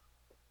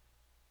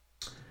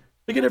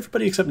 I get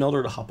everybody except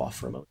Neldor to hop off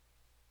for a moment.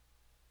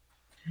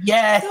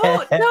 Yeah.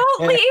 Don't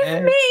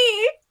leave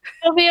me.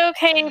 It'll be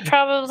okay,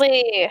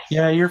 probably.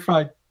 Yeah, you're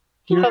fine.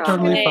 You're Okay.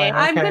 totally fine.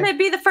 I'm Okay. gonna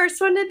be the first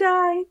one to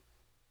die.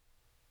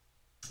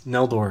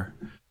 Neldor,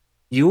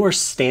 you are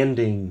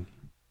standing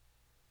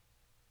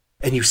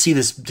and you see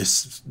this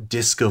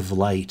disc of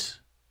light.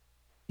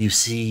 You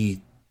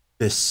see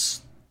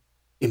this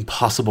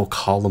impossible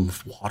column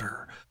of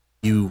water.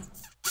 You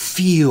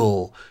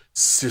feel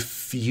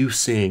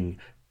suffusing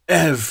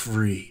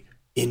every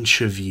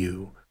inch of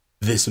you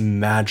this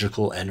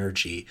magical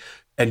energy,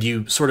 and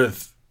you sort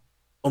of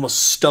almost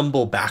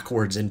stumble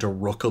backwards into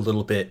Rook a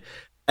little bit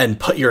and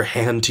put your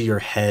hand to your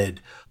head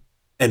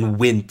and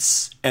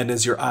wince, and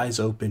as your eyes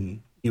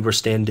open, you were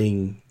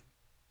standing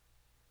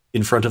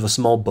in front of a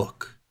small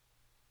book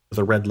with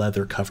a red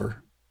leather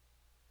cover,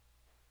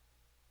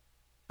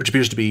 which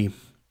appears to be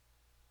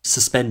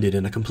suspended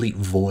in a complete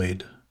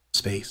void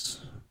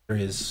space. There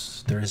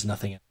is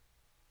nothing.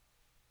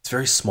 It's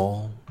very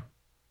small,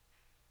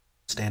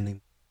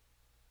 standing.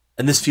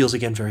 And this feels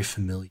again very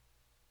familiar.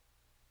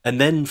 And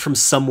then from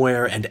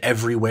somewhere and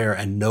everywhere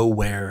and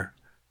nowhere,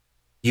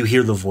 you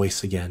hear the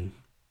voice again.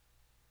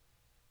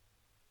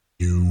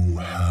 You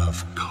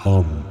have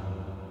come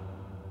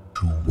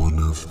to one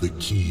of the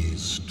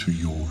keys to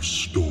your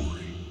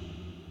story.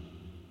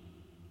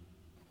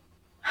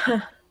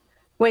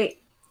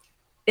 Wait,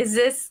 is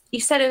this?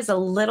 You said it was a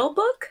little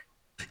book?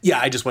 Yeah,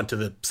 I just went to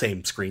the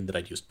same screen that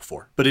I'd used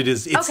before, but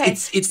it's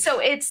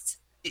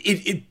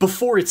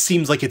before it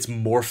seems like it's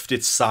morphed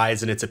its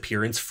size and its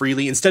appearance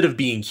freely instead of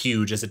being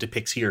huge as it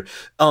depicts here.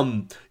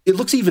 It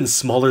looks even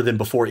smaller than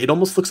before. It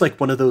almost looks like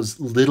one of those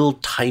little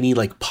tiny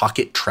like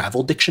pocket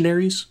travel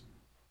dictionaries.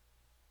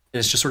 And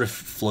it's just sort of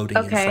floating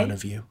in front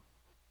of you.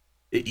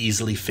 It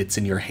easily fits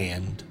in your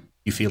hand.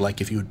 You feel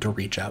like if you were to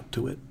reach out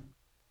to it.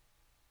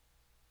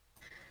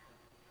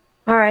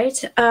 All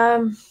right.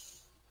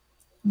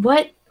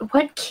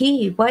 What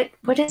key? What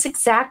does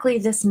exactly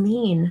this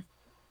mean?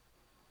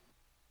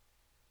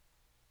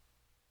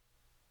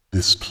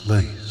 This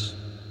place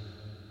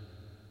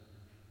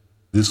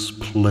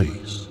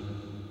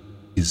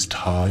is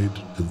tied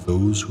to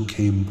those who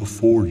came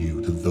before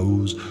you, to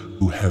those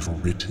who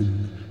have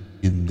written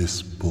in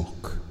this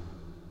book.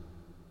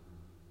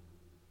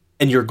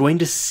 And you're going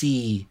to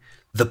see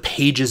the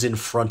pages in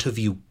front of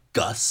you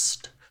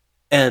gust.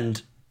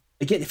 And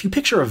again, if you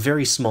picture a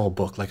very small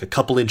book, like a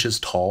couple inches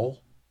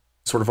tall,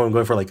 sort of what I'm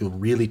going for, like a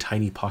really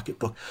tiny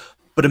pocketbook,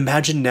 but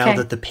imagine now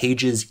that the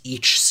pages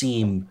each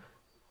seem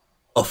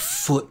a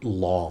foot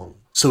long.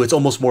 So it's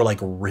almost more like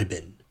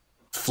ribbon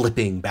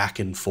flipping back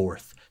and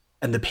forth.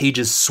 And the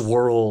pages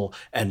swirl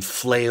and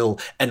flail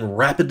and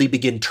rapidly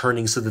begin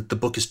turning so that the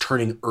book is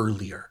turning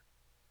earlier,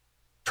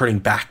 turning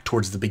back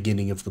towards the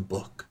beginning of the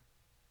book.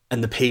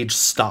 And the page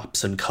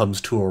stops and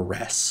comes to a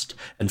rest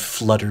and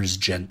flutters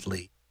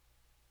gently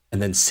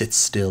and then sits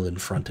still in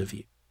front of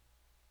you.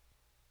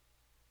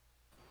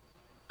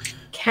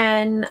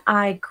 Can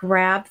I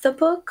grab the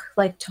book,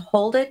 like to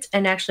hold it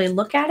and actually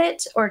look at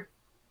it, or?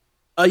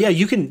 Yeah,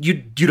 you can. You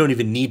don't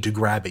even need to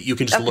grab it. You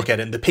can just look at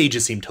it, and the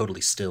pages seem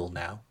totally still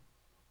now.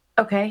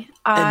 Okay,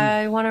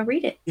 I want to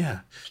read it.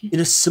 Yeah, in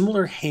a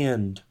similar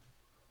hand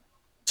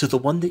to the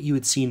one that you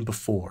had seen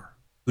before,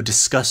 who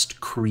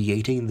discussed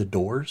creating the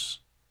doors.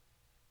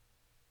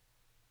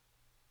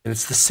 And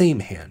it's the same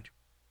hand,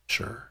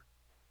 sure.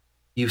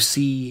 You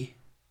see,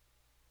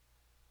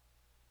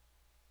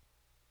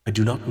 I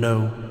do not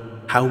know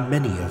how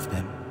many of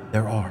them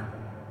there are,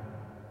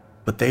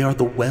 but they are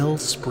the well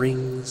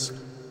springs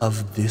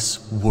of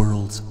this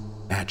world's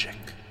magic.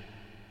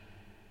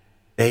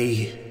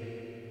 They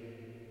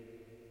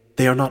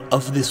are not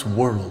of this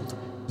world,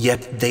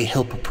 yet they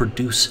help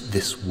produce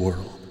this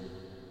world.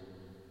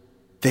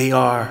 They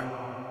are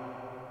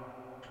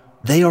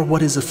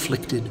what is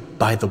afflicted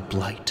by the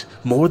blight.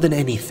 More than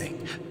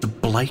anything, the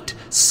blight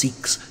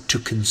seeks to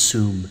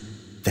consume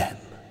them.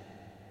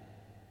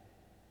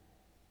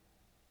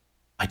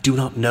 I do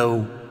not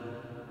know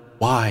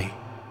why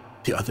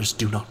the others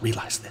do not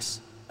realize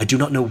this. I do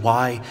not know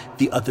why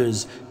the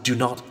others do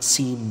not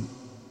seem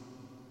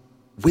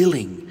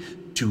willing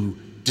to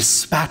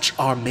dispatch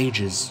our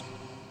mages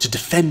to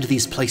defend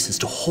these places,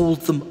 to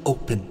hold them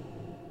open.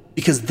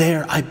 Because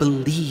there, I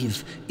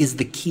believe, is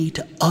the key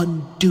to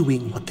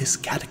undoing what this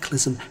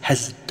cataclysm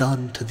has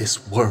done to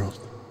this world.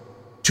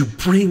 To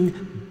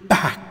bring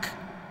back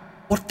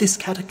what this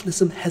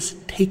cataclysm has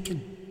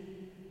taken.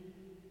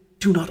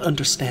 Do not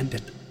understand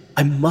it.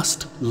 I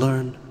must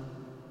learn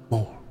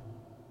more.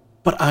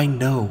 But I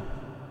know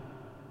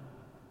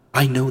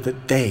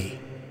that they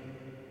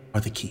are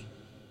the key.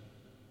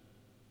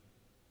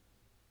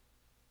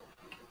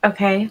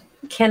 Okay.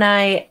 Can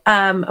I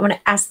want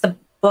to ask the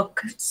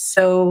book,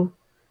 so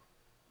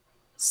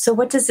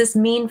what does this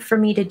mean for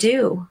me to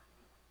do?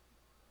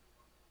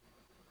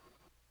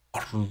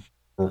 And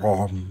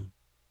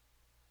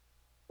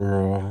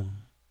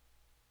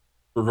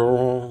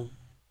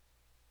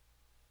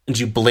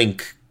you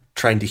blink,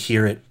 trying to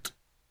hear it.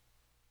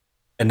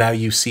 And now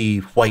you see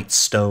white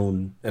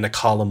stone and a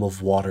column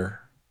of water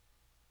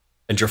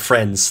and your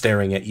friends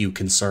staring at you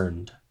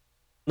concerned.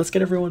 Let's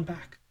get everyone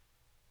back.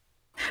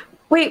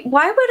 Wait,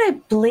 why would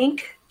I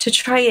blink to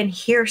try and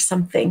hear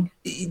something?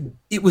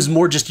 It was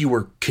more just you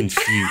were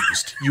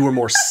confused. You were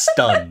more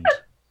stunned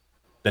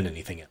than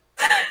anything else.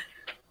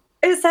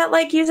 Is that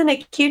like using a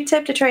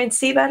Q-tip to try and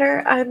see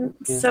better? I'm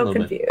so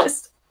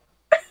confused.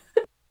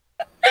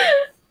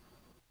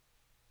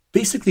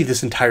 Basically,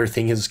 this entire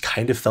thing has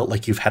kind of felt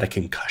like you've had a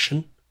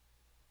concussion.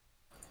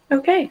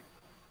 Okay.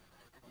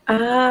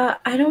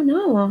 I don't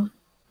know.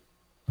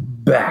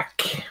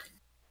 Back.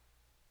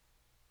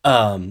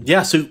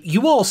 Yeah, so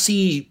you all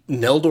see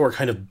Neldor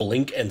kind of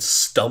blink and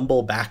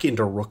stumble back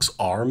into Rook's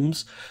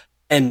arms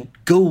and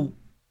go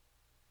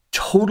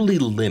totally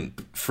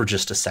limp for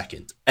just a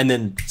second and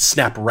then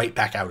snap right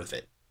back out of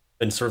it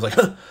and sort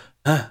of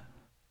like,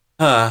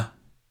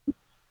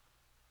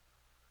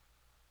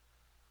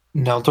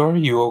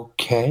 Neldor, you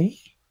okay?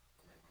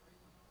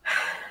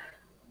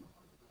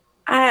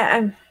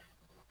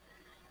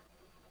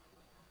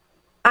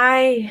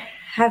 I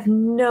have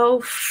no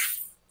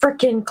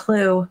freaking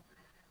clue,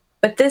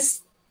 but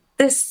this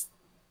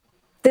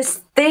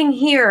thing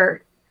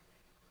here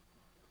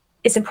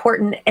is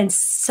important, and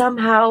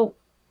somehow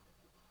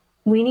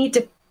we need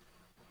to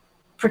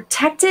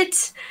protect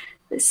it,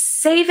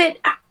 save it.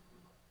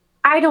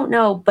 I don't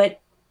know, but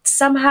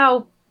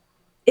somehow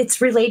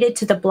it's related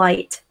to the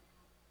Blight.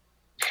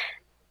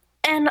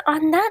 And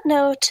on that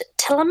note,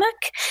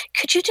 Tillamook,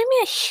 could you do me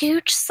a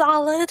huge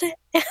solid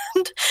and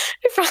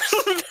run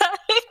back?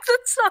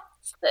 That's not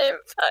the same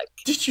fuck.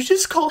 Did you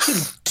just call him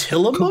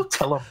Tillamook?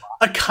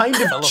 A kind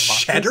of Telemachus?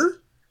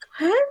 cheddar?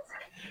 What?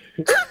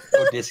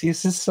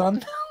 Odysseus'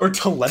 son? Or I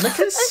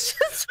Telemachus?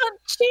 just want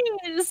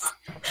cheese.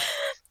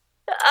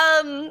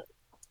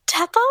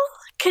 Teppel,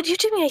 could you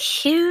do me a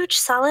huge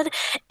solid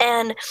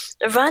and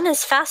run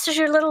as fast as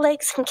your little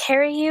legs can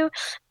carry you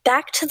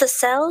back to the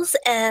cells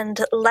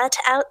and let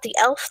out the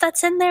elf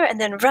that's in there and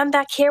then run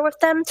back here with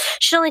them?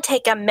 Should only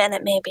take a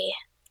minute, maybe.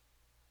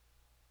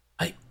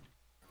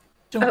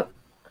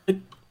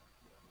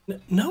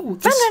 No,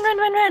 this...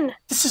 Run.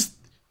 This is...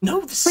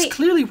 No, this is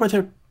clearly where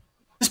they're...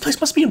 This place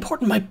must be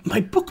important.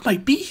 My book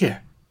might be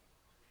here.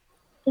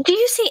 Do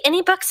you see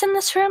any books in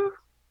this room?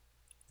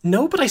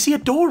 No, but I see a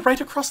door right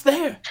across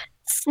there.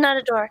 It's not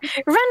a door.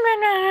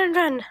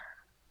 Run.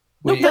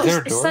 Wait, No, is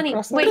there a door? Sonny,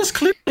 That wait, is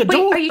clearly a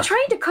door. wait, are you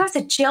trying to cause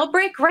a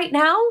jailbreak right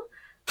now?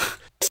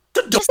 The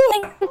door. Just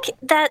think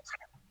that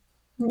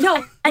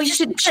No, we just-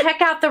 should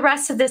check out the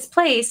rest of this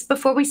place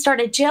before we start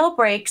a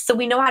jailbreak so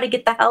we know how to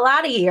get the hell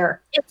out of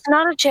here. it's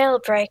not a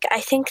jailbreak. I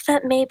think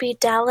that maybe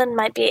Dallin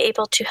might be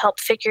able to help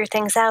figure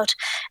things out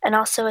and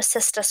also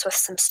assist us with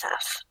some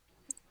stuff.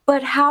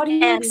 But how do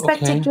you And-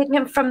 expect Okay. to get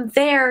him from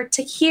there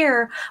to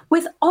here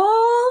with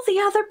all the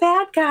other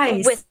bad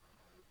guys? With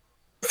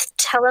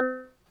tell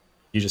him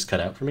You just cut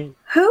out for me?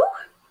 who?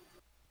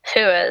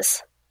 who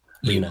is.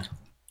 Lena.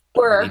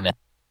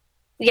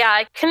 Yeah,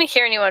 I couldn't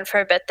hear anyone for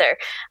a bit there.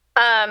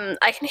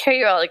 I can hear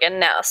you all again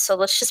now, so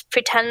let's just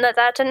pretend that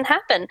didn't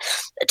happen.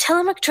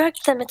 Tillamook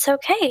drugged them, it's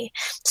okay.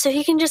 So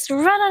he can just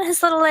run on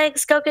his little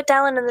legs, go get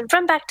Dallin, and then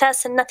run back to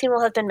us, and nothing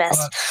will have been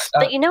missed.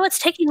 But you know what's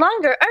taking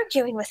longer?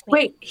 Arguing with me.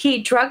 Wait,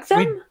 he drugged them?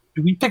 Wait,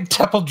 do we think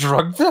Teppel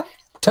drugged them?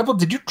 Teppel,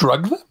 did you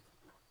drug them?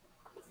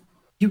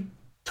 You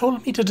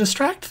told me to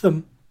distract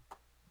them.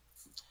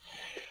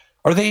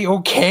 Are they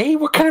okay?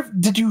 What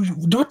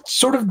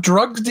sort of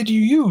drugs did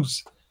you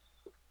use?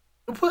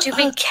 Do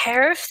we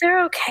care if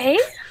they're okay?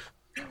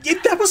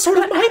 That was sort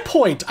of my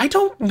point. I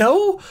don't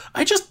know.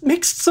 I just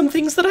mixed some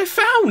things that I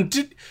found.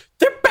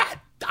 They're bad.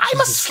 I'm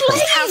a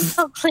slave.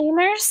 Household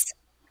cleaners?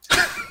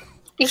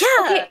 Yeah.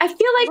 Okay, I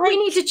feel like we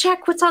need to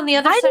check what's on the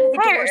other side of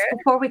the there. doors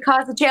before we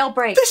cause a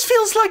jailbreak. This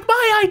feels like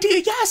my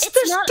idea. Yes, It's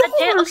there's not a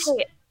jail. doors.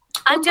 Okay.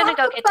 I'm We'll gonna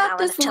go talk get about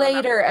Dallin. this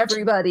later,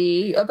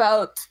 everybody.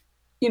 About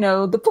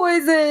the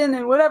poison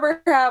and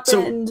whatever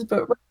happened.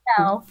 But right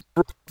now,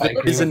 I There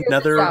agree is with-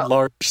 another out.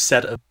 large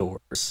set of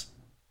doors.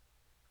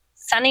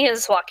 Sunny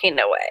is walking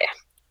away.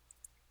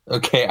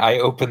 Okay, I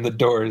open the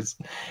doors,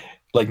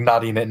 like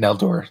nodding at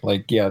Neldor.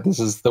 Like, yeah, this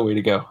is the way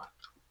to go.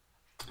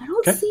 I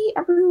don't Okay. see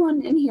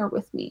everyone in here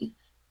with me.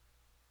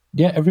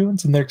 Yeah,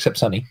 everyone's in there except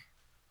Sunny.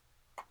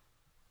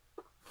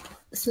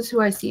 This is who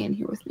I see in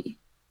here with me.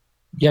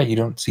 Yeah, you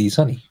don't see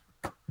Sunny.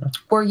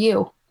 Or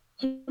you.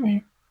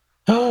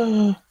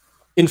 Oh,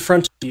 In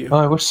front of you,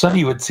 I wish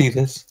Sunny would see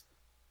this.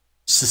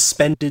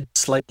 suspended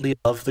slightly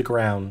above the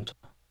ground,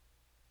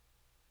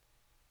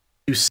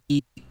 you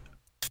see a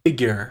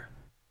figure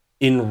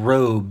in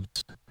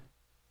robes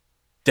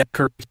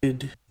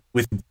decorated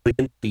with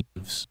brilliant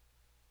leaves.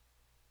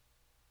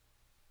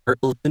 Her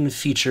elven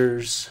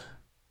features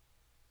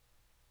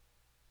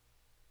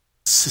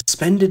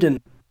suspended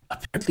and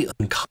apparently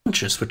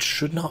unconscious, which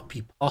should not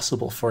be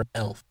possible for an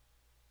elf.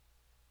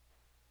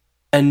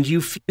 And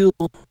you feel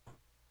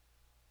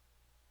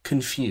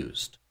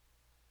confused.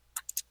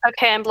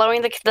 Okay, I'm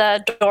blowing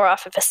the door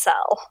off of his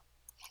cell.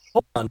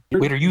 Hold on.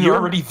 Wait, are you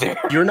already there?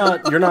 You're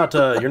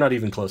not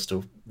even close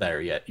to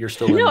there yet. You're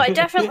still in. No, I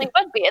definitely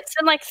would be. It's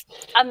in like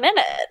a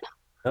minute.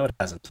 No, it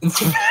hasn't.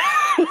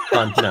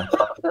 No.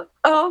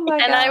 Oh my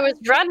god! And I was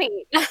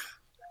running.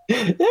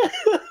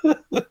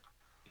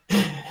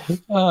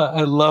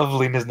 I love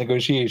Lena's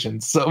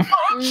negotiations so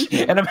much,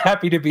 and I'm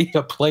happy to be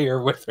a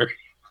player with her.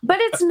 But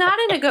it's not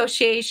a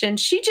negotiation.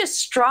 She just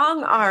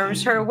strong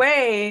arms her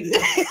way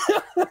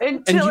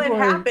until it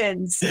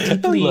happens.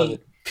 Deeply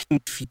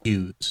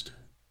confused.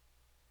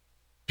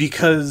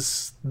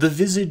 Because the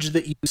visage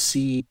that you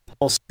see,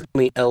 while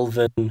certainly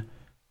elven,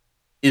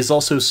 is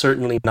also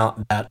certainly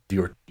not that of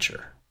your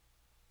teacher.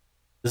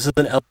 This is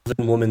an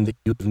elven woman that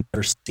you've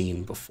never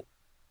seen before.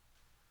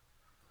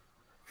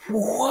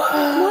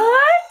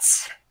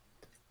 What?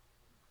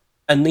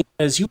 And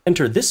as you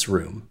enter this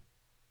room,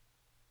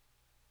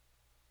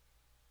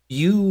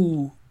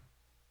 you,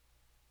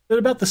 at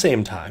about the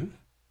same time,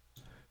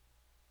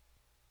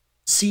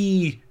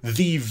 see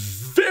the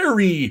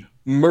very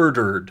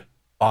murdered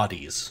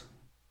bodies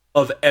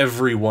of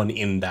everyone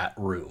in that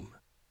room.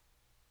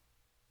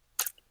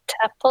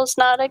 Temple's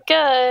not a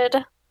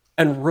good.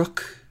 And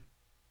Rook,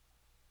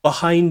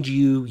 behind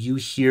you, you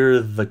hear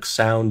the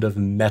sound of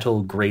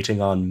metal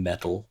grating on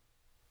metal.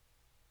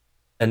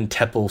 And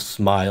Teppel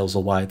smiles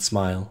a wide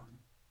smile.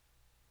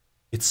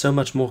 It's so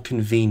much more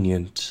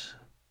convenient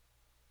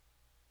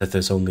that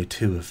there's only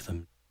two of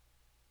them.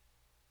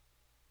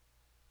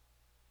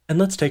 And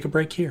let's take a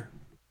break here.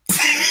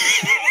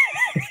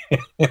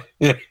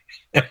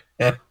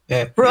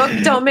 Brooke,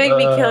 don't make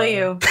me kill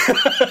you.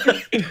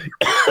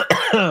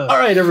 All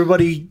right,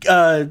 everybody.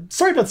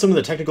 Sorry about some of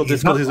the technical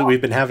difficulties that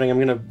we've been having. I'm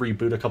going to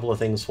reboot a couple of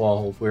things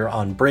while we're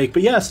on break.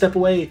 But yeah, step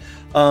away,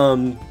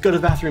 go to the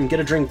bathroom, get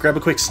a drink, grab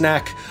a quick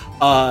snack,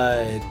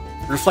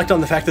 reflect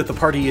on the fact that the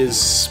party is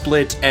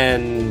split,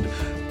 and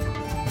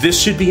this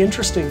should be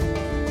interesting.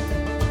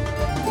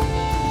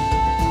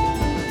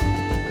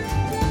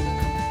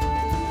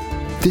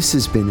 This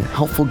has been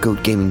Helpful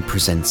Goat Gaming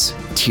Presents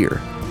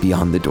Tyr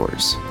Beyond the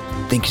Doors.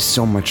 Thank you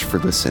so much for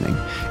listening.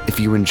 If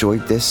you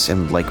enjoyed this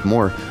and would like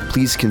more,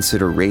 please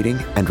consider rating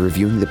and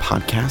reviewing the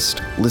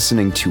podcast,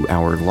 listening to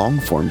our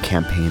long-form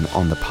campaign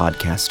on the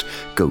podcast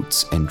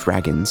Goats and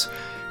Dragons,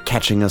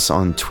 catching us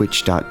on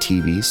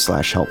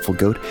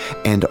twitch.tv/helpfulgoat,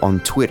 and on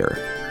Twitter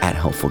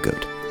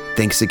 @helpfulgoat.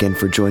 Thanks again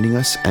for joining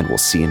us, and we'll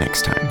see you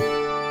next time.